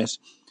badass.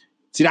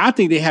 See, I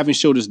think they haven't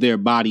showed us their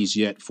bodies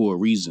yet for a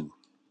reason.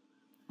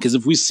 Because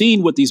if we've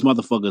seen what these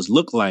motherfuckers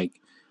look like,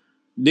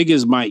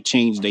 niggas might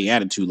change their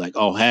attitude. Like,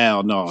 oh,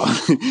 hell no.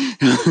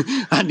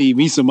 I need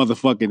me some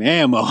motherfucking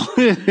ammo.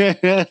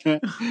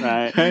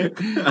 Right.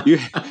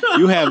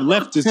 You have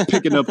leftists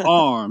picking up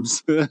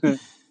arms.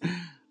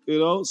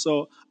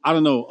 So I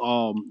don't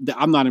know.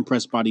 I'm not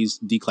impressed by these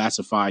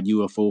declassified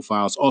UFO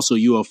files. Also,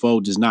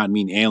 UFO does not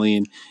mean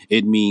alien.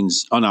 It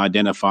means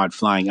unidentified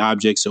flying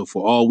object. So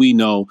for all we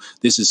know,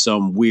 this is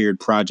some weird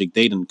project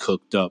they done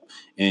cooked up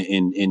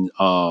in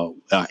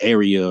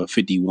Area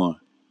 51.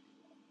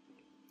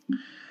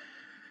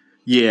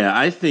 Yeah,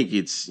 I think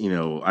it's,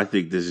 I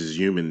think this is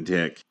human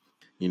tech,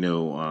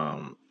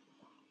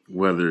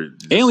 whether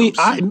alien,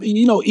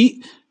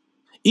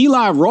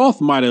 Eli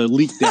Roth might have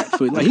leaked that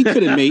footage. Like he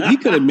could have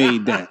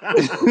made that.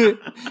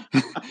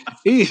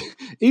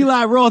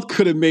 Eli Roth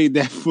could have made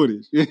that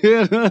footage.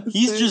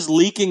 He's just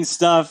leaking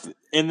stuff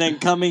and then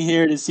coming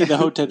here to see the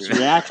Hotep's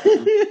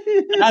reaction.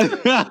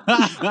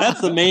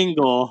 That's the main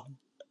goal.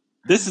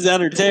 This is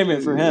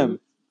entertainment for him.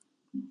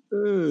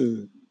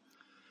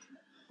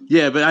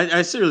 Yeah, but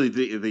I certainly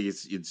think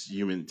it's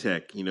human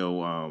tech.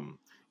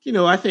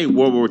 I think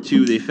World War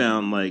II they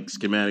found like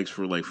schematics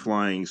for like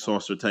flying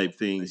saucer type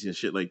things and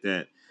shit like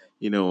that.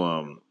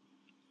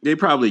 They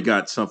probably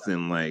got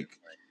something like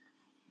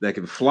that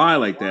can fly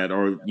like that,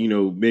 or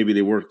maybe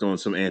they worked on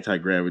some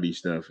anti-gravity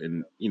stuff,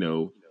 and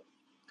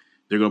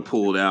they're gonna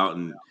pull it out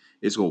and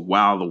it's gonna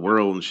wow the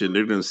world and shit. And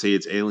they're gonna say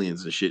it's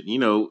aliens and shit.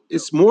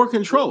 It's more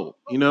control.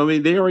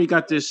 They already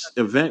got this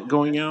event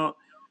going out,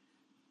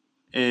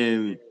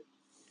 and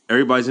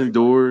everybody's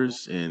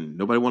indoors and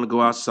nobody want to go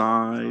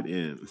outside.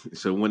 And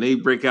so when they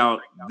break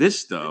out this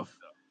stuff,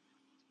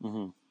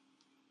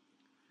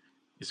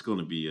 it's going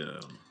to be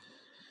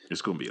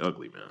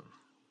ugly, man.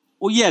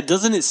 Well, yeah.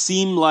 Doesn't it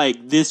seem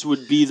like this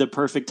would be the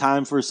perfect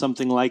time for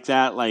something like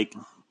that? Like,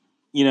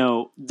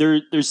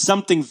 there's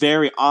something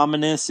very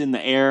ominous in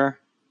the air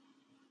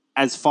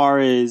as far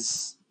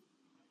as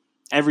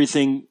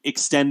everything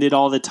extended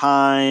all the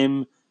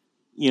time.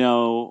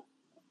 We're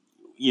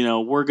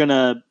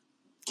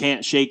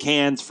can't shake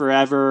hands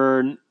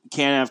forever,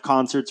 can't have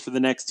concerts for the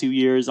next 2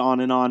 years,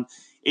 on and on.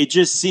 It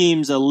just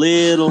seems a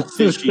little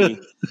fishy.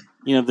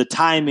 The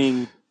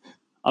timing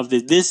of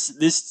this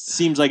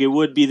seems like it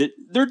would be that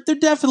they're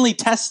definitely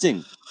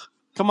testing.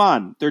 Come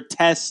on, they're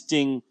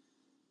testing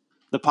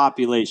the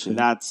population.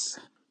 That's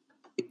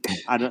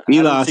I don't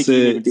think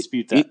you can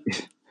dispute that.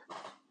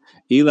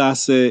 Eli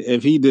said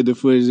if he did the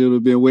footage, it would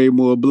have been way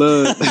more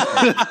blood.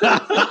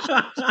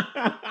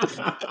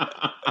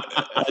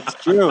 That's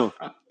true.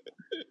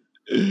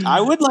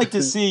 I would like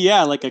to see,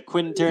 like a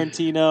Quentin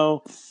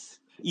Tarantino,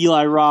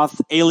 Eli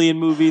Roth alien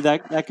movie.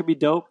 That could be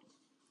dope.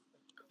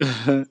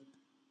 Could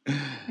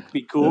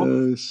be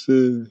cool.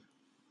 Shit.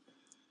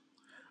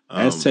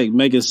 Aztec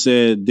Mega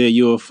said their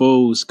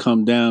UFOs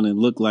come down and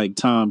look like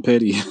Tom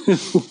Petty.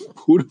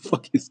 Who the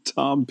fuck is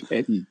Tom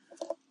Petty?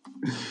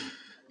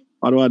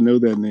 Why do I know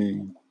that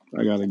name?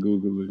 I gotta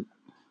Google it.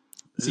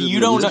 See,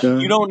 you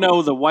don't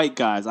know the white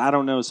guys. I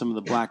don't know some of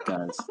the black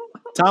guys.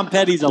 Tom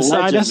Petty's a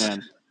legend,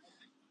 man.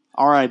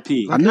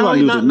 R.I.P. I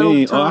knew the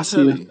name. I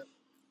see.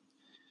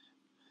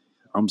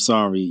 I'm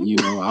sorry,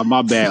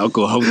 my bad,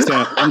 Uncle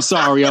Hotep. I'm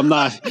sorry, I'm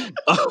not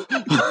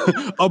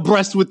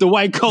abreast with the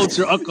white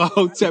culture, Uncle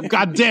Hotep.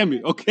 God damn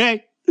it,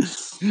 okay?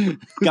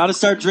 Got to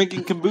start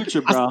drinking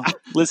kombucha, bro.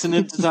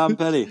 Listening to Tom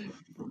Petty.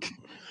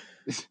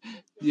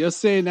 You're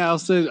saying now,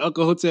 said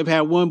Uncle Hotep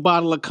had one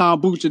bottle of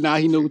kombucha, now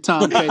he knows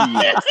Tom Petty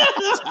is.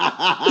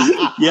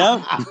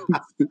 Yep.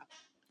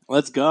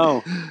 Let's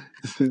go.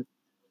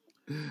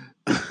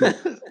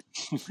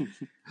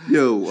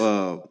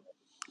 Yo,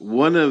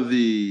 one of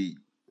the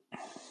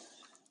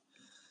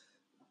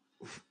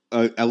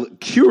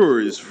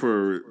cures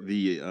for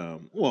the I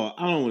don't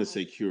want to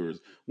say cures.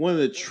 One of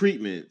the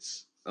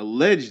treatments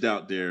alleged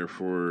out there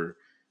for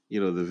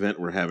the event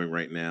we're having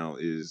right now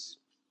is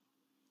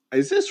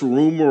this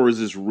rumor or is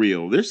this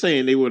real? They're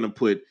saying they want to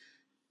put,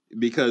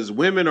 because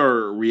women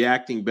are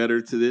reacting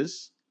better to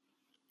this,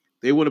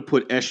 they want to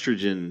put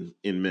estrogen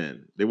in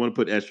men. They want to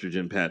put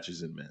estrogen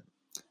patches in men.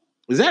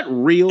 Is that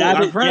real?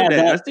 I've heard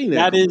that. I've seen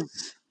that.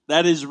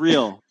 That is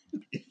real.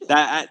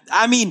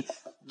 I mean,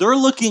 they're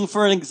looking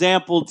for an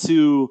example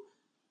to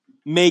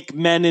make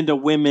men into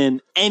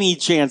women any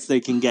chance they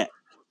can get.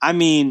 I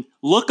mean,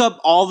 look up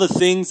all the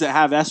things that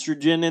have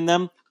estrogen in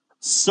them.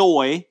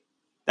 Soy,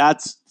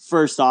 that's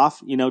first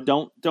off.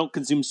 Don't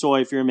consume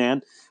soy if you're a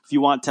man. If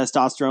you want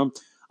testosterone,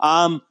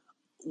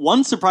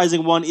 one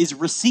surprising one is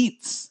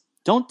receipts.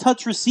 don't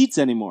touch receipts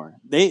anymore.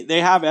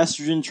 They have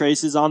estrogen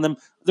traces on them.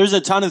 There's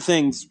a ton of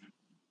things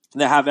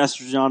that have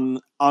estrogen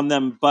on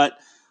them, but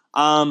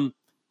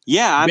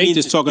yeah, I mean,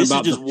 just talking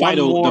about the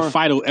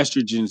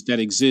phytoestrogens that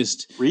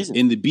exist reason.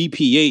 in the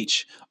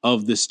BPH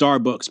of the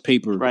Starbucks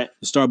paper, right?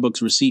 The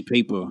Starbucks receipt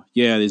paper.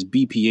 Yeah, there's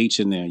BPH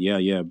in there.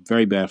 Yeah,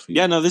 very bad for you.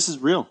 Yeah, no, this is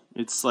real.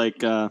 It's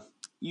like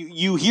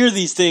you hear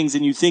these things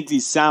and you think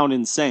these sound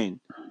insane,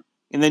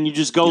 and then you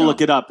just go look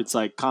it up. It's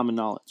like common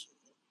knowledge.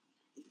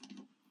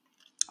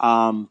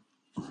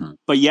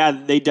 But yeah,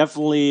 they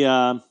definitely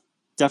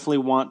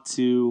want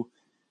to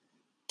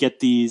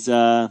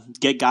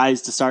get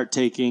guys to start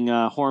taking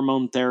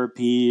hormone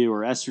therapy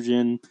or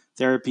estrogen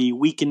therapy,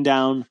 weaken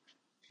down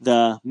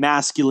the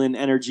masculine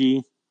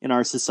energy in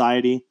our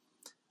society.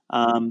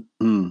 I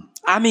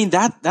mean,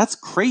 that's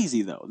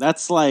crazy though.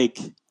 That's like,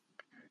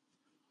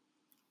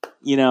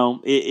 you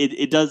know,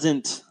 it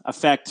doesn't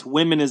affect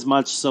women as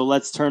much. So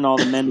let's turn all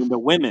the men into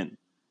women.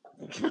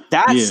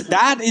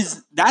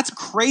 That's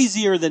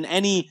crazier than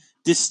any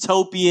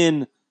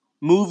dystopian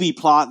movie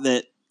plot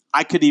that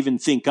I could even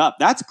think up.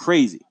 That's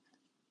crazy.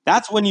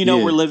 That's when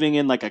we're living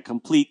in like a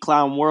complete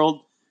clown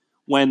world,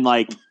 when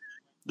like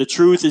the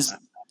truth is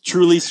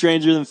truly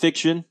stranger than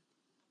fiction.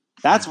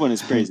 That's when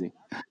it's crazy.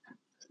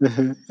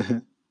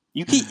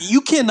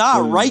 You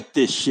cannot write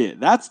this shit.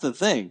 That's the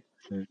thing.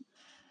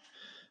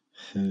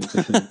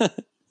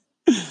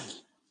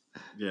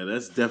 Yeah,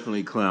 that's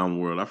definitely Clown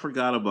World. I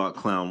forgot about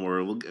Clown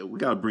World. We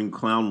got to bring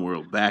Clown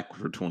World back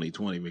for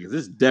 2020 because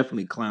it's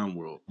definitely Clown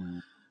World.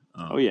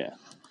 Oh yeah.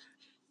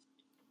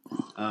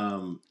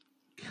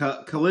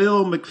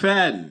 Khalil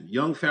McFadden,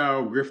 Young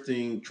Pharaoh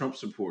grifting Trump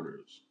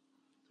supporters.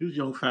 Who's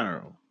Young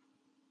Pharaoh?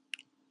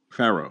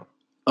 Pharaoh.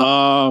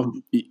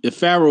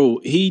 Pharaoh.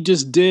 He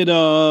just did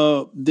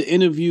the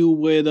interview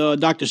with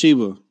Dr.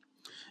 Shiva.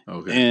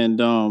 Okay.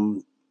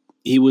 And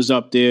he was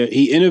up there.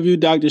 He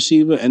interviewed Dr.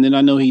 Shiva, and then I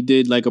know he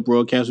did like a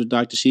broadcast with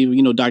Dr. Shiva.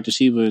 You know, Dr.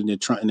 Shiva and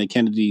the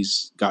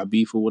Kennedys got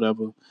beef or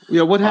whatever.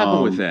 Yeah, what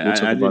happened with that?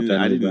 We'll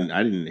I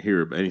didn't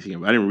hear anything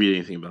about. I didn't read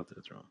anything about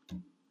that. Wrong.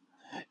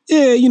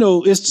 Yeah, you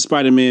know, it's the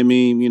Spider-Man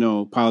meme. You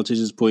know,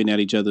 politicians pointing at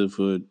each other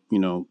for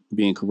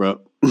being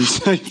corrupt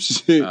type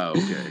shit. Oh,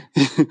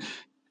 okay.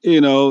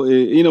 You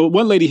know,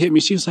 one lady hit me.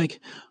 She was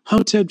like,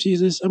 "Hotep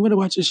Jesus, I'm going to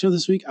watch this show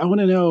this week. I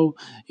want to know,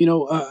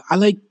 I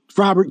like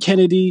Robert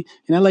Kennedy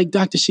and I like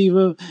Dr.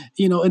 Shiva,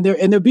 and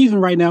they're beefing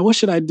right now. What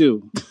should I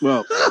do?"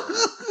 Well,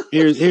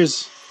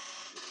 here's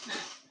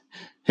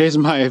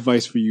my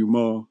advice for you,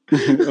 Ma.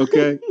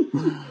 Okay.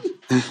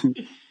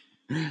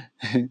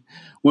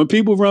 When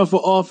people run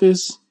for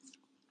office,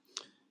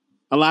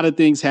 a lot of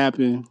things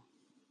happen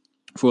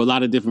for a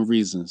lot of different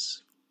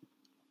reasons.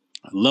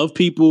 Love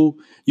people.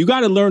 You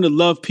got to learn to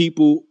love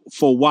people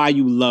for why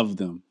you love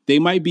them. They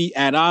might be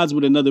at odds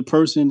with another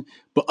person,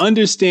 but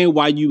understand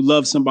why you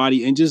love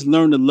somebody and just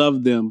learn to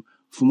love them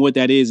from what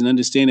that is and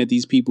understand that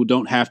these people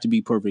don't have to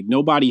be perfect.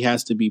 Nobody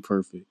has to be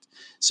perfect.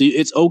 So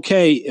it's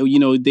okay.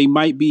 They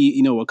might be,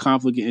 a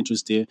conflict of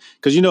interest there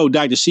because,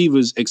 Dr.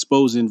 Shiva's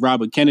exposing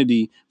Robert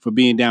Kennedy for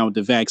being down with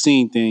the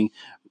vaccine thing.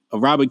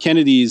 Robert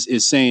Kennedy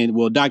is saying,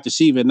 well, Dr.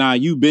 Shiva,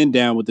 you've been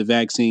down with the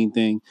vaccine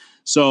thing.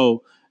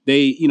 So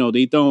they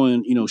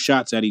throwing,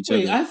 shots at each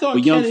other. I thought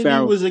but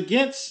Kennedy was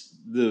against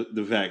the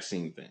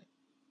vaccine thing.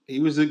 He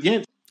was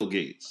against Bill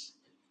Gates.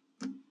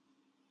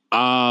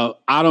 I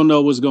don't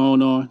know what's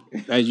going on,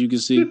 as you can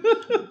see.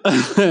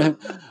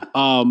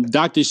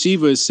 Dr.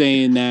 Shiva is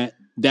saying that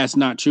that's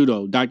not true,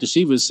 though. Dr.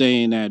 Shiva is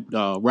saying that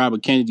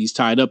Robert Kennedy's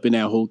tied up in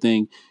that whole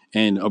thing.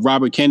 And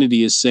Robert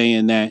Kennedy is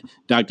saying that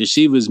Dr.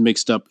 Shiva is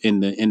mixed up in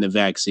the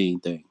vaccine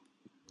thing.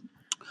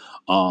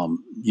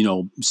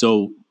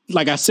 So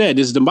like I said,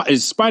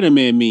 it's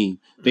Spider-Man meme.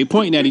 They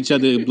pointing at each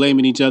other,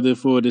 blaming each other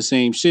for the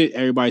same shit.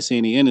 Everybody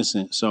saying they're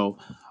innocent. So,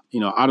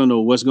 I don't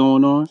know what's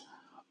going on.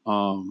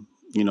 I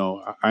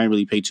didn't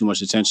really pay too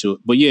much attention.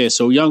 But yeah,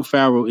 so Young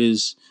Pharaoh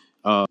is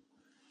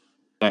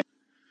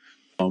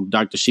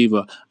Dr.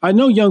 Shiva. I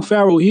know Young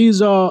Pharaoh.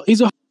 He's a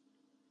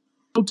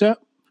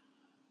Hotep.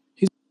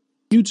 He's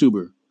a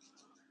YouTuber. Okay.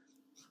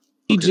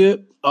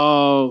 Egypt.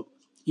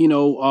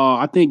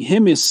 I think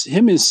him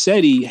and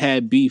Seti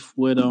had beef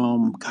with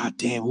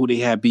goddamn who they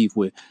had beef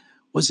with.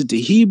 Was it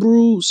the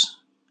Hebrews?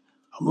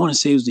 I want to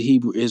say it was the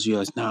Hebrew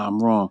Israelites. Nah,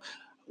 I'm wrong.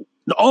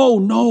 Oh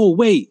no,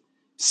 wait.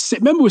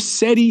 Remember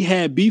Seti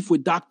had beef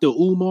with Dr.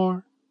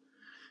 Umar?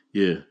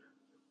 Yeah.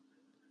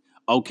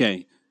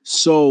 Okay.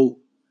 So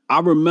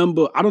I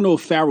remember, I don't know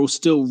if Pharaoh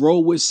still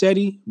rolled with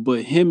Seti,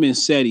 but him and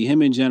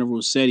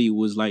General Seti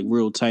was like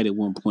real tight at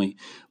one point.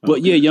 But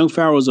okay. Yeah, Young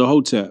Pharaoh's a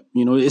Hotep.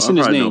 It's in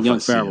his name, Young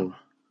Pharaoh.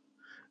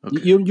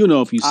 Okay. You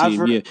know if you see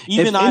him, yeah.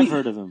 Even I've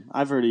heard of him.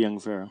 I've heard of Young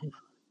Pharaoh.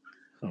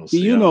 If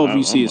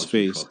you see his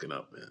face.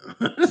 Up,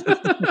 man.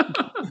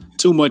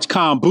 Too much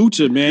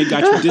kombucha, man.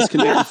 Got you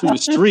disconnected from the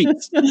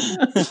streets.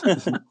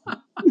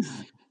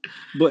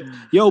 But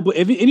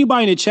if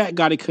anybody in the chat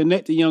got to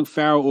connect to Young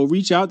Pharaoh or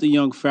reach out to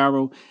Young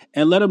Pharaoh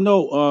and let him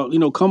know,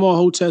 come on,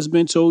 Hotep's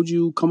been told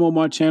you, come on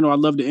my channel. I'd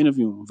love to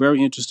interview him.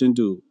 Very interesting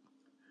dude.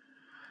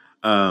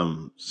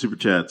 Super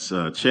chats.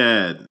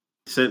 Chad,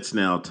 sense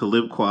now.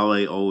 Talib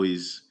Kweli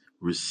always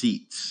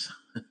receipts.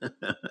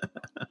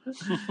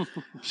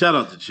 Shout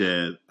out to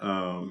Chad.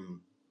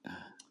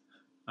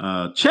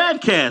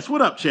 Chadcast.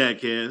 What up,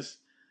 Chadcast?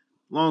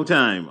 Long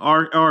time.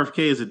 RFK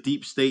is a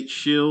deep state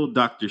shill.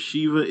 Dr.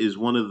 Shiva is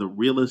one of the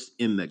realest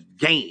in the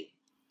game.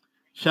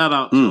 Shout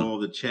out to all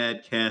the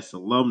Chadcast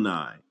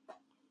alumni.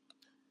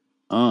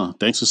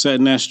 Thanks for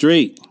setting that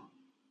straight.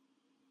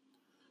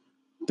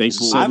 Thanks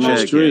for setting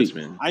that straight.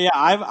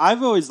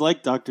 I've always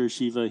liked Dr.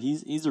 Shiva.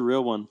 He's a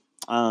real one.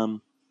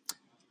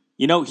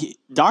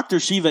 Dr.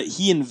 Shiva,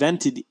 he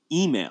invented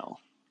email.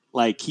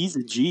 Like, he's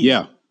a G.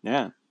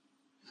 Yeah.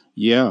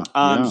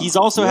 He's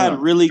also had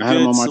really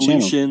good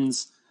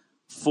solutions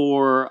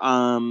for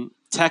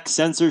tech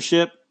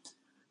censorship.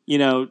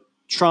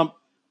 Trump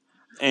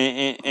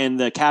and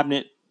the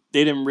cabinet,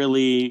 they didn't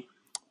really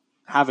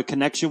have a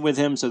connection with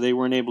him, so they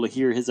weren't able to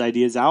hear his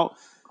ideas out.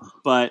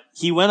 But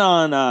he went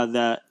on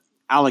the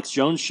Alex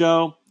Jones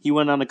show. He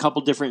went on a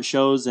couple different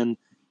shows, and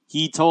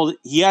he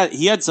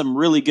had some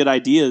really good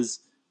ideas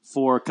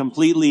for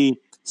completely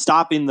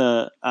stopping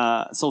the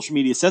social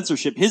media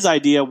censorship. His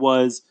idea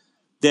was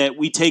that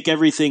we take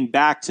everything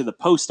back to the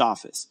post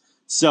office.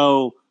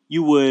 So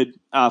you would,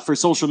 for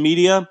social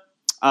media,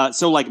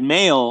 so like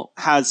mail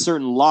has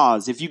certain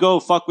laws. If you go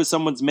fuck with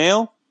someone's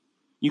mail,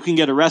 you can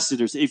get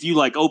arrested. Or if you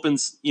like open,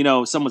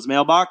 someone's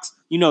mailbox,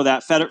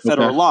 that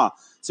federal law.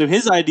 So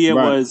his idea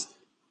was,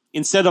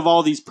 instead of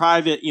all these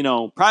private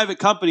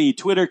company,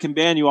 Twitter can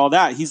ban you, all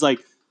that. He's like,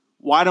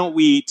 why don't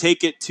we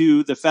take it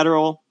to the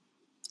federal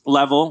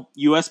level,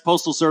 U.S.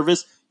 Postal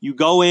Service? You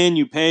go in,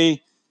 you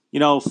pay,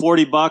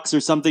 $40 or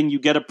something. You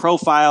get a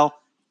profile.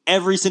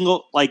 Every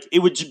single,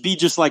 it would be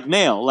just like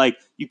mail. Like,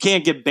 you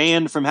can't get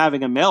banned from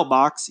having a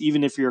mailbox,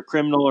 even if you're a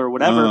criminal or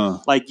whatever.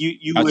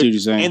 You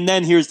would. And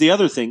then here's the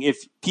other thing: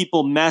 if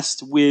people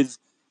messed with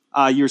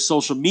your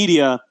social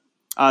media,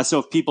 so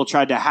if people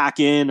tried to hack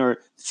in or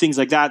things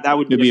like that, that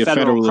would be a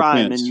federal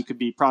crime, offense. And you could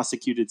be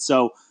prosecuted.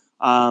 So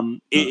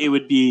it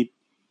would be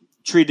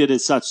treated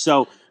as such.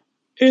 So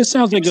it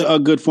sounds like a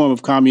good form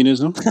of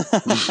communism.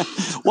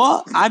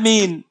 Well, I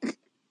mean,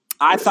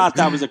 I thought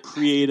that was a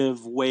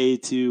creative way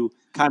to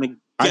kind of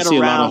get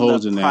around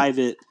the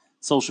private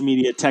social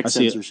media tech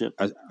censorship.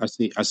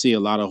 I see a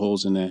lot of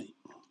holes in that.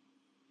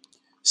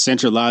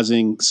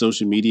 Centralizing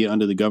social media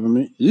under the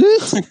government.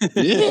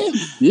 Yeah.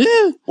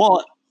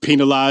 Well,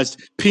 penalized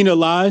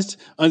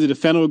under the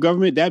federal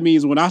government. That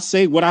means when I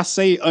say what I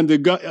say on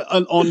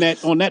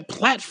that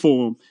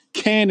platform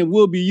can and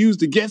will be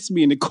used against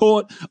me in the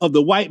court of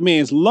the white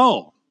man's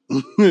law.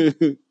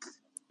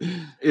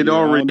 It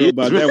already is.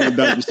 About that one,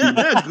 Dr.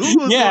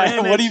 Steve.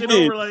 Yeah, what do you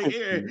mean?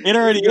 It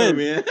already is.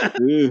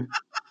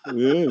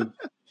 Man.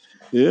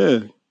 Yeah.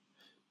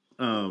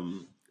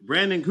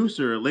 Brandon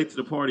Gooser, late to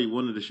the party,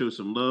 wanted to show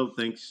some love.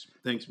 Thanks,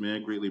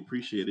 man. Greatly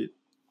appreciate it.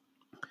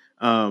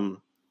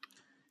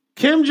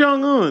 Kim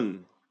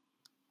Jong-un.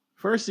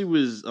 First he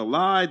was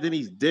alive, then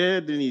he's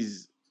dead, then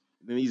he's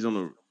on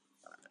a,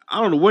 I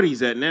don't know what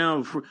he's at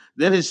now.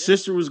 Then his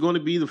sister was going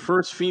to be the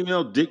first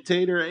female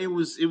dictator. It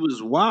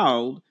was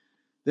wild.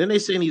 Then they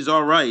saying he's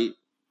all right.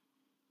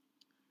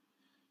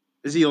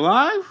 Is he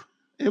alive?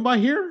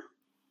 Anybody here?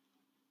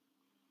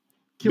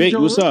 Big,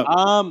 what's up?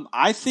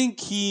 I think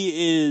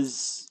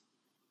he's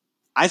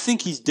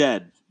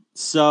dead.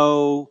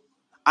 So,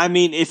 I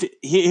mean,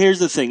 here's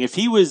the thing. If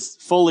he was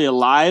fully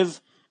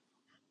alive,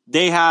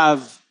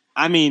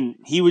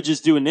 he would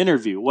just do an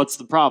interview. What's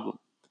the problem?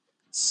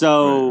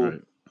 So,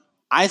 right.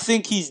 I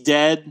think he's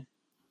dead.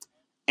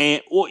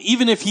 And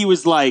even if he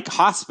was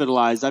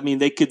hospitalized,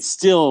 they could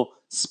still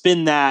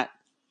spin that,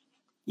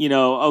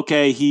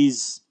 okay,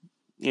 he's,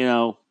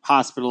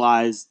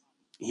 hospitalized.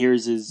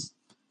 Here's his,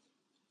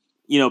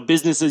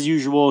 business as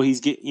usual. He's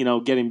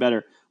getting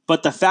better.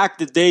 But the fact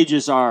that they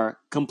just are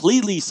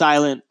completely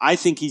silent, I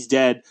think he's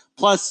dead.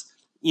 Plus,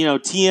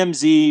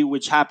 TMZ,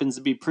 which happens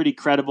to be pretty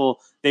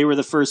credible, they were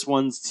the first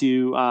ones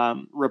to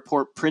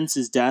report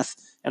Prince's death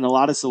and a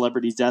lot of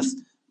celebrities' deaths.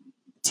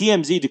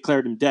 TMZ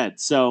declared him dead.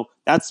 So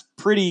that's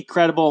pretty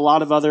credible. A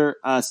lot of other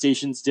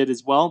stations did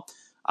as well.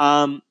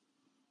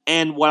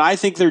 And what I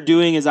think they're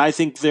doing is I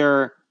think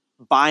they're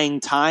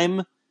buying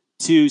time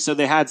so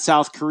they had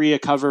South Korea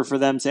cover for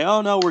them, say,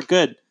 oh, no, we're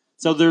good.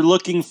 So they're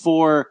looking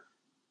for,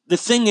 the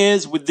thing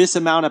is, with this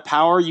amount of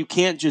power, you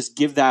can't just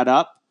give that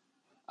up.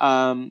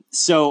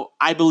 So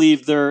I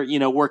believe they're,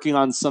 working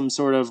on some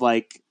sort of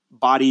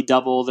body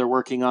double. They're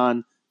working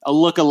on a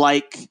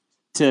look-alike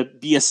to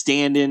be a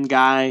stand-in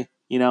guy,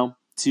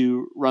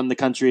 to run the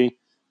country.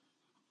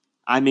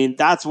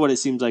 That's what it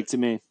seems like to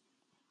me.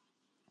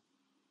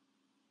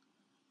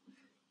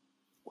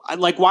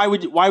 Why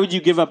would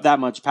you give up that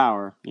much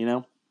power,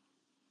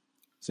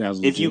 Sounds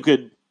if legit. you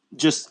could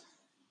just,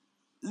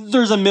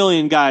 there's a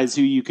million guys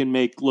who you can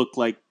make look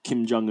like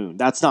Kim Jong-un.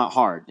 That's not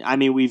hard.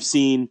 We've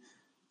seen,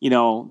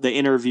 The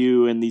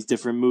Interview and these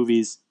different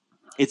movies.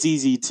 It's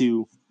easy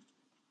to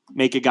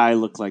make a guy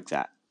look like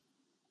that.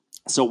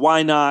 So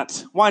why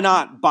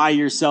not buy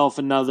yourself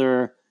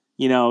another,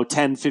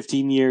 10,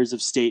 15 years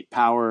of state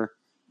power?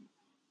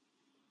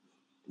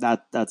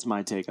 That's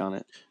my take on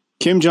it.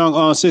 Kim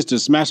Jong-un's sister,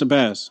 smash or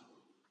pass?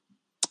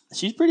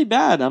 She's pretty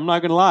bad. I'm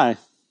not gonna lie.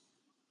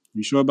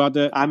 You sure about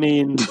that? I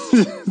mean,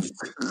 she's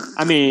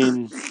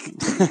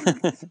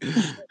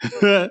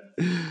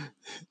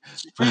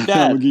pretty bad.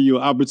 I'm gonna give you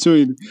an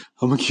opportunity.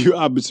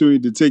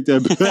 To take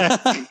that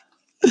back.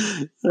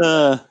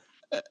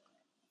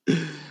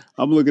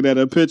 I'm looking at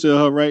a picture of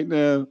her right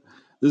now.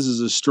 This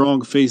is a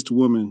strong-faced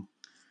woman.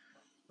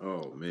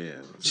 Oh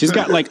man, she's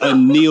got like a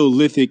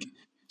Neolithic.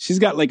 She's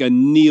got like a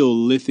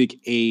Neolithic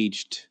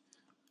aged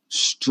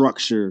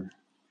structure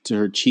to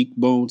her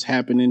cheekbones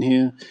happening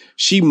here.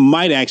 She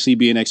might actually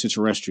be an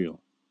extraterrestrial.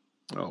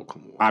 Oh,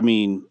 come on. I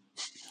mean,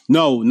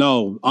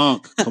 no,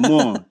 Unc, come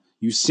on.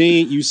 You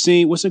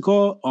seen what's it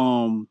called?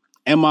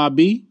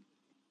 MIB?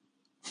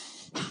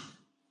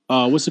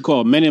 What's it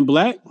called? Men in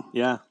Black?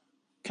 Yeah.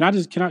 Can I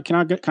just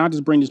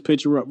bring this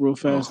picture up real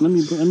fast? Let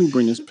me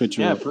bring this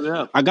picture up. Yeah, put it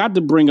up. I got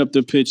to bring up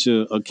the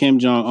picture of Kim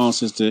Jong-un's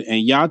sister,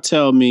 and y'all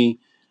tell me,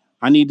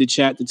 I need the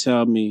chat to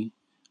tell me.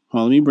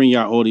 Hold on, let me bring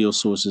y'all audio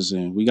sources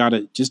in. We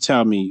gotta just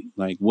tell me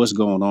like what's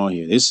going on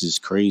here. This is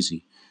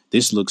crazy.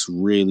 This looks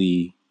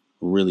really,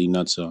 really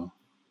nutso.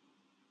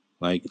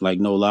 Like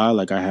no lie,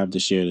 like I have to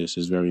share this.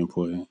 It's very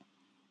important.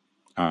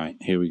 All right,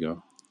 here we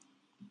go.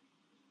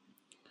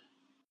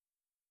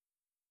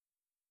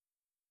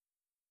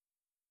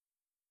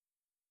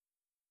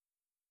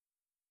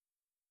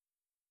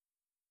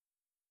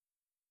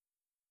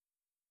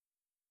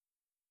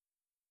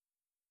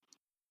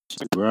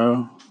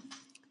 Bro,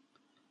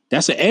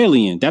 that's an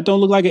alien. That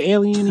don't look like an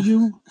alien to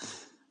you?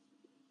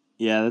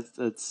 Yeah,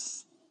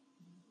 that's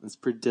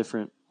pretty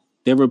different.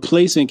 They're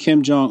replacing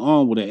Kim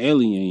Jong-un with an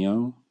alien,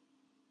 yo.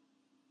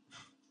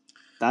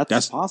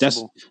 That's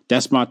possible.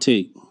 That's my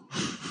take.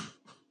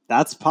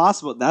 That's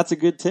possible. That's a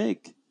good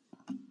take.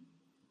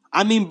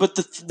 I mean, but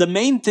the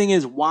main thing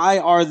is why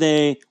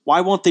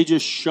won't they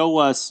just show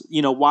us,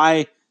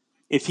 why,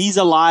 if he's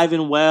alive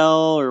and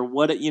well or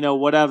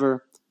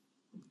whatever,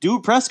 do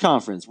a press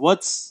conference.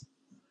 What's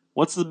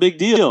the big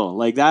deal?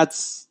 Like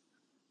there's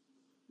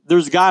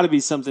got to be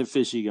something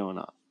fishy going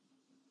on.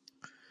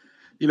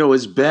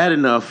 It's bad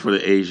enough for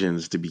the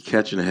Asians to be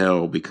catching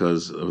hell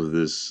because of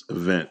this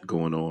event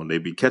going on. They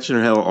be catching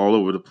hell all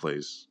over the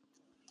place.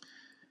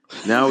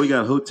 Now we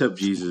got Hotep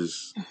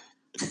Jesus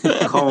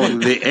calling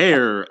the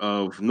heir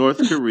of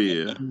North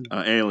Korea an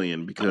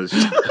alien because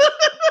they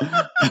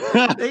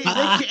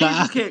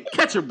can't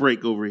catch a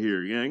break over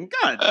here.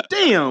 God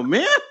damn,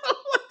 man.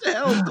 What the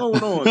hell's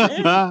going on,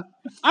 man?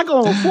 I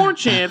go on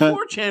 4chan.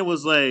 4chan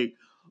was like,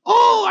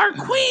 oh, our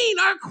queen.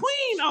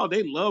 Oh,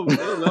 they love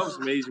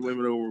some Asian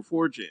women over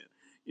 4chan,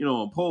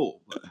 on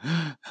pole. But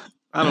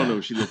I don't know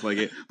if she looked like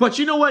it. But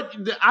you know what?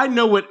 I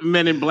know what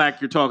Men in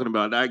Black you're talking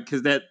about.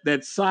 Because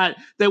that side,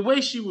 that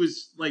way she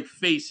was like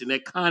facing,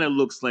 that kind of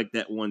looks like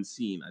that one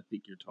scene I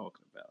think you're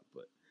talking about.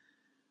 But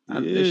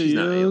she's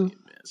not an alien,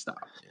 man. Stop.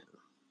 Man.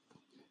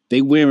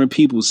 They wearing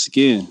people's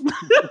skin.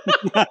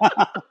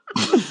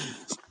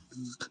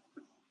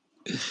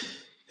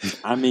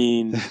 I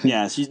mean,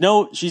 yeah, she's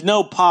no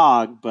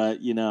Pog, but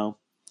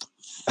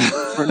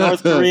for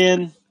North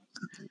Korean,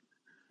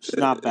 she's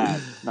not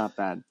bad. Not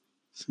bad.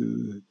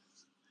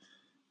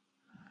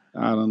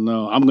 I don't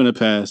know. I'm gonna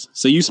pass.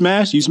 So you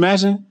smash? You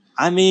smashing?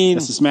 I mean,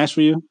 that's a smash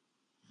for you.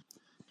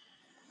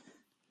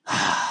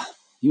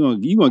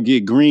 You gonna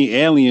get green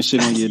alien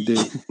shit on your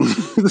dick?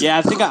 Yeah,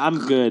 I think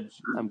I'm good.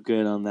 I'm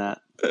good on that.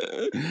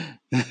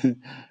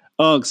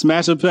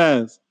 Smash or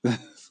pass?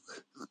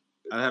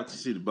 I have to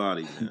see the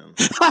body, man.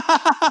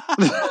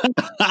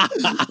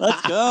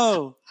 Let's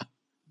go.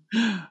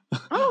 I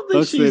don't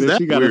think she's that.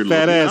 She got a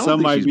fat ass. I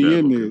might be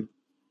in there.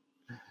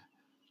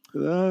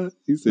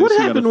 What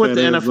happened with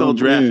the NFL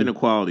draft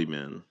inequality,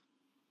 man?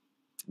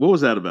 What was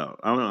that about?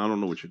 I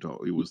don't know what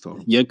he was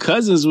talking. Your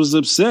cousins was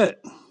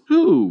upset.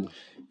 Who?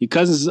 Your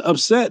cousins is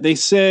upset. They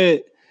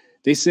said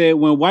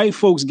when white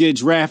folks get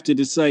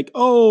drafted, it's like,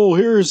 oh,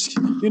 here's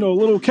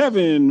little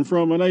Kevin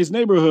from a nice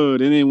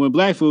neighborhood, and then when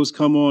black folks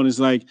come on, it's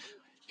like,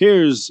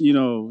 here's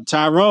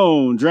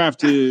Tyrone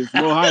drafted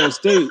from Ohio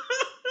State.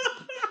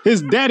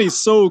 His daddy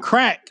sold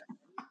crack,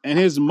 and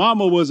his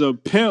mama was a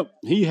pimp.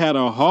 He had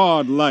a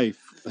hard life.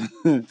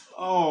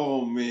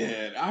 Oh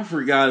man, I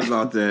forgot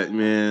about that,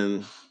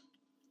 man.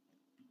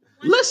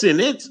 Listen,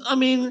 it's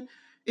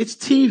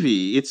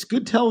TV. It's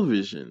good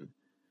television,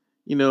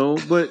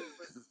 but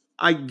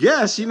I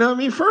guess,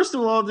 first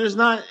of all, there's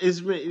going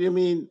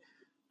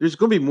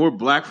to be more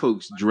black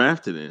folks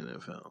drafted in the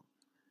NFL.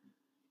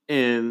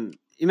 And,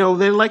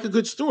 they like a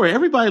good story.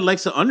 Everybody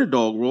likes an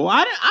underdog role.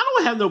 I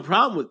don't have no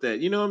problem with that.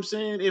 You know what I'm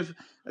saying? If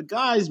a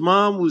guy's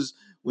mom was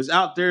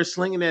out there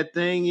slinging that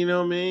thing,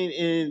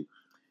 and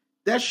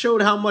that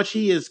showed how much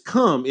he has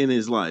come in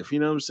his life. You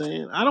know what I'm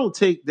saying? I don't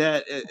take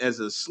that as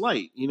a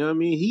slight. You know what I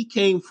mean? He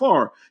came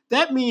far.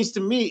 That means to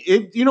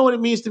me, you know what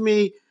it means to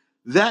me?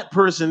 That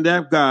person,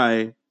 that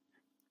guy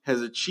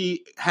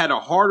had a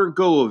harder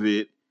go of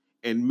it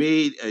and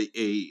made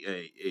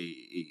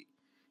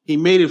he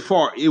made it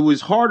far. It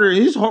was harder.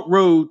 His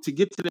road to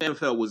get to the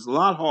NFL was a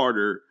lot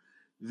harder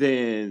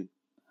than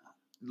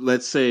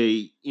let's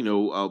say,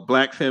 a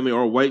black family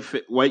or a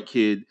white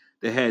kid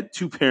that had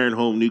 2-parent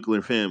home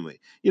nuclear family.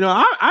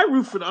 I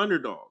root for the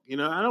underdog.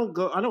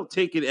 I don't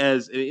take it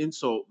as an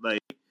insult,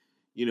 like,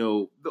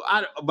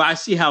 but I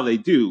see how they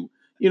do,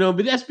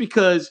 but that's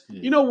because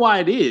you know why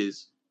it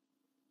is.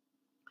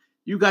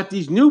 You got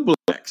these new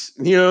blacks,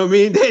 you know what I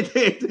mean?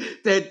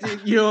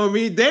 That you know what I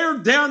mean? They're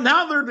down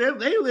now.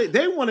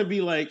 They want to be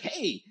like,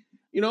 hey,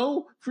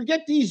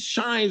 forget these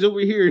shines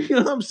over here. You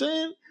know what I'm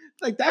saying?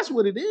 Like, that's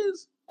what it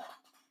is.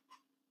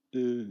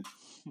 Jay,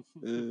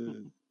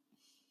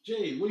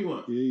 what do you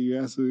want? Yeah,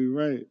 you're absolutely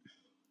right.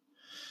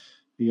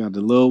 You got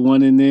the little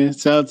one in there.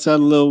 Tell the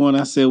little one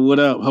I said, what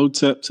up?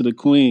 Hotep to the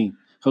queen.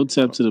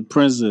 Hotep to the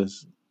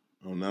princess.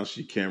 Oh, now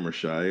she camera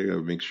shy. I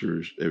gotta make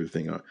sure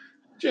everything on.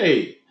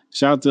 Jay.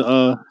 Shout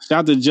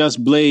out to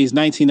Just Blaze,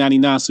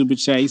 1999 super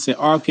chat. He said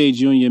RK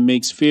Jr.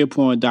 makes fear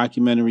porn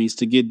documentaries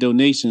to get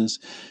donations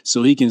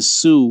so he can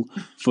sue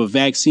for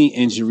vaccine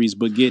injuries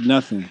but get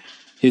nothing.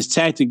 His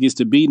tactic is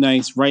to be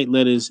nice, write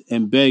letters,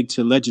 and beg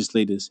to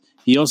legislators.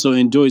 He also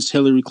endorsed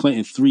Hillary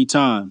Clinton 3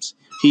 times.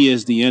 He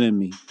is the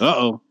enemy.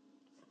 Uh-oh.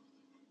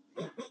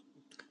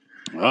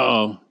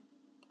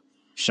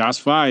 Shots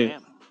fired.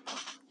 Damn.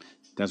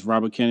 That's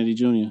Robert Kennedy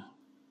Jr.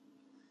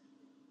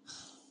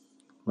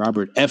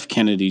 Robert F.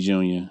 Kennedy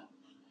Jr.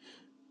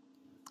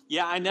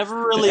 Yeah, I never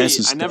really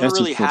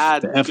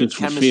had good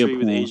chemistry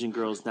with Asian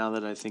girls. Now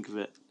that I think of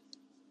it,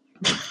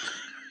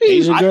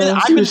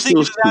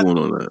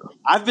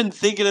 I've been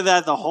thinking of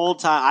that the whole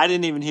time. I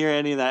didn't even hear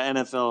any of that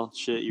NFL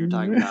shit you were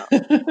talking about.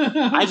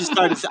 I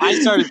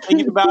started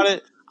thinking about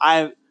it.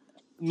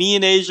 Me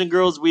and Asian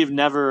girls, we've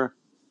never.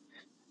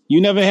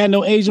 You never had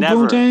no Asian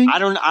poontang? I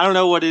don't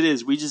know what it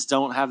is. We just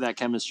don't have that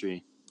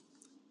chemistry.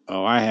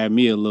 Oh, I had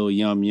me a little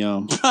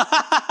yum.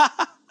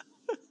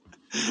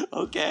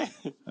 Okay.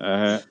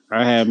 I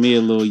had me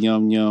a little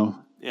yum.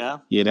 Yeah.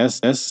 Yeah,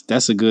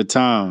 that's a good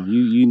time.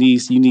 You need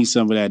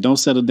some of that. Don't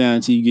settle down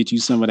until you get you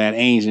some of that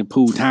Asian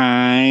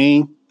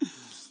poontang.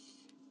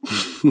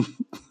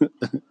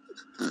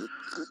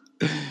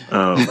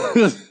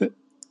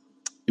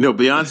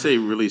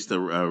 Beyonce released a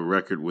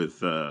record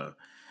with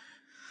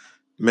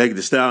Meg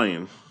Thee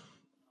Stallion.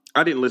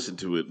 I didn't listen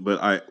to it,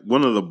 but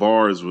one of the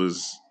bars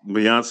was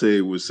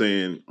Beyonce was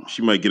saying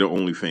she might get her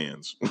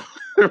OnlyFans.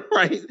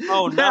 Right?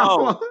 Oh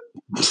no!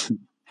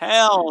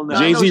 Hell no!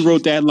 Jay-Z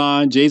wrote that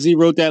line.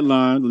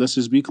 Let's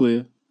just be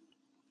clear.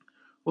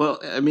 Well,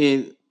 I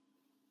mean,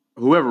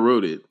 whoever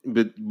wrote it,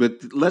 but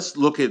let's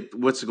look at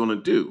what's it going to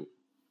do.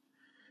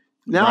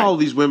 Now all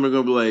these women are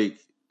going to be like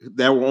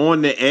that were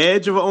on the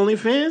edge of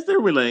OnlyFans. They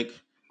were like,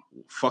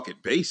 "Fuck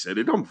it, Bass said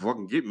it. Don't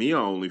fucking get me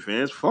on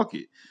OnlyFans. Fuck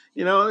it."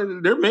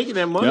 They're making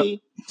that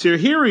money. Yep.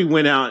 Tahiri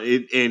went out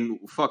and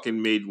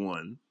fucking made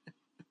one.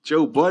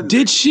 Joe Budden.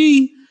 Did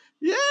she?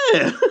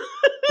 Yeah.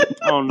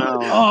 Oh no.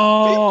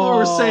 People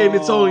were saying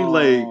it's only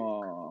like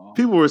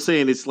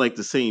it's like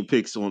the same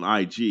pics on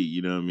IG.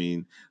 You know what I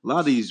mean? A lot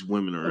of these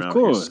women are out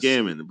here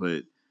scamming,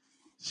 but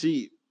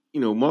she,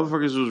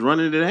 motherfuckers was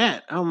running to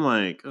that. I'm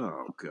like,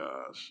 oh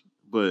gosh.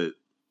 But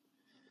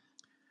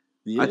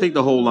I think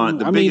the whole line.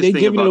 They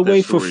giving it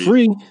away for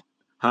free,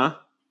 huh?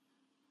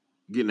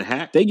 Getting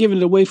hacked. They giving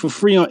it away for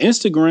free on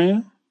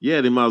Instagram. Yeah,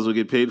 they might as well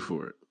get paid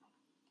for it.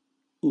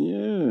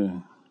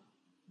 Yeah.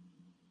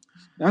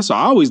 That's what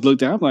I always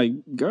looked at. I'm like,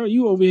 girl,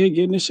 you over here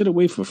getting this shit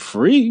away for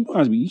free?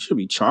 You should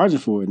be charging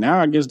for it. Now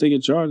I guess they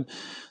get charged.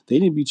 They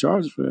need to be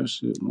charged for that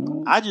shit,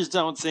 man. I just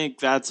don't think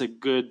that's a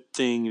good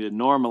thing to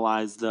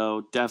normalize,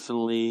 though.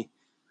 Definitely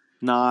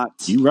not.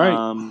 You're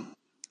right.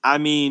 I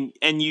mean,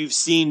 and you've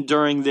seen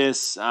during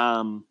this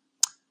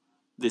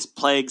this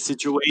plague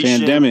situation,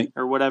 pandemic,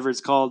 or whatever it's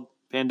called,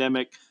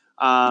 pandemic.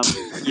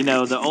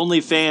 The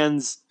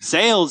OnlyFans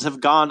sales have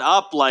gone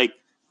up like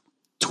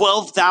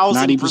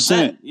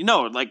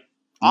 12,000%. Like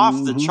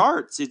off the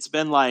charts. It's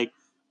been like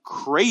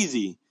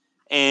crazy,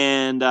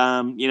 and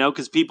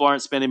because people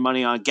aren't spending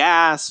money on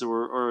gas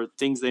or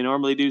things they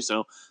normally do,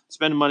 so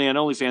spending money on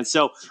OnlyFans.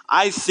 So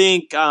I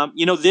think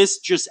this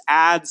just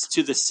adds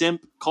to the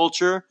simp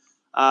culture,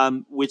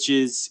 which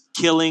is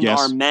killing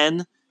our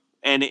men,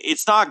 and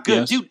it's not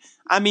good, dude.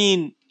 I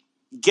mean,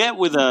 get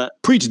with a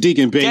preach,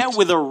 Deacon Bates. Get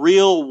with a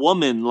real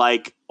woman,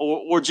 like,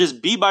 or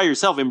just be by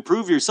yourself.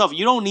 Improve yourself.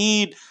 You don't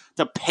need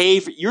to pay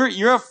for.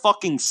 You're a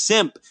fucking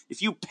simp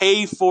if you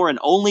pay for an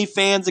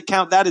OnlyFans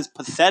account. That is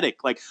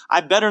pathetic. Like,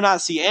 I better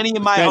not see any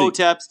of my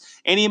hoteps,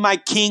 any of my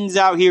kings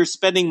out here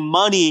spending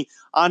money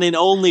on an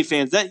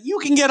OnlyFans. That you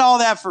can get all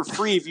that for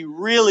free if you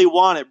really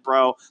want it,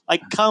 bro.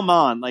 Like, come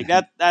on, like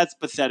that's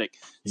pathetic.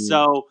 Yeah.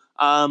 So,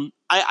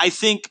 I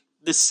think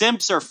the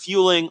simps are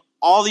fueling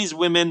all these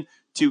women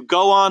to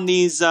go on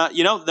these,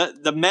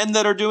 the men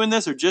that are doing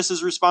this are just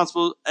as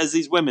responsible as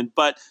these women.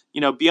 But,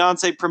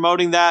 Beyonce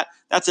promoting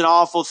that's an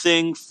awful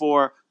thing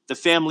for the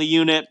family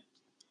unit,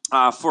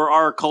 for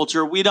our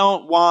culture. We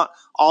don't want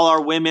all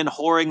our women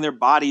whoring their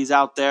bodies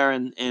out there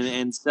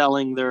and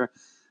selling their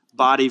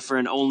body for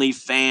an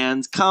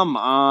OnlyFans. Come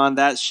on,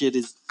 that shit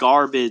is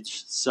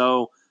garbage.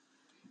 So,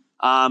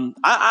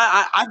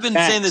 I've been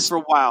saying this for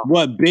a while.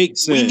 What Bake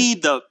said. We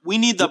need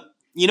the.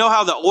 You know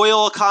how the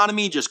oil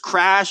economy just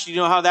crashed? You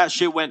know how that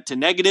shit went to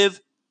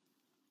negative?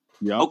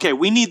 Yep. Okay,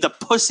 we need the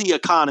pussy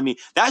economy.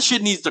 That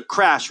shit needs to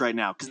crash right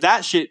now because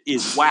that shit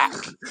is whack.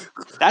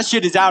 That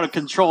shit is out of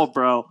control,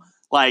 bro.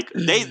 Like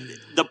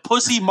the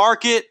pussy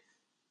market,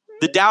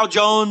 the Dow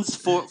Jones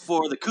for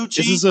the coochie.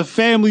 This is a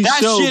family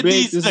show, shit Bake.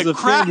 needs This is to a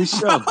family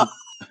show.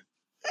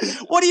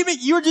 What do you mean?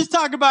 You were just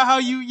talking about how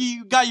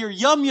you got your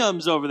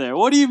yum-yums over there.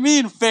 What do you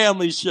mean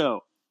family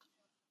show?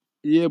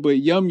 Yeah, but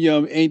Yum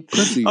Yum ain't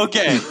pussy.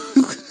 Okay.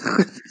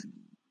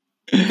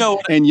 No.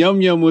 And Yum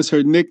Yum was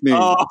her nickname.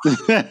 Oh.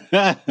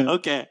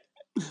 Okay.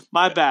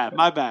 My bad.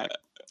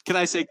 Can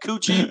I say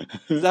coochie?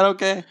 Is that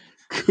okay?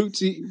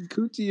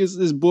 Coochie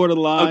is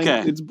borderline.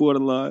 Okay. It's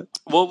borderline.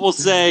 Well, we'll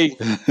say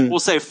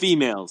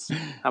females.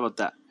 How about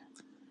that?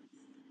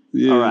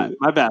 Yeah. All right.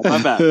 My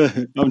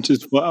bad. I'm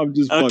just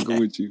fucking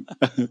with you.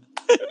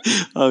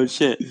 Oh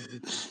shit.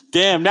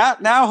 Damn.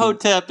 Now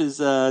Hotep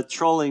is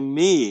trolling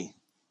me.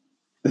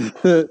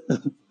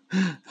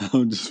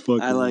 I'm just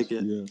fucking. I like with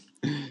it. You,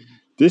 yeah.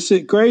 This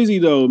shit crazy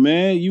though,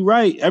 man. You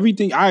right.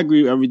 Everything I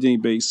agree with everything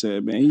Bake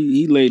said, man.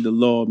 He laid the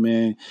law,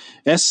 man.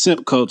 That's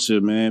simp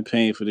culture, man.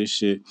 Paying for this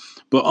shit.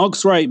 But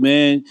Unc's right,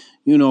 man.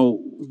 You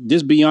know,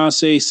 this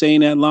Beyonce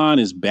saying that line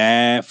is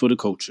bad for the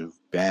culture.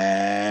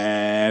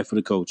 Bad for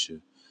the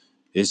culture.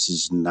 This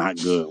is not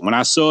good. When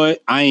I saw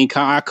it,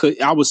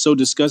 I was so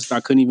disgusted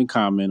I couldn't even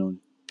comment on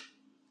it.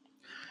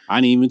 I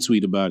didn't even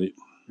tweet about it.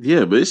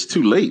 Yeah, but it's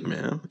too late,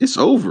 man. It's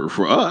over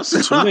for us.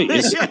 It's too late.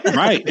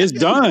 Right. It's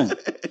done.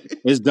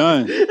 It's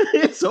done.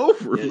 It's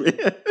over, man.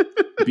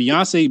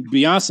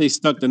 Beyonce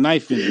stuck the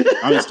knife in it.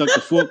 I mean, stuck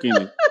the fork in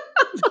it.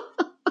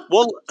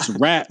 Well, it's a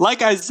wrap.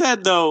 Like I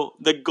said, though,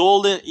 the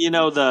golden,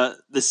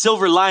 the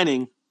silver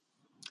lining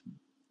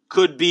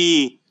could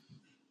be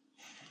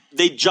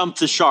they jumped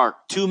the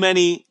shark. Too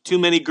many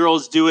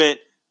girls do it.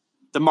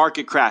 The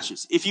market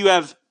crashes. If you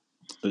have,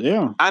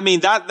 I mean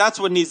that's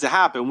what needs to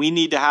happen. We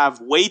need to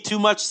have way too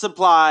much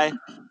supply.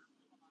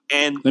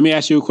 And let me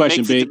ask you a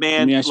question, babe.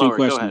 Let me ask you a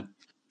question. Go ahead.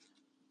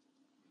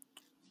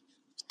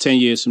 10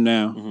 years from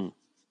now,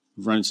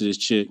 run into this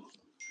chick,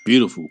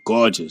 beautiful,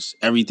 gorgeous,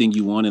 everything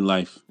you want in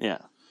life. Yeah.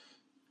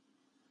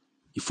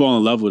 You fall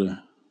in love with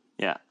her.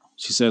 Yeah.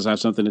 She says, "I have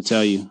something to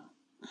tell you."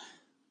 I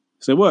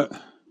said, "What?"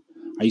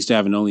 "I used to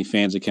have an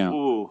OnlyFans account."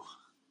 Ooh.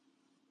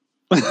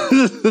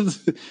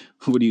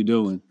 What are you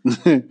doing?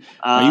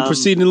 Are you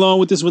proceeding along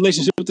with this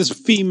relationship with this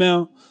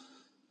female?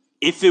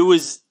 If it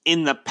was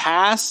in the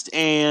past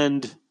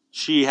and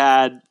she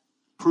had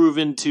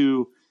proven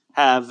to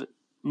have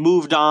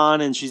moved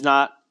on and she's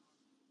not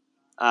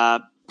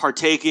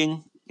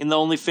partaking in the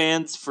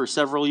OnlyFans for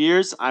several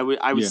years, I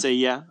would say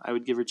yeah, I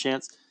would give her a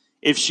chance.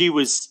 If she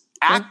was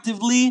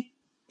actively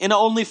in an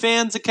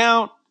OnlyFans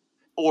account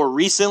or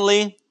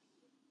recently,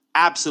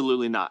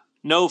 absolutely not.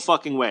 No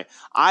fucking way.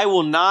 I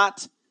will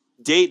not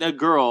date a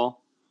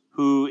girl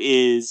who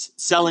is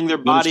selling their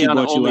body on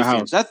an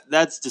OnlyFans.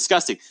 That's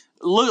disgusting.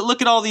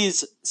 Look at all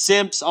these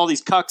simps, all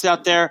these cucks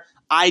out there.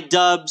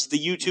 iDubbbz, the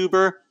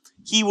YouTuber,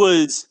 he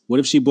was. What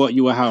if she bought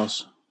you a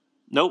house?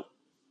 Nope.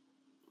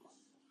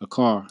 A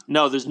car?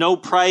 No, there's no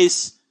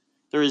price.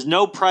 There is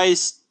no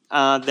price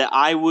that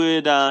I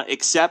would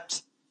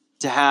accept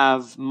to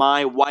have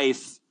my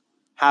wife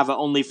have an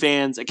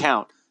OnlyFans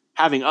account.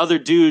 Having other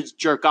dudes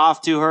jerk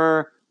off to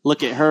her,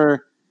 look at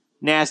her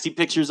nasty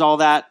pictures, all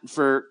that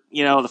for, the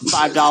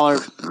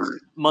 $5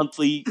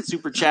 monthly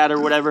super chat or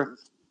whatever.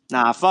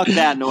 Nah, fuck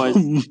that noise.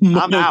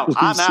 I'm out.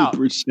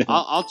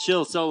 I'll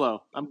chill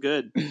solo. I'm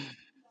good.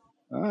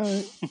 All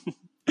right.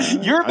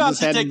 You're about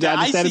to take that.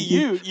 I see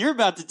you. You're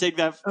about to take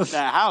that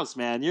house,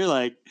 man. You're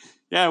like,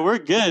 yeah, we're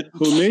good.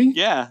 Who, me?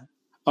 Yeah.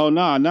 Oh,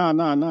 nah. No,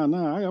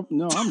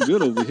 I'm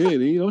good over here.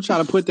 You don't try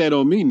to put that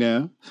on me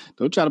now.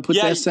 Don't try to put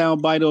that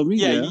sound bite on me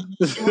now.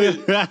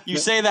 You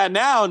say that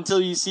now until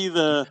you see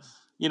the,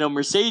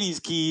 Mercedes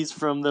keys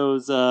from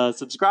those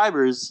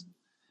subscribers.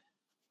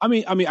 I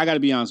mean, I got to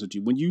be honest with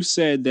you. When you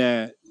said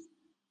that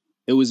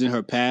it was in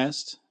her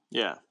past,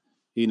 yeah,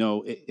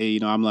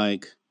 I'm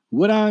like,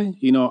 would I?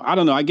 I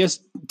don't know. I guess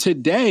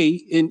today,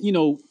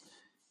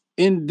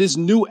 in this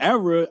new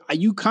era,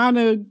 you kind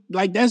of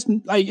like that's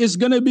like it's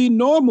gonna be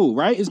normal,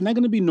 right? It's not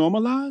gonna be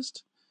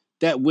normalized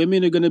that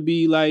women are gonna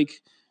be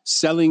like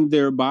selling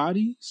their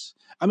bodies.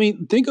 I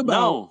mean, think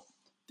about.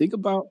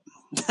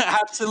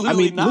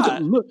 Absolutely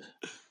not.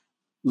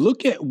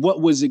 Look at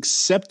what was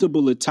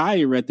acceptable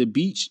attire at the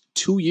beach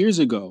 2 years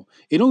ago.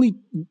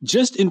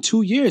 Just in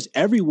 2 years,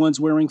 everyone's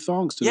wearing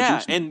thongs to the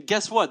beach. Yeah, and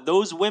guess what?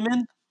 Those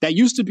women that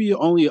used to be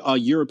only a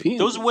European.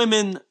 Those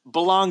women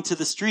belong to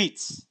the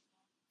streets,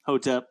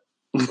 Hotep.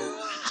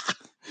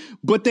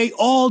 But they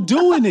all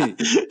doing it.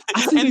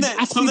 Then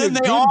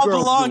they all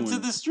belong to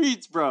the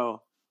streets,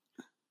 bro.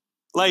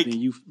 Like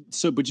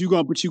but you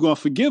gonna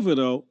forgive her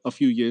though a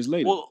few years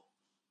later. Well,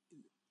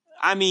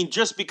 I mean,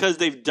 just because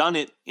they've done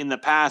it in the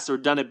past or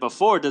done it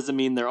before doesn't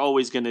mean they're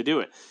always going to do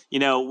it.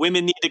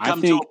 Women need to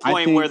come to a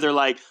point where they're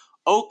like,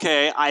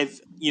 okay, I've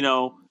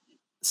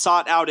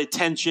sought out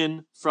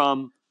attention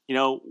from,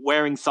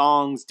 wearing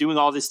thongs, doing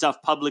all this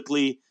stuff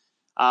publicly,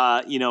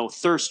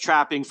 thirst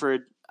trapping for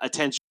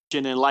attention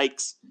and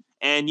likes.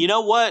 And you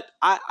know what?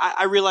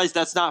 I realize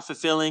that's not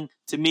fulfilling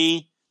to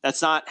me.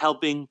 That's not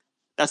helping.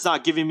 That's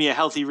not giving me a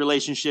healthy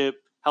relationship,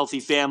 healthy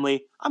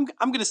family. I'm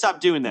going to stop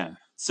doing that.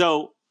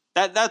 So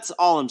that's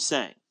all I'm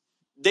saying.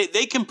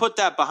 They can put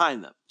that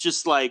behind them.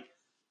 Just like,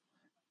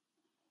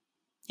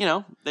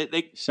 they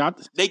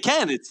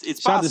can.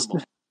 It's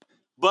possible.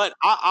 But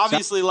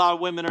obviously a lot of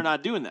women are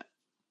not doing that.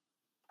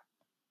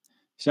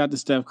 Shout out to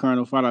Steph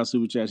Colonel, $5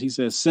 super chat. He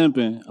says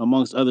simping,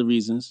 amongst other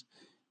reasons,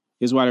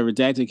 is why the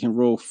redacted can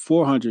roll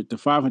 400 to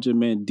 500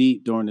 men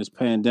deep during this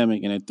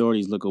pandemic and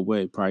authorities look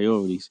away.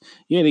 Priorities.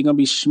 Yeah, they're going to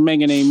be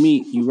schmenging their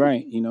meat. You're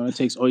right. It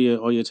takes all your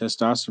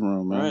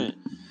testosterone, man. Right.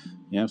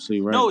 You're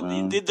absolutely right.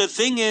 No, the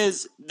thing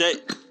is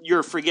that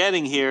you're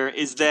forgetting here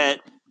is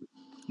that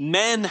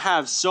men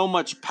have so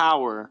much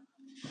power.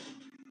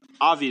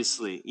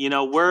 Obviously,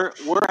 we're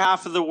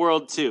half of the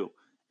world too.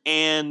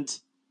 And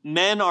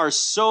men are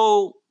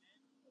so,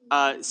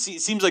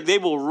 seems like they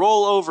will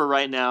roll over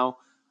right now,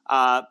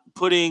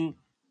 putting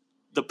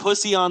the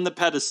pussy on the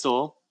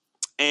pedestal,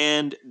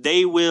 and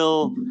they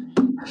will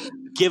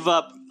give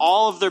up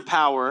all of their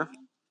power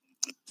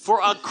for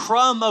a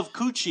crumb of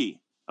coochie.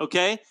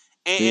 Okay.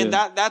 And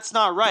that's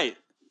not right.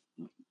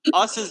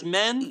 Us as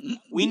men,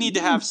 we need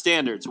to have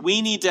standards.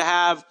 We need to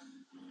have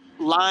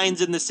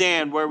lines in the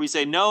sand where we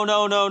say,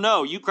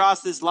 no. You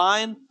cross this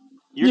line,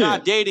 you're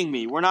not dating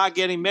me. We're not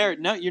getting married.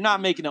 No, you're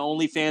not making an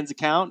OnlyFans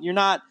account. You're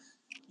not,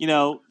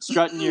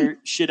 strutting your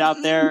shit out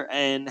there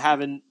and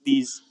having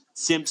these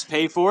simps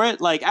pay for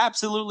it. Like,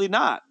 absolutely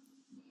not.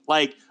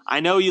 Like, I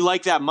know you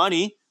like that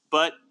money,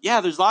 but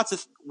yeah, there's lots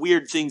of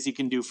weird things you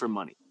can do for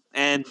money.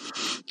 And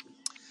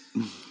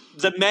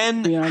the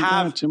men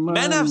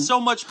have so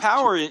much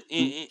power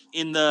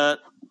in the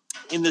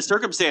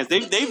circumstance.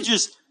 They've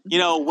just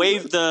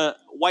waved the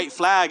white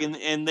flag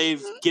and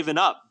they've given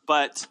up.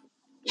 But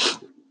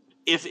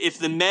if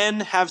the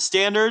men have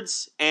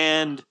standards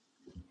and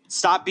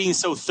stop being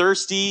so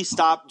thirsty,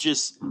 stop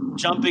just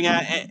jumping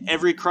at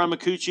every crumb of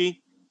coochie,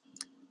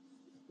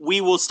 we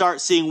will start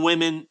seeing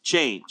women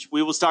change.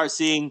 We will start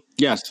seeing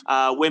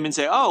women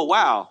say, "Oh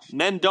wow,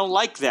 men don't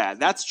like that.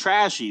 That's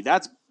trashy.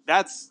 That's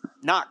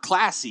not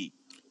classy."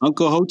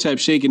 Uncle Hotep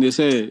shaking his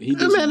head.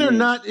 The men are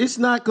not. It's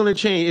not going to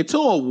change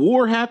until a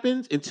war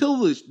happens. Until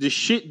the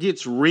shit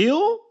gets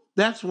real.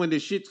 That's when the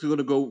shit's going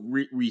to go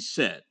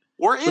reset.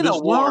 We're in a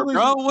war,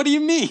 bro. What do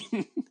you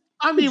mean?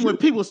 I mean, when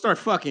people start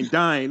fucking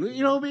dying,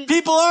 you know what I mean?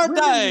 People are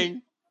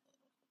dying.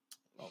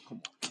 Oh, come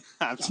on.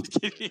 I'm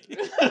just kidding.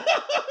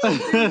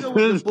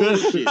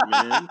 Bullshit,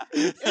 man.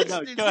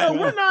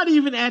 We're not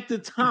even at the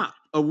top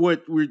of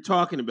what we're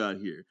talking about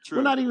here. True.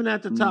 We're not even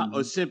at the top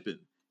of simping.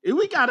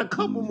 We got a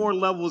couple more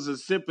levels of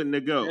simping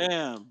to go.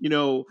 Damn.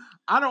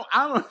 I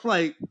don't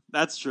like.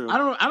 That's true.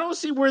 I don't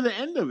see where the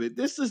end of it.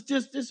 This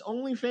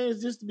OnlyFans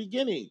is just the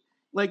beginning.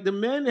 Like, the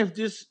men have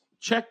just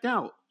checked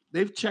out.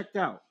 They've checked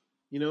out.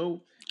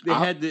 They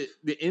had the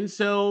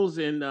incels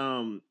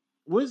and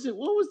what was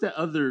the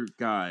other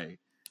guy?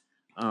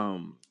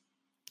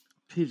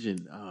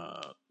 Pigeon.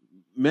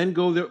 Men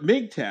go there.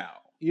 MGTOW.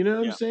 You know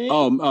what I'm saying?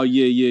 Oh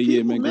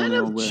yeah. Men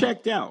have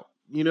checked out.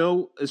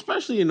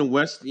 Especially in the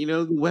West.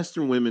 The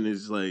Western women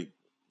is like,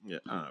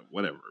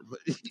 whatever. But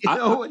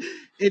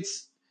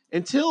it's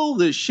until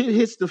the shit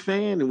hits the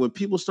fan and when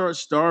people start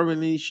starving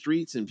in these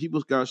streets and people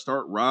got to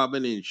start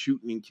robbing and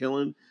shooting and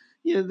killing.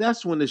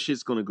 That's when the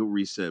shit's gonna go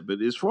reset.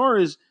 But as far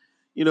as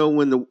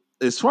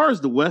as far as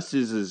the West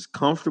is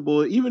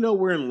comfortable, even though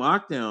we're in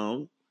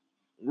lockdown,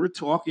 we're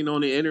talking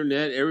on the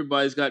internet.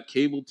 Everybody's got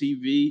cable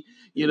TV.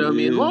 What I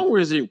mean? As long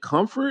as we're in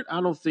comfort,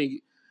 I don't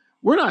think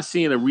we're not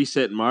seeing a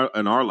reset in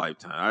our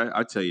lifetime.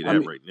 I tell you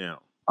that right now.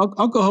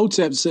 Uncle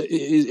Hotep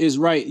is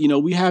right.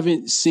 We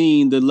haven't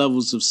seen the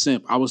levels of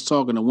simp. I was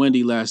talking to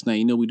Wendy last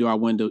night. We do our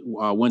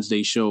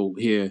Wednesday show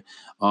here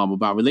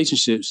about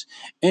relationships,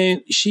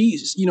 and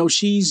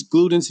she's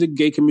glued into the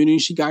gay community.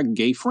 She got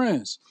gay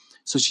friends.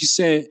 So she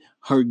said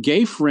her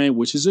gay friend,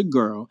 which is a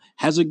girl,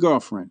 has a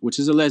girlfriend, which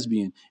is a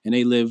lesbian, and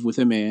they live with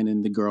a man,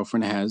 and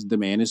the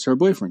man is her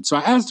boyfriend. So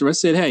I asked her, I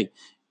said, "Hey,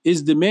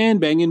 is the man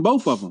banging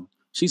both of them?"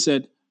 She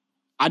said,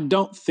 "I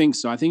don't think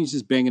so. I think he's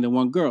just banging the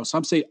one girl." So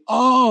I'm saying,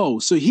 "Oh,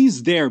 so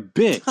he's their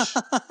bitch."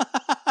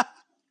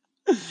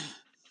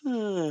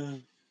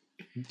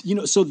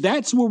 So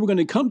that's where we're going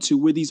to come to,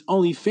 where these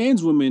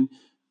OnlyFans women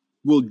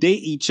will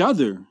date each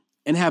other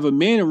and have a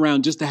man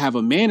around just to have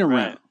a man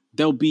around. Right.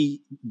 They'll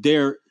be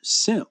their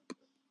simp.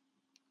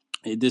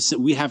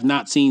 We have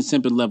not seen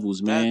simping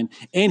levels, man.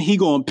 And he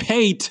going to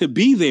pay to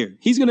be there.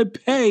 He's going to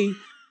pay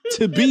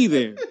to be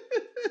there.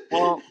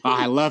 Well,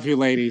 I love you,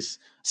 ladies.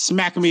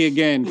 Smack me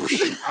again.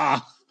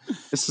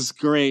 This is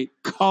great.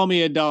 Call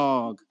me a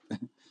dog.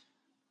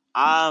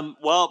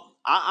 Well,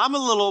 I'm a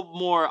little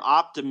more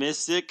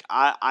optimistic.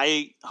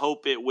 I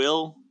hope it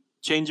will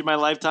change in my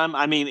lifetime.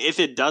 I mean,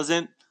 if it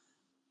doesn't,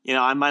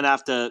 I might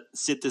have to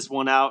sit this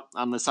one out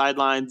on the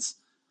sidelines.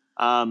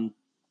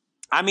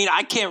 I mean,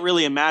 I can't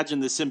really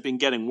imagine the simping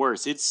getting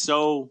worse. It's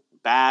so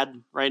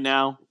bad right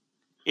now.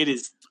 It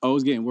is. Oh,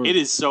 it's getting worse. It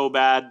is so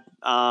bad.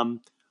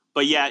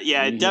 But yeah,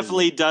 it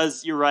definitely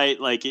does. You're right.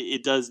 Like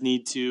it does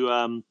need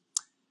to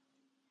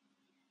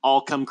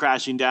all come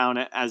crashing down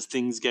as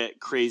things get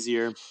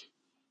crazier.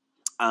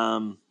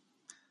 But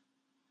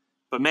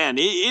man,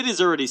 it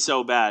is already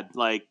so bad.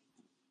 Like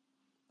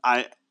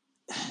the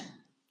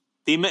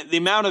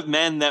amount of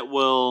men that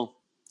will.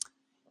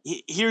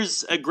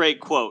 Here's a great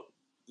quote.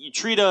 You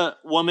treat a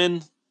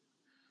woman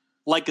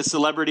like a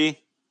celebrity,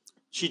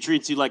 she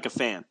treats you like a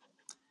fan.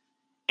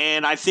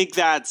 And I think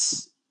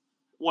that's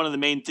one of the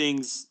main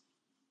things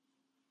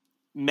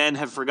men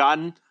have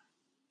forgotten.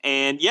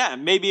 And yeah,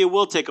 maybe it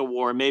will take a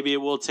war. Maybe it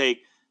will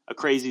take a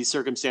crazy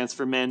circumstance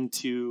for men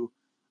to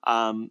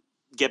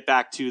get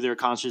back to their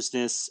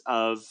consciousness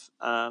of.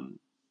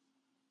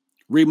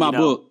 Read my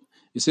book.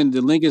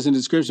 The link is in the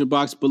description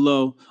box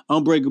below.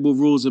 Unbreakable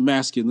Rules of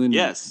Masculinity.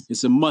 Yes,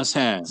 it's a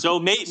must-have. So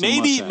maybe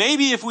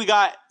if we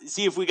got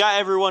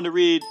everyone to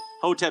read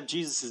Hotep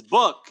Jesus'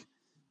 book,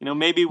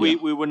 maybe we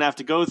wouldn't have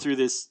to go through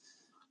this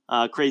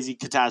crazy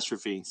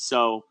catastrophe.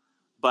 So,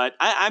 but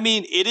I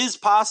mean, it is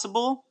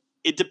possible.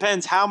 It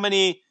depends how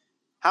many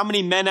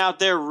men out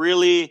there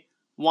really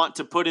want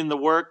to put in the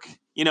work.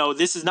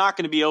 This is not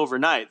going to be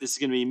overnight. This is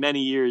going to be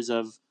many years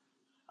of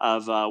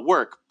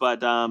work,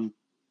 but.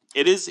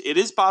 It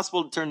is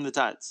possible to turn the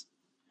tides.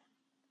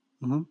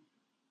 Mm-hmm.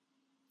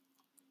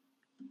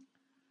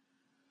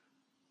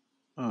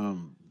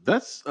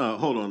 That's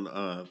hold on.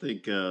 I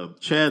think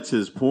Chad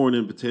says pouring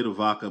in potato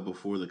vodka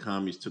before the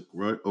commies took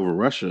over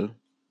Russia,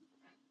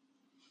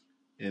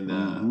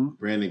 and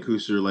Brandon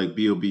Cooser, like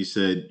Bob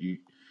said, you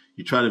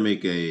try to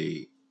make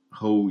a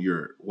hoe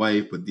your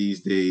wife, but these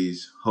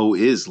days hoe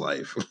is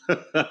life.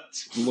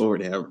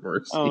 Lord have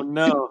mercy. Oh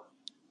no.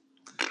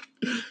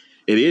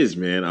 It is,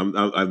 man.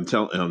 I'm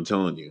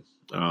telling you.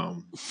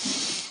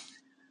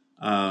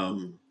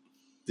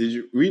 Did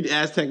you read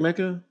Aztec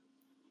Mecca?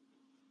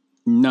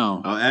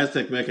 No.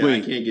 Aztec Mecca.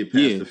 I can't get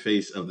past the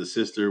face of the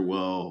sister.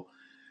 Well,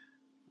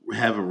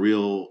 have a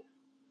real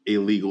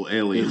illegal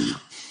alien.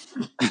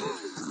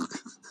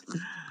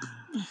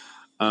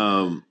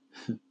 Yeah,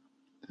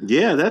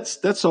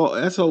 that's all.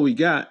 That's all we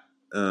got.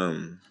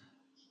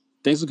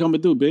 Thanks for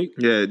coming through, Big.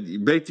 Yeah,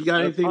 Big. You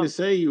got anything to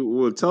say? You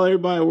will tell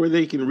everybody where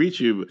they can reach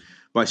you.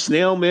 By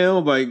snail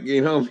mail, by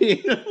the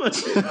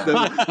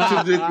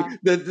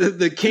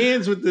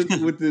cans with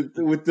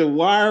the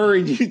wire,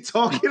 and you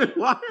talking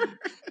wire.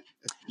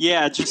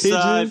 Yeah, just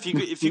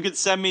if you could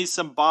send me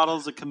some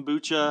bottles of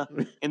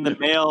kombucha in the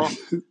mail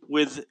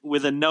with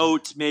a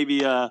note,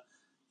 maybe a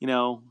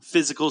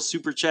physical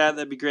super chat,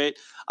 that'd be great.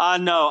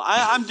 No,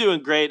 I'm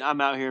doing great. I'm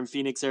out here in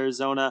Phoenix,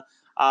 Arizona.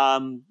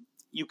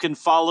 You can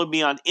follow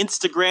me on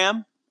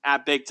Instagram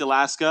at Baked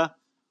Alaska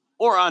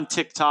or on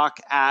TikTok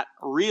at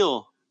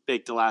Real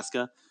Baked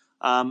Alaska.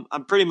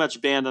 I'm pretty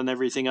much banned on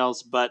everything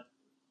else, but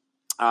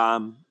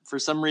for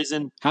some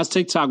reason, how's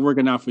TikTok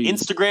working out for you?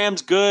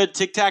 Instagram's good.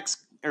 TikTok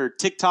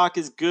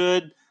is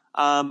good.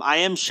 I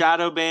am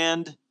shadow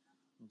banned,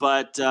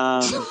 but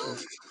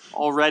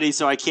already,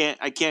 so I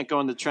can't go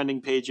on the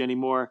trending page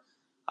anymore.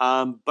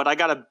 But I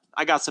got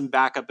some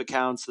backup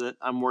accounts that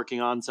I'm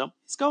working on, so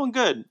it's going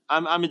good.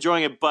 I'm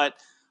enjoying it, but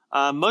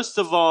most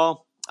of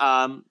all,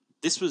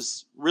 this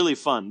was really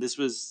fun. This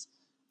was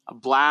a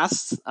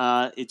blast.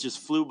 It just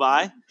flew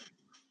by.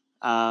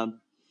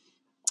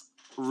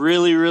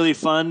 Really, really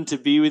fun to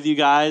be with you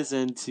guys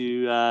and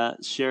to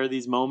share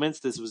these moments.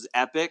 This was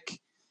epic,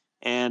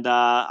 and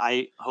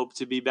I hope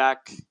to be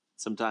back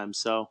sometime.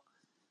 So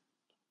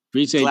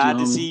glad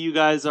to see you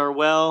guys are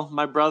well,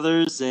 my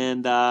brothers,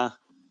 and I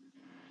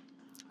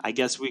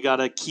guess we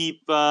gotta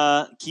keep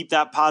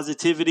that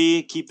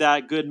positivity, keep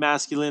that good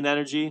masculine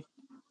energy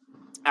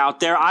out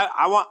there.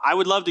 I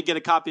would love to get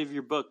a copy of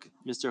your book,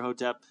 Mr.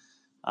 Hotep.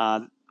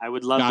 I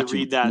would love to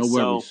read that. No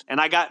worries.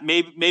 And I got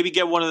maybe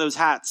get one of those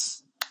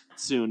hats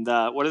soon.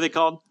 What are they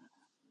called?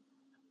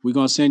 We're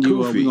gonna send you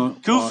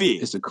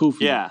Kufi. It's a Kufi.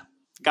 Yeah,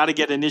 got to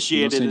get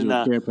initiated in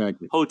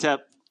the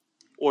Hotep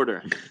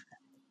order.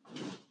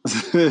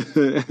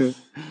 What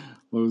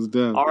was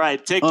that? All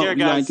right, take care, guys.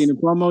 You got anything to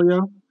promo,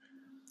 yo?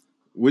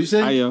 What'd you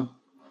say? Hi, yo.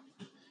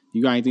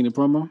 You got anything to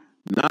promo?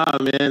 Nah,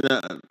 man.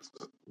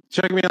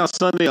 Check me out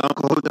Sunday,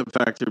 Uncle Hotep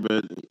Factor.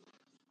 But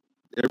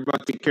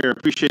everybody take care.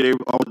 Appreciate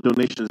all the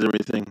donations and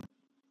everything.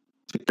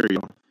 Take care,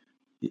 y'all.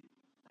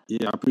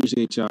 Yeah, I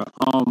appreciate y'all.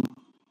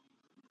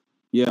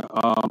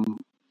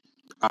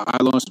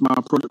 I launched my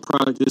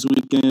product this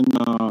weekend,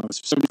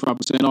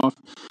 75% off.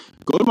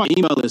 Go to my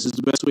email list. It's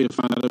the best way to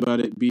find out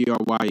about it.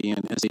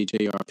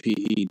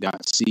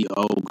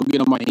 BRYNSHARPE.co. Go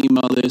get on my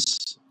email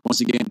list. Once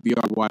again,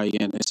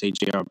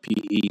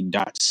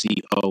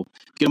 BRYNSHARPE.co.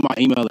 Get on my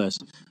email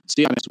list.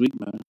 See y'all next week,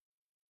 man.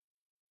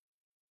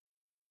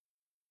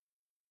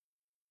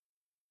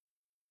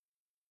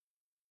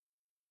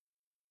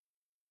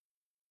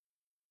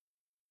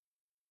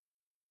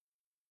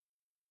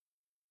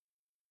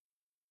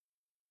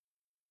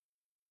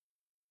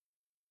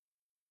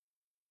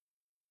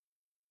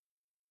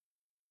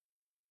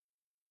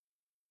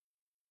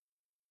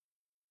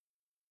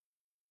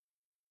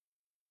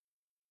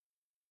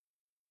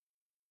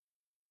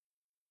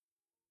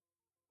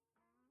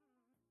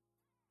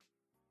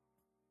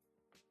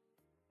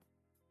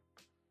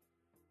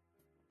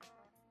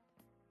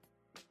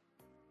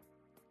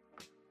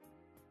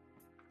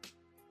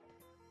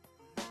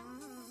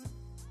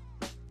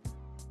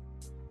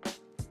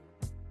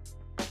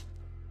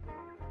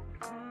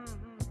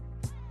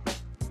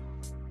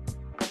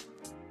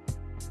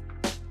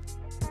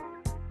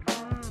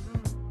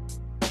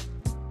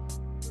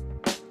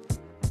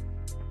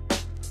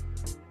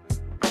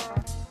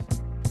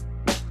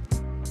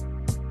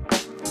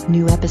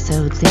 New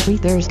episodes every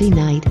Thursday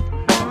night.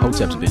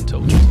 Hotep's been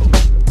told you.